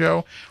listen to the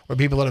show or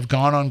people that have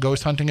gone on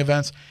ghost hunting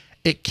events.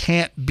 It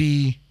can't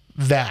be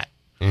that.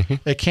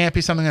 It can't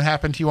be something that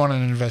happened to you on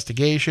an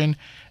investigation.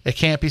 It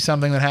can't be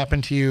something that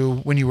happened to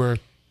you when you were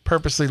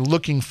purposely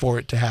looking for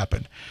it to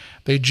happen.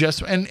 They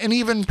just, and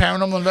even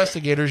paranormal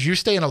investigators, you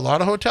stay in a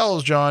lot of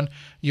hotels, John.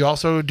 You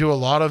also do a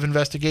lot of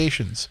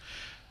investigations.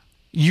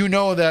 You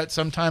know that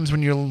sometimes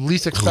when you're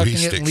least expecting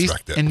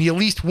and you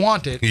least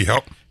want it,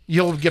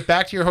 you'll get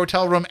back to your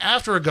hotel room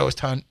after a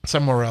ghost hunt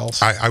somewhere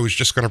else. I was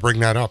just going to bring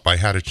that up. I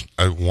had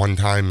a one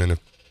time and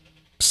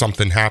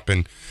something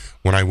happened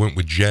when I went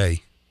with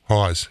Jay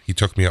Hawes. He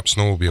took me up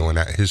snowmobiling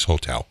at his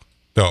hotel,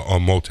 a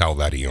motel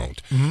that he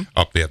owned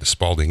up there, the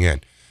Spalding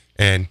Inn.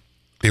 And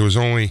there was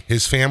only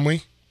his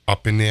family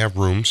up in their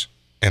rooms,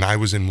 and I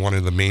was in one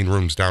of the main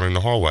rooms down in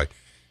the hallway.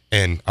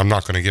 And I'm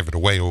not going to give it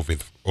away over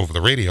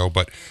the radio,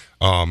 but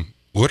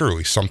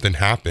literally something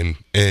happened,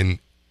 and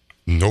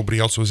nobody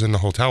else was in the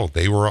hotel.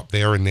 They were up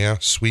there in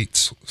their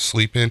suites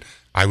sleeping.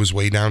 I was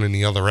way down in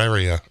the other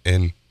area,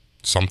 and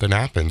something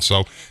happened.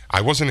 So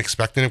I wasn't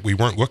expecting it. We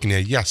weren't looking there.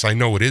 Yes, I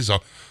know it is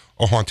a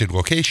haunted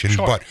location,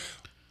 but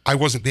I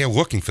wasn't there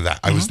looking for that.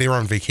 I was there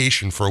on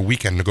vacation for a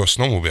weekend to go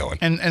snowmobiling.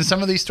 And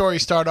some of these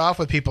stories start off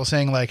with people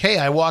saying like, hey,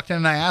 I walked in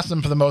and I asked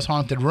them for the most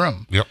haunted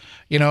room.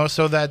 Yep.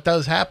 So that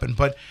does happen.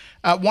 But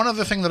one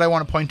other thing that I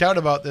want to point out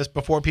about this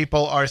before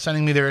people are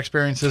sending me their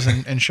experiences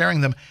and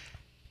sharing them,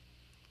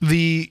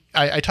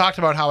 I talked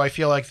about how I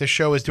feel like the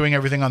show is doing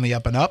everything on the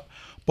up and up,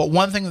 but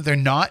one thing that they're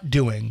not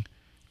doing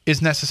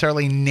is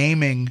necessarily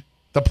naming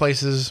the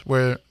places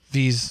where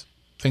these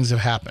things have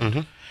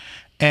happened.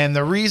 And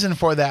the reason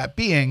for that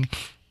being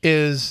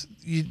is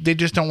they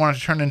just don't want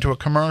to turn into a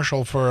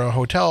commercial for a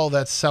hotel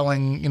that's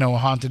selling, a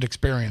haunted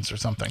experience or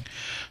something.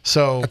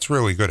 So that's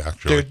really good,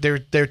 actually.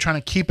 They're trying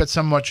to keep it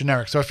somewhat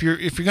generic. So if you're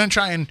going to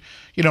try and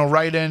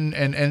write in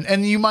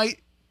and you might,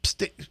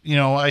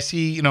 I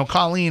see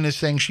Colleen is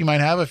saying she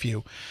might have a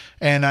few,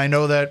 and I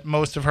know that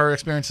most of her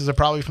experiences are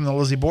probably from the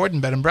Lizzie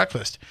Borden bed and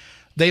breakfast.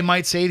 They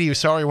might say to you,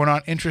 "Sorry, we're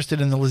not interested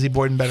in the Lizzie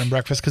Borden bed and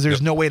breakfast because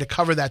there's no way to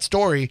cover that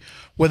story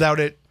without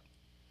it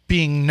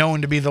being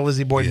known to be the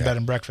Lizzie Borden bed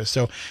and breakfast."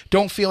 So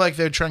don't feel like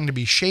they're trying to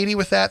be shady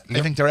with that. I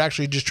think they're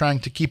actually just trying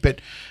to keep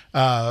it,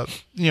 I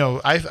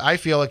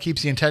feel it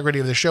keeps the integrity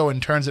of the show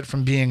and turns it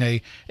from being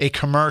a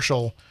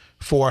commercial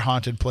for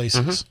haunted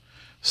places.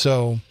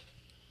 So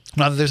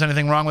not that there's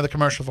anything wrong with a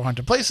commercial for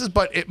haunted places,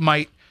 but it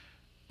might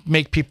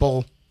make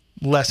people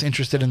less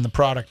interested in the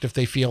product if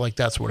they feel like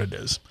that's what it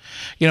is.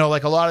 You know,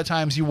 like a lot of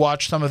times you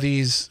watch some of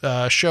these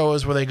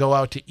shows where they go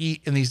out to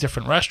eat in these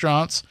different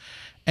restaurants,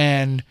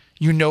 and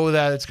you know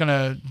that it's going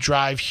to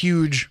drive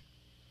huge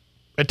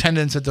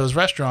attendance at those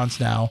restaurants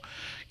now.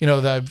 You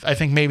know, that I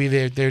think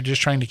maybe they're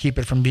just trying to keep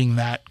it from being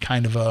that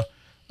kind of a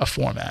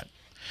format.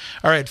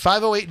 All right,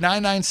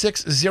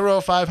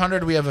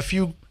 508-996-0500. We have a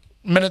few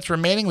minutes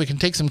remaining. We can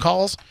take some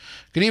calls.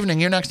 Good evening.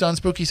 You're next on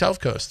Spooky South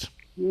Coast.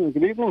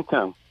 Good evening,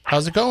 Tim.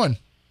 How's it going?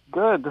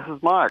 Good. This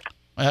is Mark.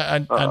 You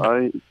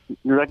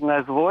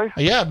recognize the voice?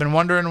 Yeah, I've been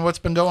wondering what's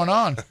been going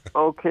on.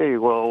 Okay,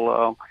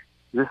 well,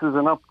 this is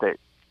an update.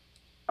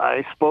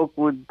 I spoke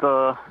with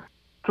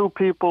two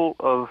people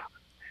of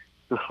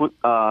the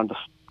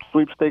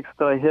sweepstakes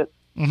that I hit.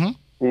 Mm-hmm.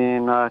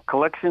 And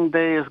collection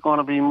day is going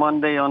to be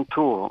Monday on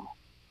two of them.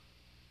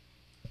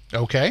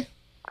 Okay.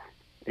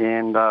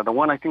 And the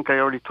one I think I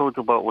already told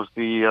you about was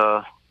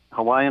the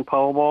Hawaiian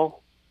Powerball.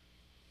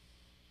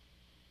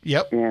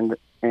 Yep. And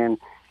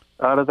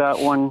out of that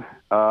one,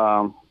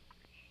 I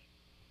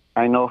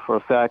know for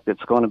a fact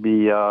it's going to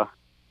be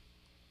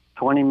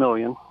 $20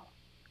 million.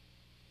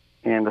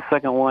 And the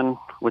second one,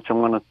 which I'm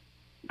going to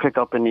pick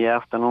up in the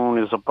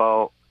afternoon, is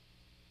about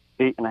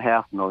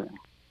 $8.5 million.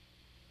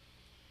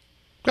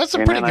 That's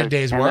a pretty good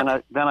day's work.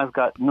 And then I've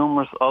got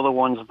numerous other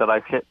ones that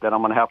I've hit that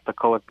I'm going to have to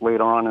collect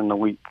later on in the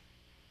week.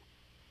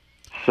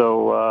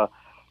 So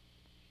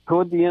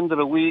toward the end of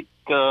the week,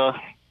 we'll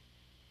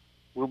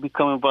be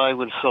coming by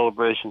with a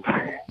celebration.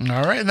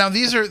 All right. Now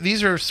these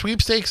are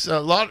sweepstakes.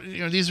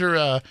 These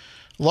are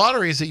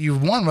lotteries that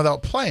you've won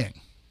without playing.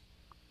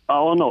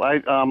 Oh no,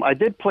 I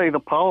did play the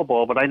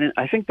Powerball, but I didn't.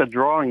 I think the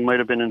drawing might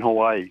have been in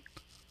Hawaii.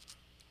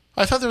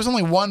 I thought there was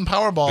only one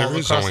Powerball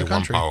across the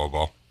country. There is only one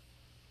Powerball.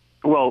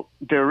 Well,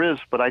 there is,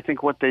 but I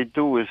think what they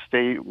do is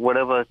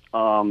where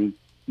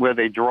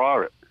they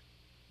draw it,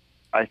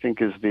 I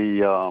think is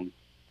the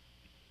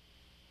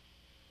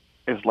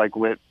is like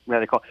where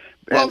they call.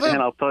 Well,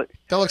 and I'll tell,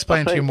 they'll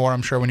explain to you more,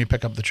 I'm sure, when you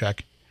pick up the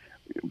check.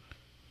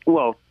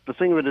 Well, the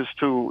thing of it is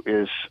too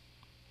is,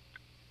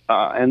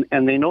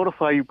 and they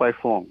notify you by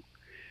phone,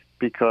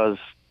 because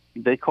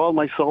they called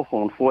my cell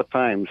phone 4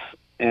 times,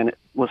 and it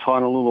was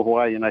Honolulu,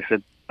 Hawaii, and I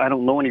said, I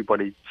don't know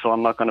anybody, so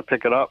I'm not going to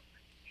pick it up.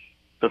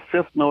 The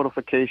 5th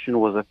notification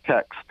was a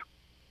text,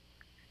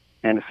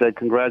 and it said,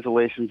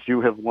 congratulations,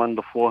 you have won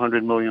the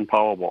 $400 million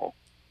Powerball.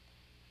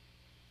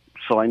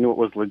 So I knew it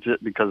was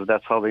legit because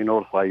that's how they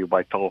notify you,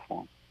 by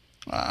telephone.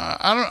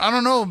 I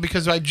don't know,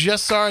 because I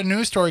just saw a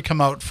news story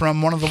come out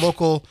from one of the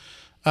local,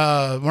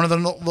 I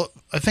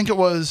think it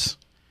was,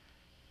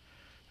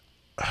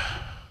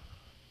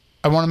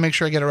 I want to make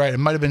sure I get it right. It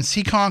might have been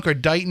Seekonk or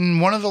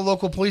Dighton. One of the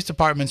local police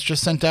departments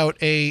just sent out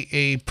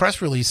a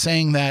press release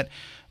saying that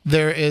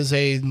there is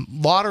a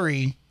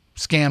lottery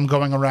scam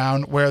going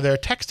around where they're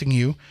texting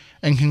you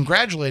and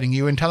congratulating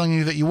you and telling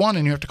you that you won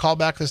and you have to call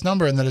back this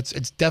number and that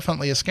it's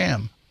definitely a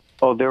scam.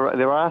 Oh,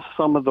 there are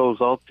some of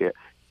those out there.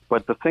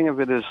 But the thing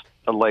of it is,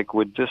 like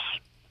with this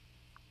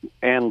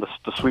and the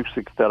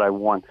sweepstakes that I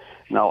won,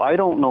 now I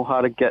don't know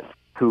how to get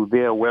to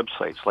their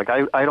websites. Like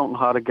I don't know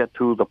how to get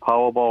to the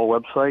Powerball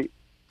website.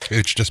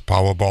 It's just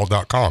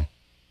Powerball.com.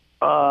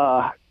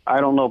 I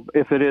don't know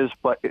if it is,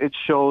 but it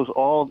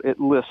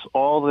lists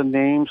all the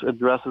names,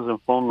 addresses, and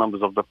phone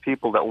numbers of the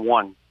people that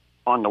won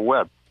on the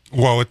web.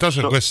 Well, it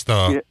doesn't list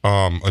the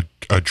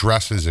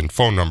addresses and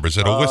phone numbers.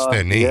 It'll list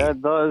their name. Yeah,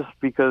 it does,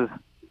 because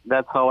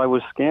that's how I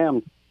was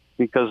scammed.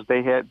 Because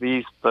they had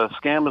the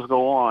scammers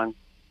go on,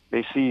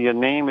 they see your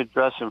name,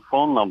 address, and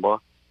phone number,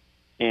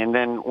 and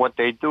then what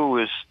they do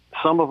is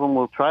some of them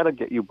will try to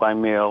get you by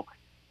mail.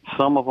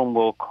 Some of them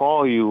will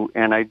call you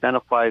and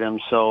identify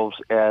themselves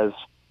as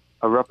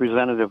a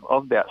representative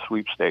of that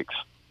sweepstakes.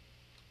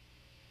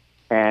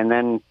 And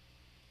then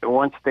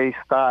once they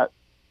start,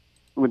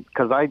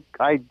 because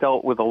I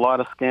dealt with a lot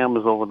of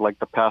scammers over like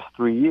the past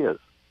 3 years.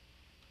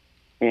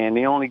 And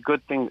the only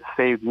good thing that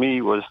saved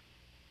me was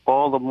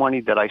all the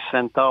money that I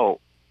sent out,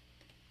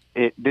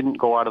 it didn't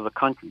go out of the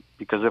country.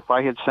 Because if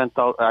I had sent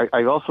out,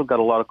 I also got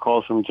a lot of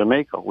calls from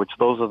Jamaica, which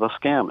those are the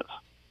scammers.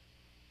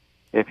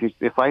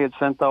 If I had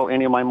sent out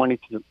any of my money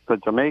to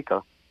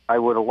Jamaica, I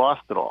would have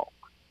lost it all.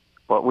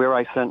 But where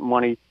I sent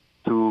money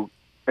to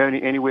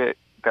anywhere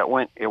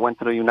that it went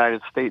to the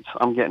United States,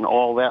 I'm getting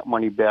all that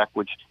money back,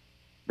 which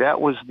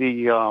that was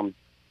the,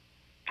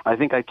 I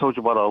think I told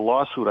you about a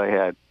lawsuit I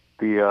had.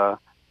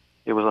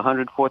 It was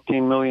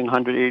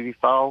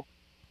 $114,180,000.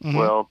 Mm-hmm.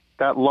 Well,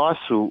 that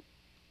lawsuit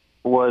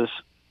was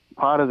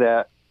part of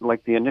that,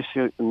 like the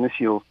initiation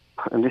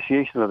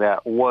of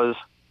that was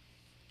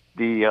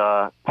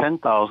the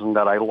 $10,000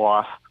 that I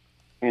lost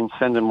in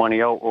sending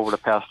money out over the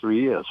past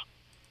 3 years.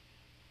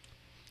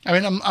 I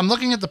mean, I'm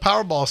looking at the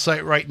Powerball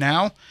site right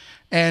now,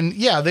 and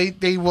yeah,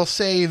 they will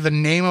say the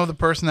name of the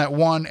person that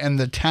won and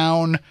the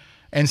town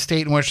and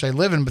state in which they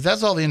live in, but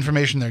that's all the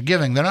information they're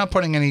giving. They're not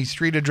putting any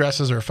street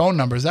addresses or phone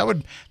numbers. That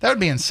would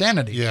be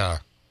insanity. Yeah.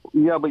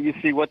 Yeah, but you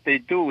see, what they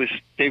do is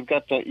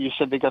you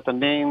said they got the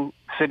name,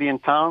 city,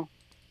 and town?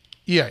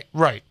 Yeah,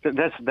 right.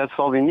 That's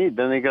all they need.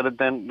 Then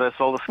that's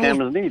all the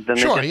scammers need. Then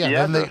Sure, they get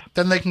yeah. the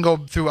Then they can go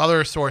through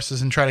other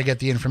sources and try to get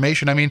the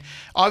information. I mean,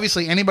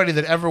 obviously, anybody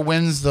that ever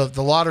wins the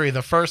lottery,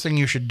 the first thing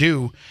you should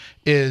do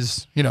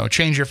is,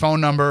 change your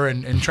phone number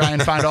and try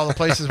and find all the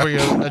places where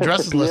your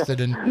address is listed.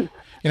 And,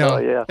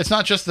 it's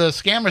not just the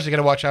scammers you got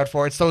to watch out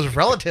for. It's those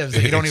relatives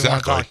that you don't even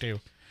want to talk to.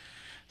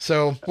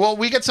 So, well,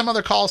 we get some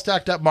other calls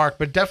stacked up, Mark,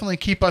 but definitely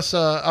keep us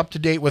up to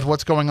date with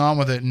what's going on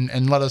with it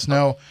and let us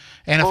know.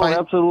 And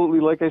absolutely.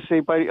 Like I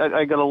say,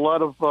 I got a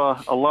lot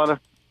of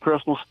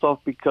personal stuff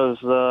because,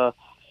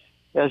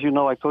 as you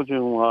know, I told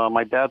you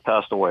my dad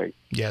passed away.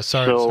 Yeah,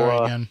 sorry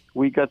again.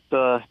 We got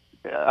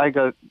I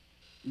got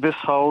this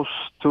house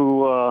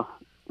to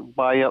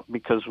buy up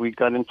because we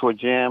got into a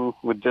jam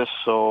with this.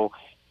 So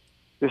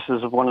this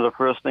is one of the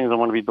first things I'm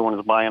going to be doing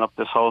is buying up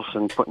this house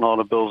and putting all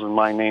the bills in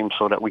my name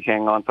so that we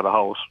hang on to the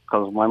house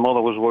because my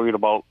mother was worried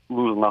about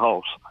losing the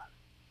house.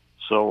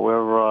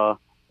 So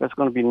that's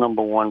going to be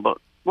number one. But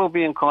we'll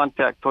be in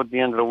contact toward the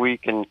end of the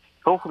week, and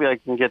hopefully I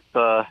can get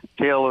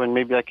Taylor and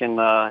maybe I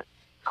can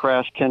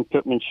crash Ken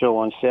Pittman's show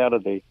on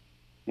Saturday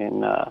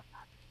and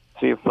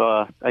see if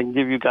I can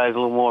give you guys a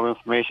little more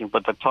information.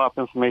 But the top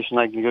information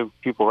I can give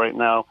people right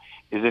now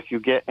is if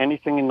you get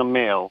anything in the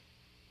mail,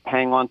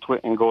 hang on to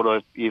it and go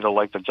to either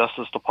like the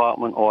Justice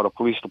Department or the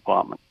Police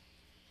Department.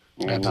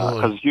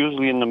 Because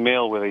usually in the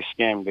mail where they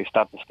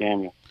start to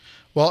scam you.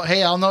 Well,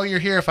 hey, I'll know you're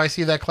here if I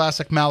see that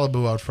classic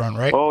Malibu out front,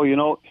 right? Oh,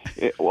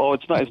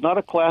 it's not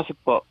a classic,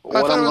 but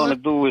what I'm going to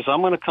do is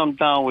I'm going to come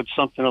down with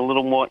something a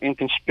little more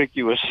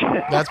inconspicuous.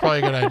 That's probably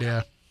a good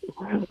idea.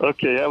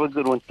 Okay, have a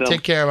good one, Tim.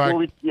 Take care,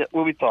 Mark.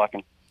 We'll be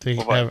talking.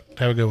 Have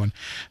a good one.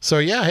 So,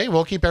 yeah, hey,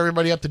 we'll keep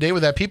everybody up to date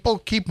with that. People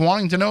keep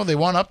wanting to know. They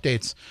want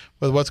updates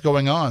with what's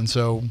going on.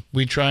 So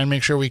we try and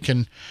make sure we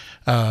can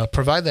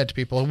provide that to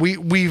people.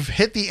 We've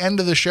hit the end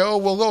of the show.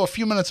 We'll go a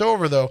few minutes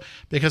over, though,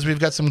 because we've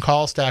got some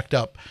calls stacked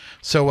up.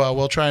 So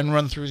we'll try and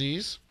run through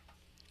these.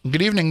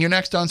 Good evening. You're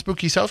next on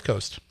Spooky South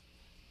Coast.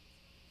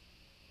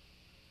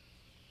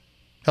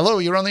 Hello,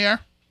 you're on the air?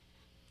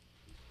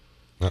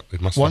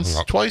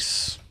 Once,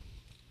 twice.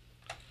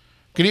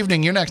 Good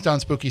evening. You're next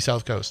on Spooky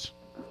South Coast.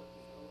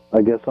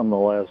 I guess I'm the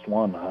last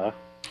one, huh?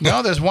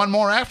 No, there's one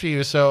more after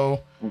you,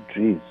 so...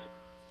 Jeez.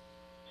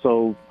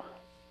 So,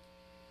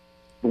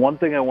 the one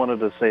thing I wanted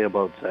to say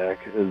about Zach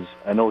is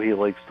I know he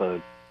likes to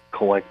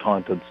collect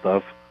haunted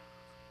stuff.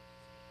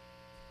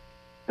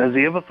 Has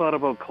he ever thought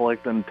about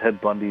collecting Ted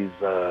Bundy's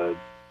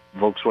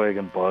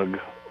Volkswagen Bug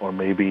or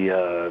maybe,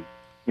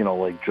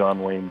 like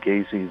John Wayne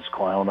Gacy's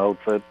clown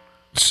outfit?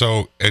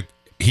 So,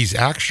 he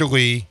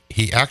actually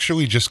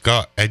just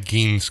got Ed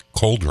Gein's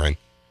Cauldron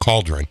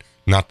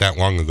not that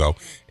long ago.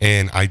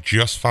 And I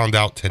just found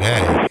out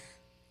today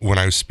when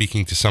I was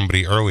speaking to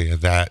somebody earlier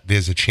that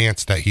there's a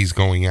chance that he's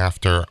going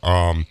after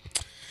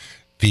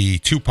the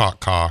Tupac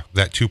car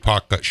that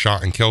Tupac got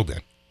shot and killed in.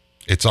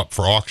 It's up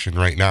for auction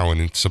right now,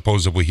 and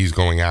supposedly he's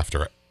going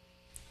after it.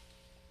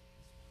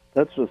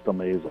 That's just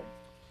amazing.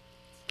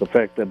 The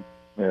fact that,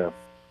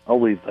 I'll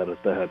leave that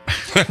at that.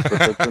 But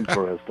that's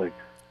interesting.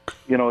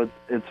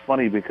 It's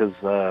funny because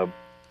I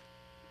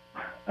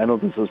know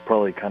this is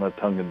probably kind of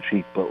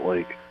tongue-in-cheek, but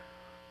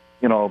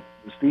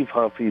Steve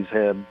Huffy's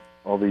had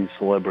all these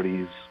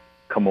celebrities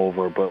come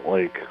over, but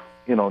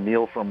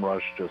Neil from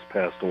Rush just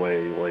passed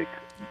away.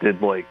 Did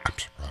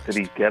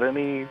he get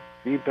any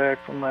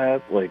feedback from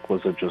that?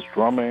 Was it just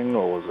drumming,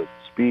 or was it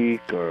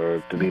speak,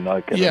 or did he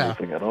not get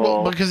anything at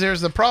all? Well, because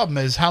there's the problem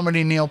is how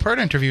many Neil Peart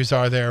interviews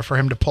are there for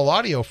him to pull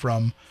audio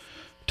from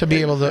to be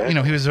able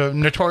to, he was a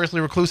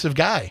notoriously reclusive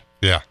guy.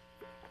 Yeah.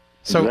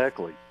 So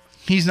exactly.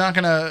 He's not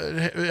going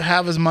to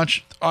have as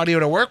much audio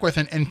to work with,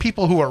 and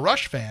people who are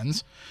Rush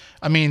fans,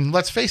 I mean,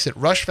 let's face it,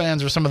 Rush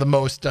fans are some of the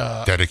most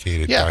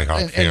dedicated,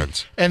 diehard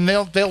fans, and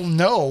they'll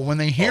know when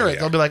they hear it.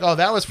 They'll be like, "Oh,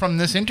 that was from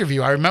this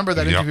interview. I remember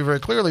that interview very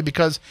clearly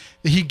because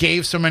he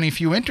gave so many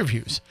few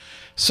interviews."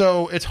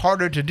 So it's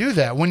harder to do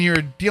that when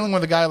you're dealing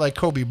with a guy like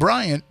Kobe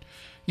Bryant.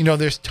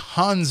 There's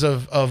tons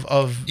of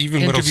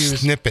even interviews, little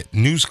snippet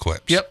news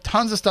clips. Yep,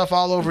 tons of stuff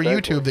all over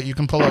YouTube that you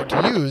can pull out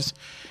to use.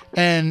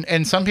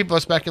 And some people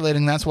are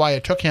speculating that's why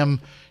it took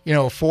him,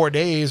 4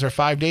 days or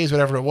 5 days,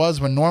 whatever it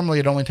was, when normally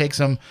it only takes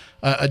him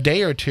a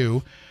day or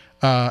two.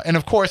 And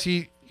of course,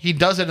 he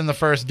does it in the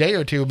first day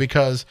or two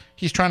because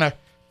he's trying to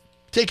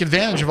take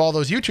advantage of all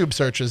those YouTube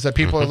searches that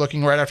people are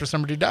looking right after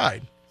somebody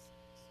died.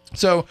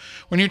 So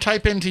when you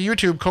type into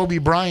YouTube Kobe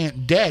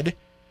Bryant dead,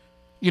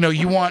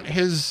 he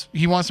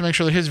wants to make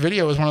sure that his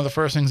video is one of the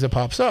first things that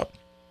pops up.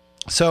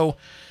 So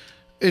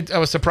I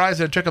was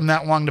surprised that it took him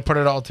that long to put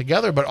it all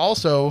together, but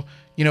also,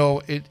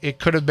 it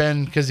could have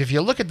been, because if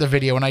you look at the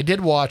video, and I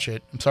did watch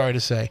it, I'm sorry to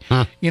say,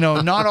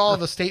 not all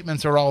the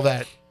statements are all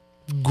that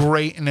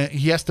great, and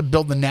he has to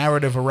build the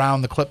narrative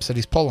around the clips that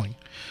he's pulling.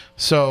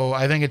 So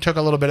I think it took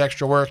a little bit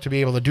extra work to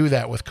be able to do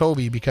that with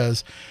Kobe,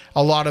 because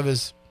a lot of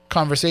his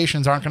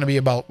conversations aren't going to be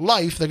about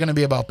life, they're going to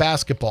be about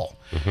basketball.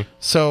 Mm-hmm.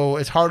 So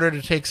it's harder to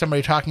take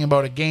somebody talking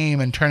about a game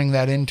and turning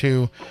that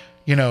into,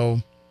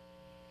 the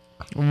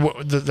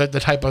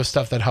type of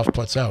stuff that Huff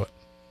puts out.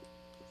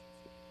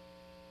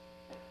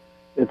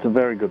 It's a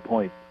very good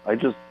point.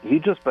 He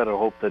just better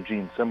hope that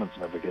Gene Simmons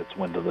never gets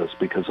wind of this,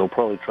 because he'll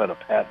probably try to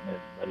patent it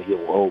and then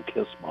he'll owe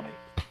Kiss money.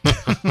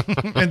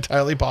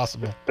 Entirely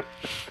possible.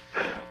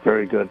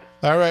 Very good.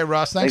 All right,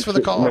 Ross. Thanks for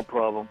the call. No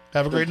problem.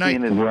 Have a great night.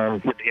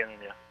 Good hearing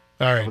you.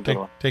 All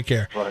right. Take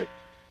care. Right.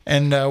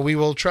 And we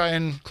will try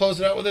and close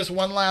it out with this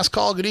one last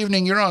call. Good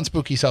evening. You're on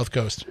Spooky South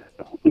Coast.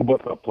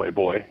 What's up,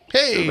 Playboy?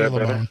 Hey,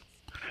 Lamone.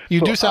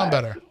 You do sound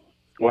better.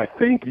 Well,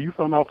 thank you. You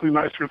sound awfully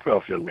nice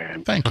yourself, young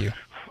man. Thank you.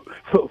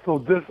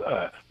 So this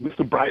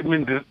Mr.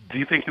 Brightman, do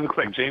you think he looks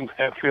like James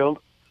Hetfield,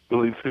 the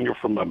lead singer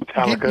from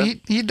Metallica?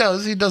 He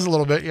does. He does a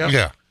little bit, yeah.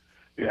 Yeah.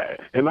 Yeah,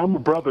 and I'm a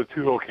brother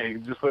too. Okay,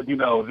 just letting you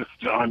know,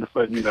 John, just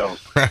letting you know,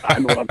 I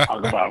know what I'm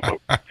talking about.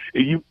 But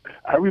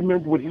I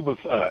remember when he was,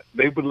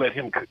 they would let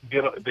him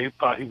get. They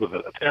thought he was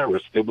a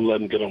terrorist. They would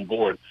let him get on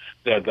board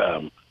that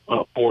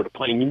board a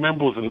plane. You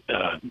remember was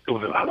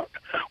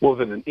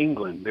in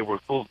England? They were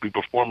supposed to be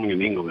performing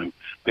in England.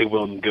 They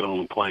wouldn't get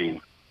on the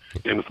plane,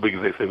 and it's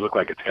because they said he looked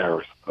like a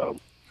terrorist. So,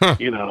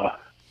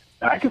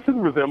 I can see the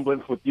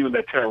resemblance with you and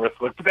that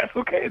terrorist look, but that's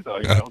okay, though.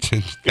 You know?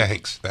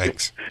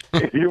 Thanks.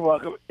 You're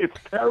welcome. It's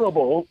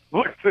terrible.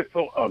 Look,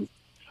 so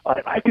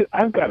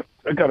I've got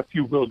a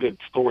few real good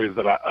stories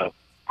that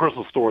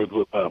personal stories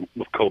with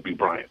Kobe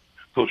Bryant.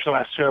 So shall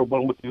I share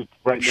one with you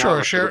right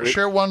now? Sure.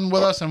 Share one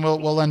with us, and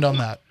we'll end on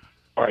that.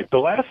 All right. The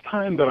last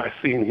time that I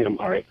seen him,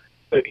 all right,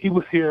 he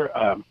was here.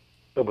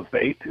 It was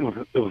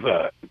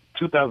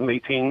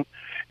 2018.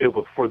 It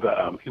was for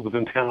the he was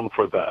in town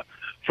for the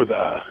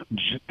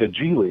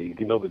G League,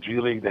 the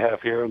G League they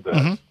have here, for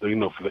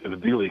the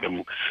D League. I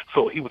mean,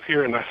 so he was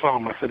here, and I saw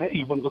him. I said, "Hey,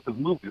 you want to go to the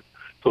movies?"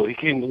 So he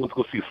came. Let's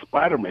go see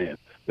Spider-Man.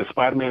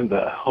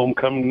 The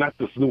Homecoming, not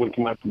this new one,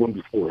 came out the one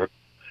before.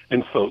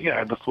 And so,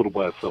 yeah, that's what it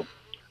was. So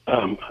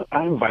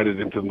I invited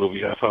him to the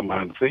movie. I saw him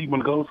and said, "You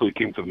want to go?" So he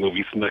came to the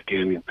movie, snuck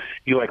in, and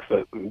he likes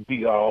to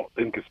be all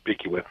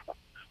inconspicuous.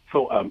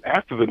 So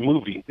after the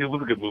movie, it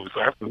was a good movie. So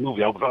after the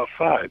movie, I was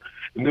outside,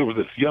 and there was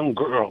this young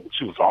girl.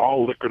 She was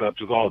all liquored up.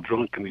 She was all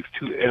drunk, and these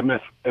two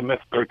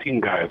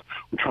MS-13 guys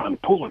were trying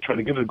to pull her, trying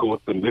to get her to go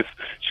with them.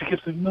 She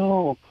kept saying,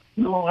 no,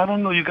 I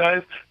don't know, you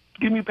guys.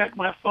 Give me back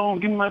my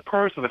phone. Give me my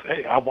purse. And I said,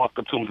 hey, I walked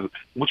up to them and said,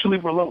 would you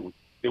leave her alone?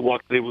 They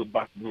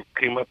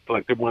came up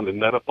like they wanted to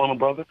nut up on a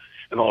brother,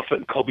 and all of a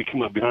sudden Kobe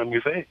came up behind me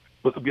and said, hey,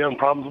 what's up, you having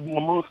problems with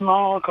my mom?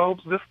 No,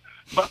 Kobe, this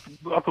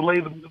about to lay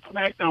the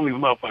smack down these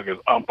motherfuckers.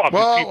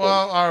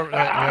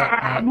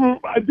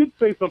 I did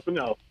say something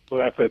else,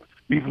 so I said,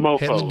 these mofos.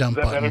 Hit the dump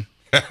button.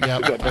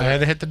 Yep, I had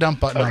to hit the dump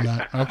button on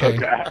that. Okay.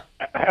 I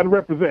had to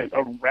represent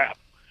a rap.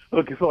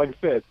 Okay, so like I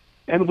said,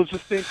 and I was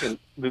just thinking,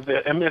 the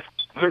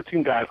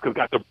MS-13 guys could have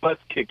got their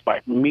butts kicked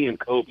by me and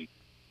Kobe.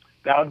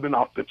 That would have been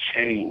off the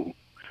chain.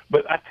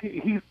 But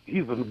he's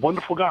a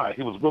wonderful guy.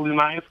 He was really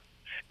nice,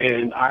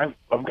 and I've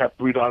got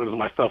 3 daughters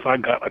myself. I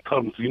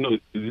told him,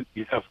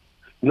 you have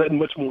nothing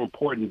much more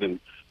important than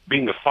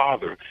being a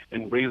father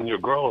and raising your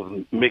girls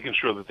and making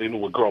sure that they know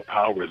what girl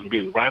power is and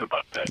being right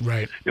about that.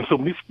 Right. And so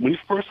when he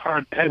first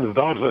had his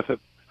daughters, I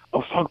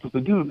was talking to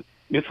the dude.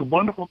 It's a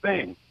wonderful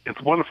thing.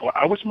 It's wonderful.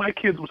 I wish my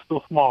kids were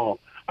still small.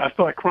 I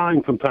feel like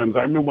crying sometimes.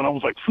 I remember when I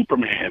was like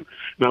Superman,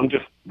 and I'm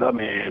just the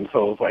man.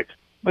 So it's like,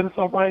 but it's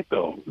all right,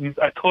 though.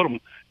 I told them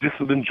just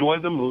to enjoy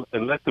them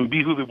and let them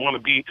be who they want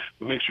to be,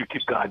 but make sure you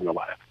keep God in your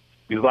life.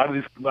 Because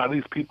a lot of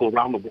these people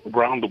around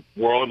the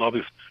world and all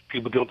these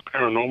people dealing with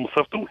paranormal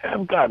stuff don't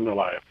have God in their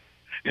life.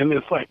 And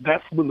it's like,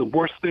 that's one of the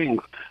worst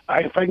things.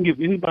 If I can give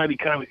anybody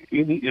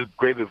any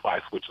great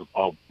advice, which is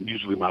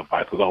usually my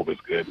advice is always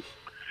good.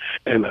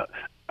 And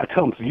I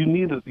tell them, so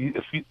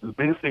the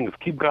biggest thing is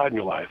keep God in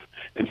your life.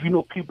 And if you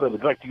know people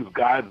that like to use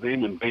God's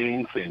name in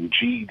vain, saying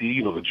GD,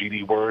 the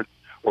GD word,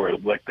 or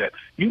like that,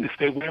 you need to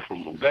stay away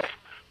from them.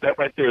 That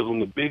right there is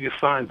one of the biggest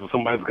signs that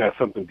somebody's got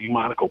something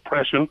demonic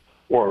oppression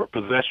or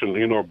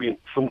possession, or being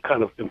some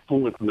kind of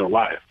influence in their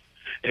life.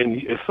 And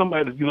if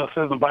somebody, it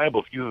says in the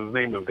Bible, if you use his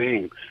name in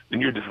vain, then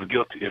you're just as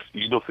guilty. If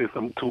you don't say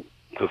something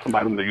to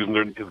somebody when they're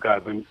using his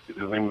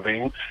name in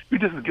vain, you're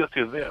just as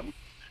guilty as them.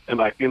 And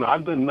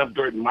I've done enough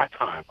dirt in my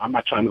time. I'm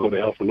not trying to go to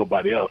hell for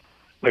nobody else.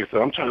 Like I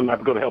said, I'm trying not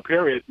to go to hell,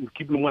 period, and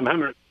keep it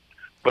 100.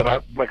 But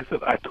I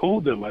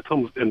told them,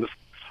 and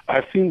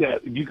I've seen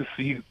that you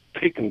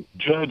take and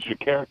judge your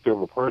character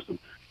of a person.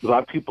 A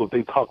lot of people, if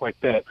they talk like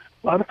that,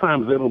 a lot of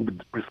times they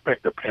don't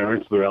respect their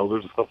parents, their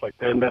elders, and stuff like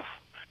that. And that's,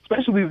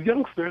 especially these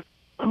youngsters.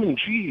 I mean,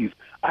 geez,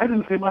 I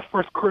didn't say my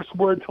first curse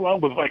word until I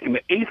was like in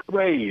the 8th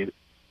grade.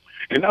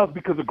 And that was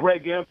because of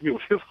Greg Anthony. It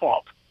was his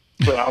fault.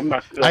 But I'm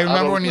not. I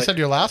remember when you said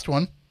your last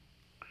one.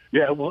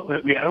 Yeah, well,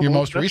 yeah. Your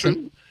most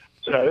recent.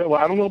 Well,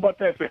 I don't know about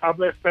that. Say,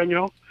 habla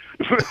español.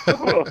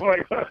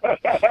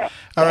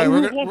 All right,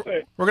 we're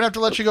gonna have to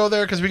let you go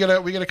there because we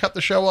gotta cut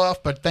the show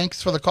off. But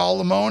thanks for the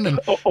call, Lamone, and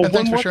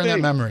thanks for sharing that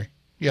memory.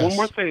 Yes. One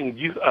more thing,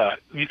 you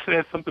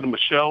said something to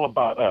Michelle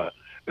about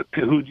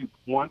who you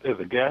want as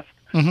a guest.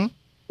 Mm-hmm.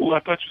 Well, I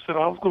thought you said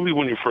I was going to be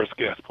one of your first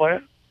guest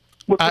players.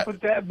 What's up with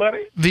that,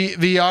 buddy?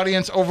 The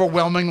audience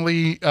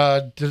overwhelmingly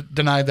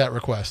denied that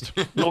request.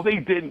 No, they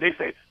didn't. They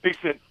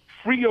said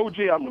free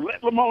OJ. I'm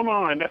let Lamone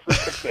on. That's the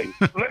next thing.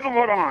 Let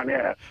Lamone on.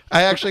 Yeah.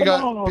 I actually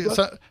Come got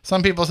on,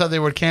 some people said they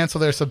would cancel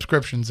their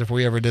subscriptions if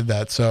we ever did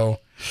that. So,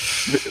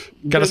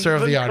 got to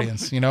serve the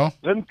audience, you know.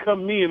 Then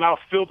come me and I'll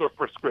filter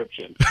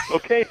prescription.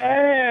 Okay.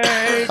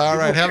 Hey. All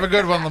right. Have a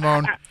good one,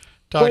 Lamone.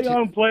 Play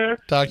on, player.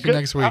 Talk to you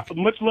next week.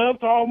 Much love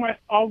to all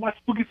my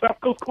spooky South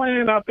Coast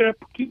clan out there.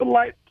 Keep it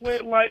light, play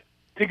it light,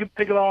 take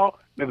it all.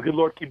 May the good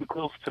Lord keep it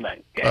close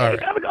tonight. Okay, all right.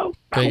 Gotta go.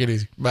 Take it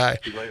easy. Bye.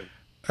 See you later.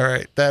 All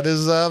right, that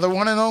is the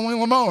one and only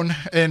Lamone,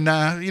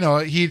 and you know,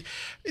 he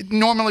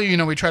normally, you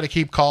know, we try to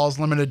keep calls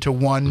limited to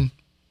one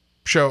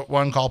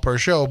call per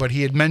show, but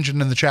he had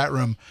mentioned in the chat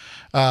room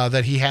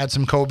that he had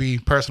some Kobe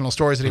personal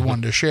stories that he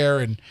wanted to share,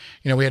 and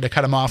you know, we had to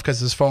cut him off because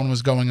his phone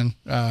was going in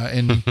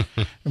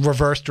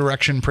reverse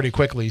direction pretty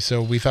quickly.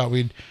 So we thought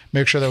we'd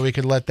make sure that we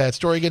could let that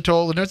story get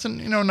told, and it's a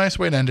nice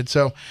way to end it.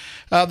 So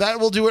that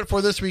will do it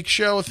for this week's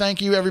show.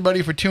 Thank you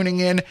everybody for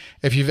tuning in.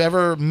 If you've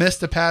ever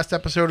missed a past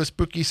episode of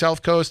Spooky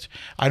South Coast,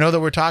 I know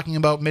that we're talking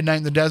about Midnight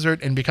in the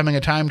Desert and becoming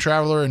a time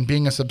traveler and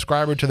being a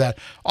subscriber to that.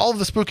 All of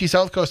the Spooky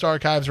South Coast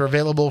archives are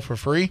available for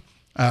free.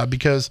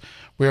 Because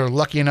we're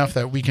lucky enough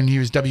that we can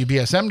use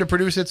WBSM to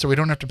produce it, so we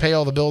don't have to pay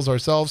all the bills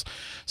ourselves.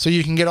 So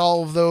you can get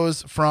all of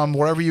those from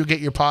wherever you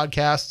get your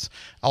podcasts.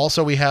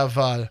 Also, we have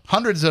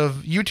hundreds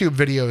of YouTube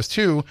videos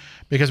too,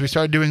 because we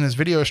started doing this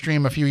video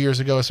stream a few years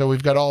ago, so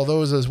we've got all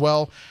those as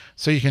well.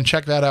 So you can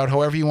check that out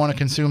however you want to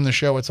consume the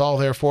show. It's all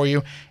there for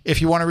you.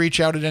 If you want to reach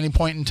out at any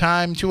point in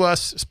time to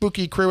us,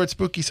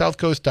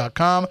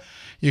 spookycrew@spookysouthcoast.com.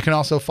 You can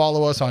also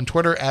follow us on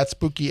Twitter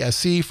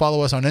 @SpookySC.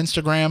 Follow us on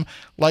Instagram.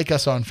 Like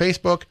us on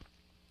Facebook.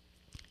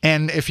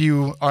 And if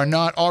you are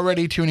not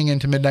already tuning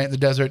into Midnight in the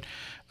Desert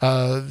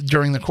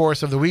during the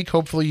course of the week,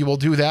 hopefully you will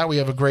do that. We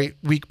have a great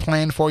week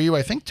planned for you.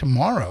 I think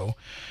tomorrow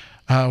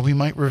we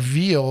might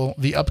reveal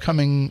the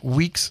upcoming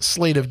week's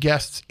slate of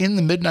guests in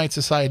the Midnight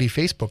Society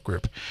Facebook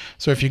group.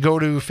 So if you go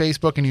to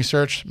Facebook and you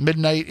search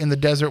Midnight in the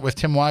Desert with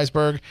Tim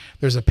Weisberg,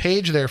 there's a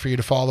page there for you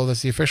to follow.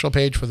 That's the official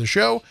page for the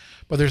show.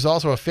 But there's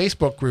also a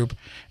Facebook group,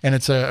 and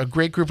it's a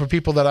great group of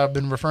people that I've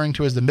been referring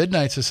to as the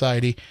Midnight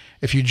Society.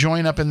 If you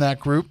join up in that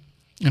group,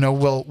 you know,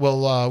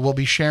 we'll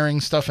be sharing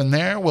stuff in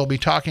there. We'll be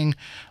talking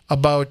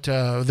about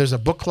there's a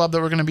book club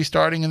that we're going to be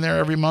starting in there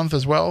every month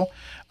as well.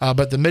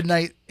 But the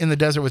Midnight in the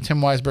Desert with Tim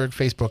Weisberg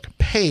Facebook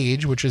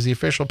page, which is the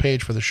official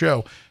page for the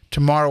show,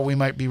 tomorrow we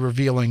might be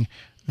revealing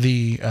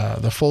the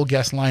full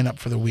guest lineup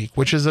for the week,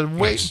 which is a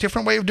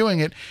different way of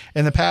doing it.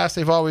 In the past,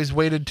 they've always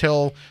waited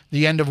till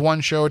the end of one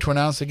show to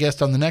announce the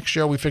guest on the next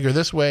show. We figure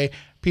this way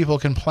people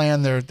can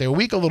plan their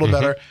week a little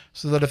better,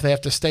 so that if they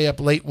have to stay up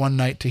late one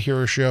night to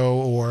hear a show,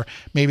 or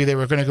maybe they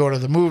were going to go to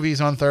the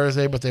movies on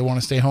Thursday, but they want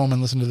to stay home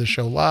and listen to the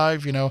show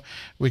live, you know,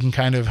 we can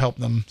kind of help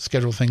them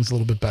schedule things a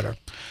little bit better.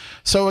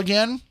 So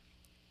again,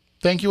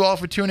 thank you all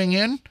for tuning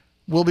in.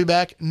 We'll be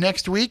back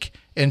next week.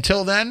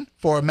 Until then,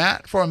 for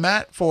Matt,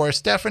 for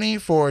Stephanie,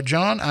 for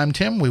John, I'm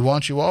Tim. We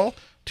want you all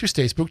to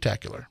stay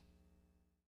spooktacular.